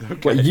 mannequin.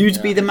 What,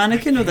 you'd be Yeah. the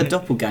mannequin or the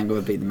doppelganger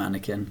would be the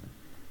mannequin?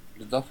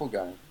 The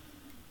doppelganger.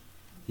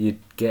 You'd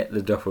get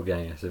the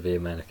doppelganger to be a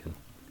mannequin,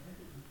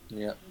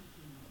 Yeah.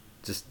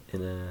 just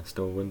in a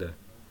store window.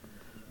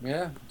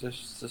 Yeah.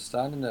 Just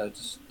standing there.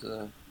 Just.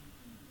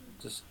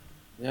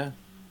 Yeah.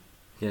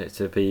 Get it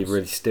to be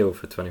really still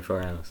for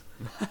 24 hours.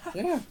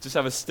 Yeah. Just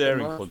have a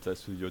staring much.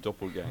 contest with your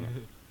doppelganger.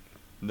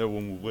 No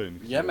one will win.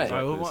 'cause Yeah, you're mate.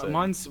 exactly Right, the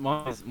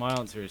well, same. my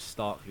answer is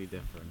starkly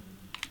different.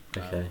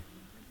 Okay.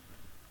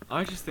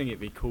 I just think it'd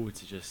be cool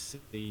to just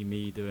see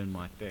me doing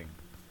my thing.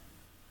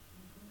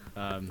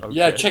 Okay.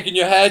 Yeah. Checking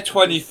your hair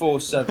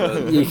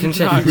 24/7. You can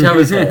check each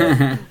other's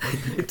hair.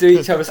 Do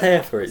each other's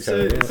hair for each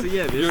So, other. Yeah. so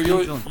yeah, this You're,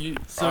 goes you're, on. you,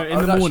 So I- in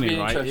I'd the actually morning, be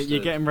right? You're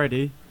interested. getting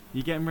ready.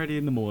 You're getting ready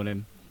in the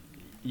morning.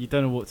 You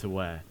don't know what to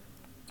wear.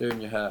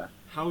 Doing your hair.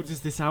 How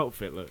does this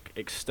outfit look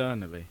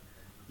externally?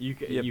 Yeah,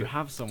 You but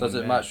have someone. Does it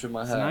there. match with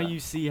my So now hair? you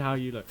see how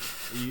you look.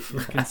 You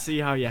can see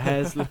how your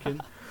hair's looking.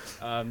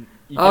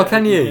 Oh,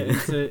 can you?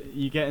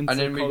 You get into And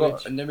then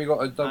college. we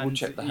got to double and,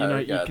 check the you hair know,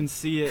 again. you can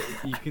see it.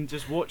 You can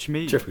just watch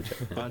me. Triple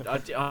check.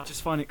 I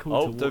just find it cool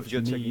Oh, to don't watch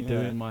forget me checking your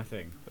doing hair. my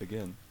thing.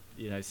 Again.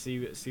 You know,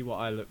 see what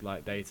I look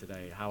like day to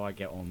day, how I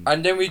get on.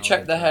 And then we how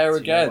check I the hair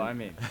dress, you know again. what I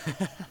mean?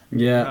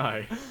 Yeah.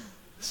 No.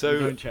 So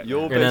Don't check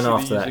you're that. And then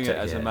basically after that, using it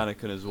check as a it.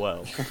 mannequin as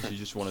well. So you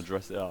just want to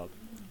dress it up.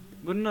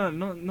 Well, no,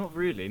 not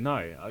really.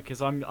 No,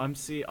 because I'm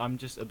just You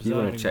observing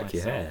want to check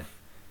your myself. hair?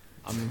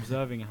 I'm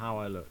observing how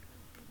I look.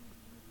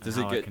 and Does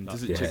how I it conduct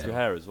check Yeah. your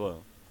hair as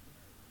well?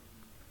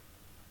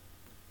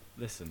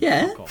 Listen.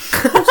 Yeah. fuck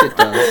off. Of course it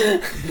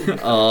does.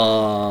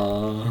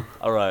 Oh.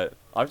 All right.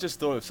 I've just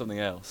thought of something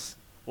else.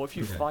 What if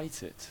you Okay.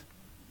 fight it?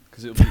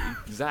 Because it'll be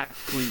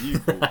exactly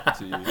equal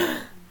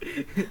to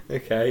you.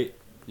 Okay.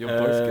 You'll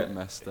both Uh, get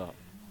messed up.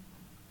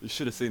 You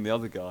should have seen the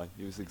other guy.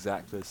 He was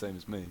exactly the same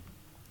as me.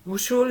 Well,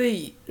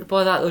 surely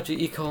by that logic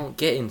you can't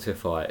get into a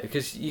fight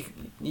because you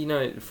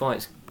know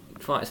fights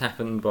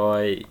happen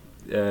by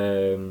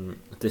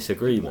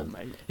disagreement.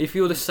 What, mate? If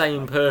you're the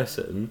same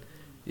person,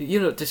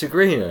 you're not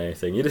disagreeing on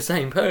anything. You're the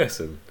same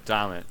person.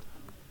 Damn it.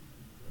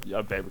 Yeah,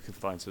 I bet we could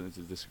find something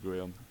to disagree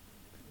on.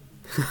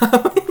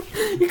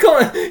 You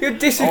can't. You're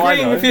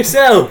disagreeing know. with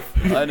yourself.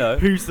 I know.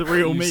 Who's the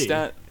real You me?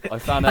 I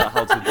found out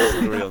how to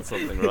disagree on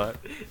something, right?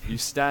 You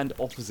stand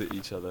opposite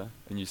each other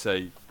and you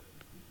say,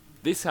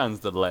 "This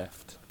hand's the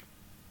left,"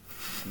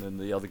 and then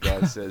the other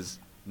guy says,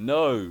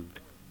 "No,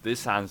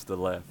 this hand's the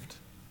left,"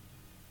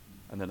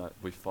 and then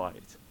we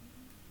fight.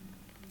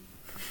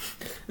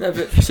 No,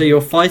 but So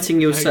you're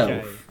fighting yourself.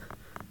 Okay.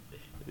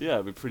 Yeah,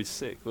 it'd be pretty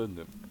sick, wouldn't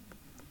it?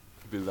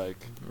 It'd be like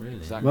really.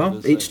 exactly Well,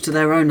 the each same. to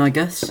their own, I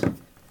guess.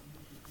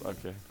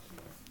 Okay.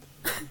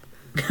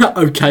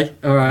 Okay,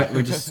 all right.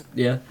 We're just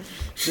yeah.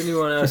 Has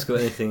anyone else got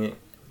anything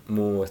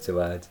more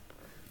to add?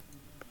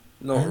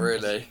 Not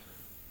really.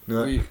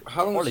 No.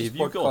 How long Ollie, has have this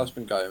you podcast gone?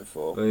 been going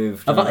for?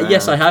 We've Have done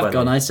yes, I an have hour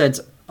gone.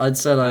 20. I'd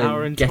said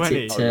Hour I'd and get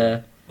 20. it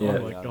to. Yeah.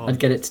 Oh my god. I'd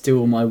get it to do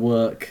all my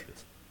work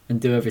and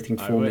do everything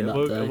for Alright, me that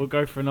we'll day.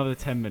 go for another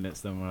 10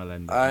 minutes, then we'll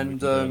end. And we can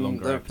do a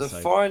longer the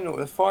episode.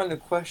 final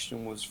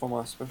question was from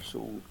our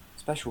special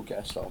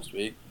guest last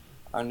week,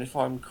 and if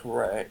I'm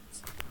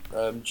correct,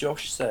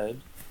 Josh said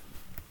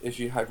if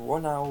you had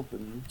one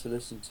album to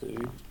listen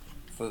to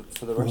for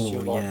the rest of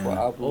your Oh, life, what yeah.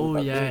 album Oh would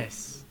that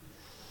yes.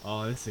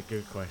 Oh, this is a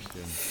good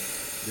question.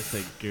 This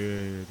is a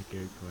good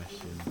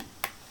question. be?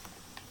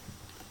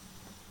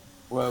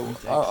 Well,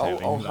 Thanks, I'll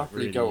Evan, like,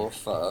 happily go really. off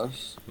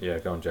first. Yeah,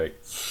 go on, Jake.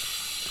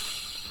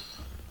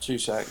 2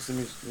 secs. Let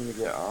me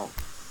get it up.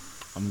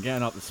 I'm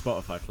getting up the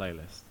Spotify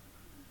playlist.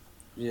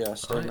 Yeah,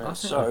 so I mate, think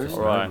so I just-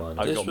 Alright, mine.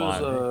 I've this got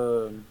was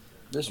mine.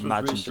 this was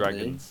Imagine recently.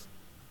 Dragons.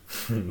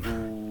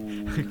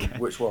 Ooh, Okay.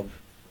 Which one?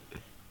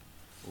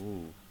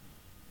 Ooh.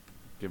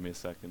 Give me a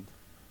second.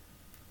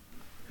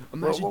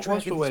 Imagine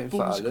whilst we're waiting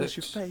for Alex.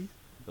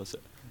 That's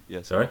it.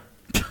 Yeah, Sorry.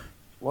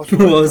 Whilst What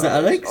we're waiting was for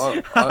that,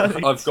 Alex?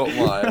 I've got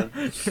mine.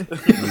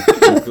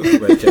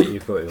 Wait, Jake,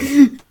 you've got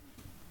yours.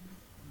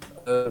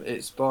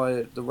 It's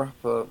by the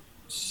rapper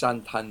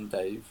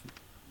Santandave.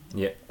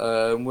 Yeah.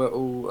 We're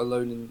all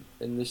alone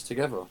in this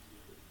together.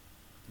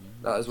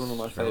 That is one of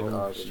my favourite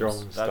albums.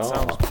 Strong That start.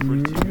 sounds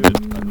pretty good.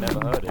 I've never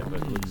heard it,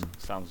 but it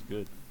sounds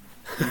good.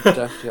 You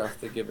definitely have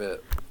to give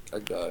it a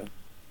go.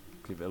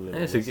 Give it a little.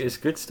 Yeah, it's listen. a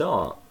good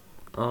start.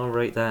 I'll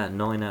rate that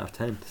 9 out of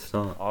 10 to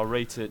start. I'll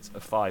rate it a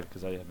 5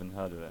 because I haven't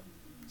heard of it,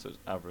 so it's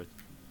average.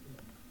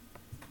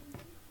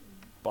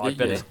 But I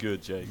bet Yeah. it's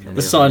good, Jake. The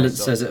The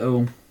silence says it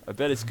all. I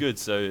bet it's good,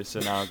 so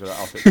now I've got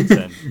to up it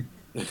to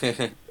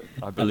 10.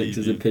 I believe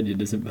Alex's you.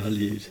 opinion isn't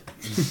valued.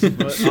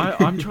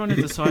 But I'm trying to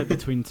decide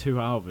between two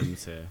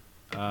albums here.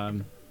 It's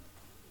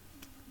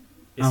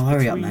Oh,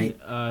 hurry up, between,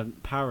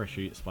 mate.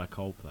 Parachutes by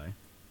Coldplay,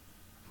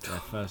 their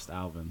first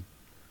album,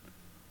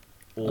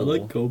 I or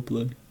like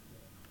Coldplay.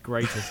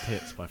 Greatest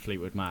Hits by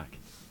Fleetwood Mac.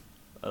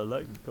 I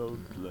like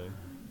Coldplay.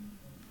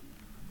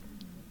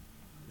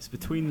 It's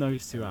between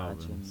those two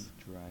Imagine albums.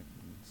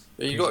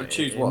 Yeah, you got to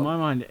choose In one. my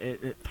mind,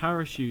 it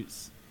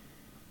Parachutes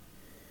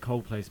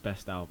Coldplay's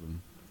best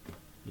album.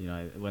 You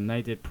know, when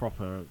they did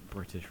proper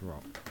British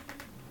rock.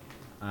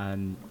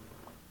 And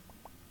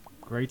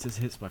Greatest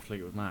Hits by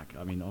Fleetwood Mac.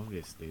 I mean,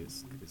 obviously,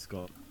 it's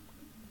got.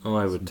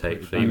 I would Some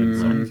take pretty Fleetwood banging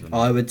Mac. songs on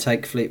it. I would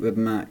take Fleetwood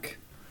Mac.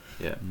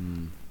 Yeah,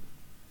 Mm,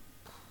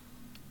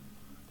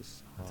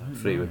 It's I hard. don't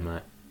Fleetwood know.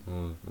 Mac.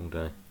 All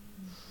day.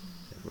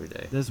 Every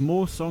day. There's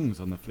more songs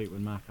on the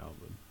Fleetwood Mac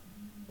album.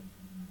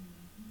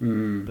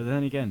 Mm. But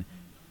then again,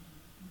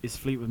 is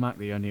Fleetwood Mac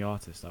the only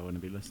artist I want to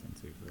be listening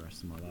to for the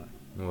rest of my life?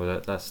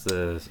 Well, that's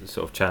the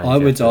sort of challenge. I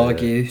you would have to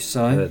argue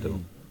so.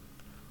 hurdle.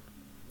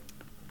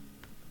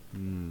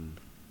 Hmm.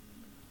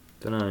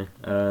 Don't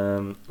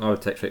know. I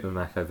would take Fleetwood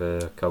Mac over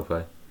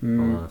Coldplay.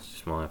 Mm. Oh, that's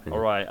just my opinion.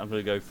 Alright, I'm going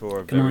to go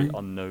for a Can very I?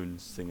 unknown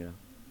singer.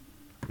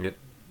 Yep.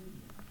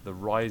 The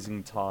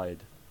Rising Tide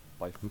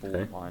by Fort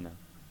Okay. Minor.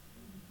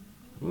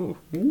 Ooh.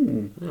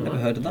 Ooh, never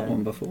Alright, heard of that okay.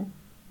 one before.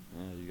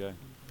 There you go.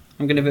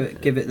 I'm going to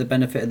give it the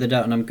benefit of the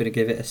doubt and I'm going to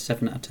give it a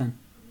 7 out of 10.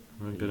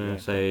 I'm There you gonna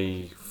go.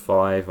 say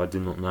 5. I do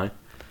not know,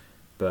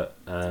 but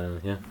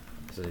yeah.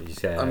 So you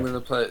say I'm going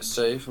to play it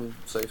safe and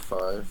say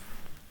 5.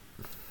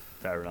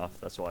 Fair enough,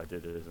 that's what I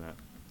did, isn't it?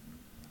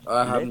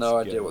 I have no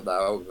Let's idea go. what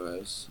that album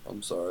is.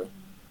 I'm sorry.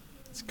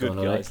 It's good, Go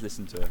on, Ollie. guys,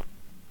 listen to it.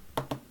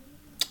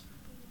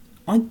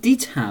 I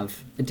did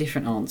have a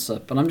different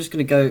answer, but I'm just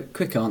going to go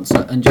quick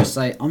answer and just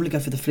say I'm going to go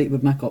for the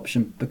Fleetwood Mac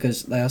option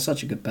because they are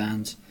such a good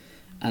band,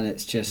 and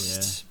it's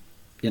just,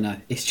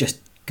 it's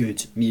just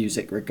good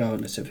music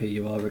regardless of who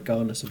you are,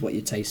 regardless of what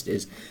your taste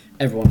is.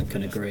 Everyone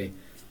can agree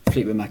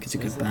Fleetwood Mac is a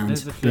good band.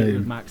 There's a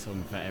Fleetwood Mac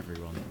song for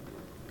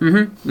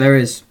everyone. There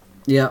is.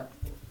 Yeah.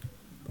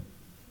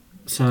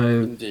 So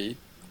Indeed.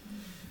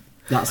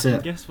 that's I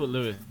it. guess what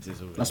Lewis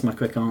is always. That's my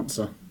quick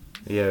answer.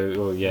 Yeah,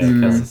 well, yeah.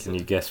 Mm. Can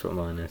you guess what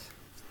mine is?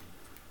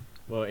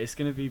 Well, it's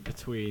going to be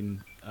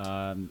between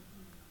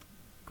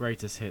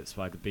Greatest Hits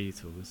by the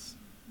Beatles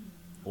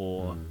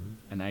or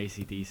an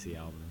AC/DC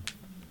album.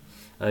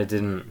 I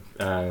didn't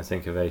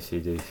think of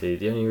AC/DC.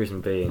 The only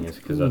reason being is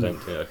because I don't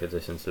think I could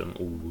listen to them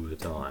all the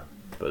time.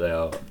 But they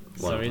are one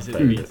So of is my it the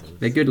favourites. Beatles?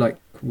 They're good, like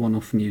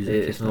one-off music.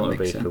 It's if that not the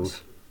makes Beatles.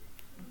 sense.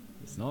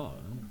 It's not.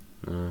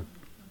 No.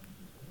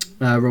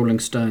 Rolling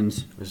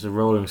Stones. It's the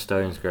Rolling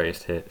Stones'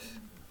 greatest hits.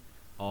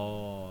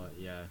 Oh,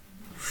 yeah.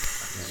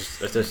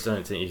 I just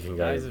don't think you can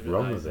go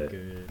wrong with it.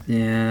 Good.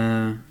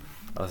 Yeah.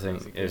 I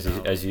think, That's a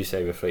good as you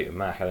say with Fleetwood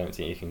Mac, I don't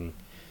think you can.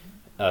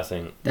 I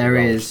think There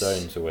Rolling is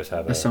Stones always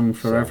have A song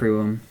for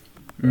everyone.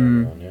 for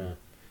everyone, yeah.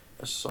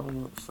 A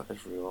song for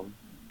everyone.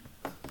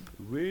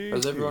 Wicked.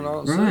 Has everyone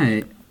answered?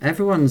 Right.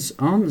 Everyone's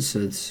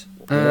answered.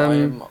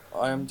 Well,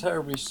 I am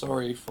terribly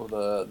sorry for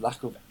the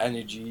lack of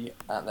energy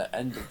at the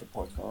end of the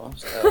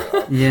podcast.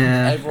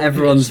 Yeah, everyone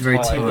everyone's is very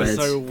tired. We're tired.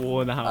 so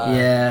worn out.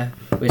 Yeah,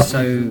 we're We've been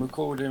so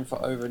recording for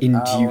over an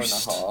hour and a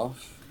induced.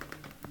 half.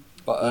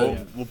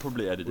 But We'll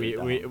probably edit we, it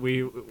down.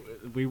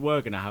 we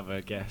were going to have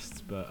a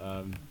guest, but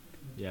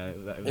yeah,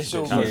 that was it's a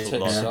all bit good cancelled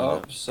ticks last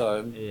up,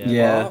 so Yeah.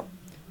 Yeah. But,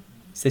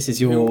 This is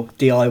your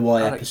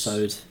DIY Alex.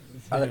 episode.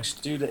 Alex,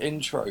 do the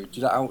intro,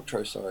 do the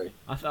outro, sorry.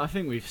 I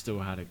think we've still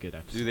had a good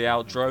episode. Do the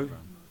outro.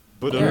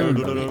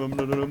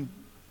 Yeah.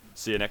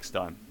 See you next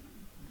time.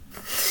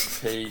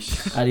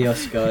 Peace.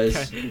 Adios, guys.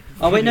 Okay.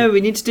 Oh wait, no,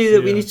 we need to do See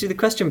the we ya. need to do the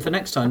question for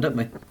next time, don't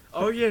we?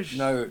 Oh yeah.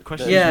 No,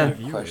 Question there's Yeah. no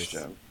viewers.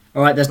 question.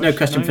 All right, there's no Question,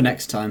 question no. for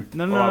next time.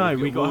 No, no, Alright,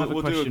 no. We got to have a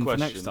we'll do a question for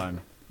next question.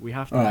 time. We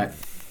have to. All right.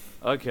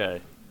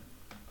 Okay.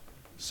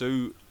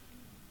 So,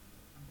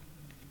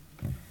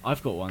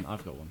 I've got one.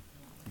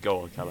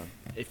 go on, Callum.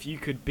 If you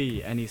could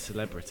be any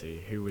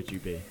celebrity, who would you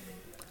be?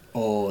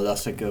 Oh,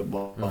 that's a good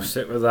one. We'll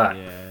sit with that.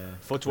 Yeah.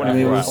 For We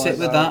 24 will hours. sit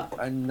with that.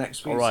 And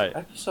next week's Alright.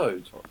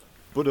 episode.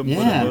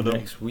 Yeah.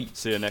 Next week.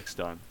 See you next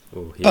time.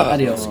 Oh,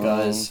 Adios,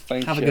 guys.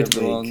 Thank Have a you, good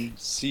everyone. week.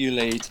 See you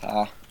later.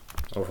 Au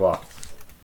revoir.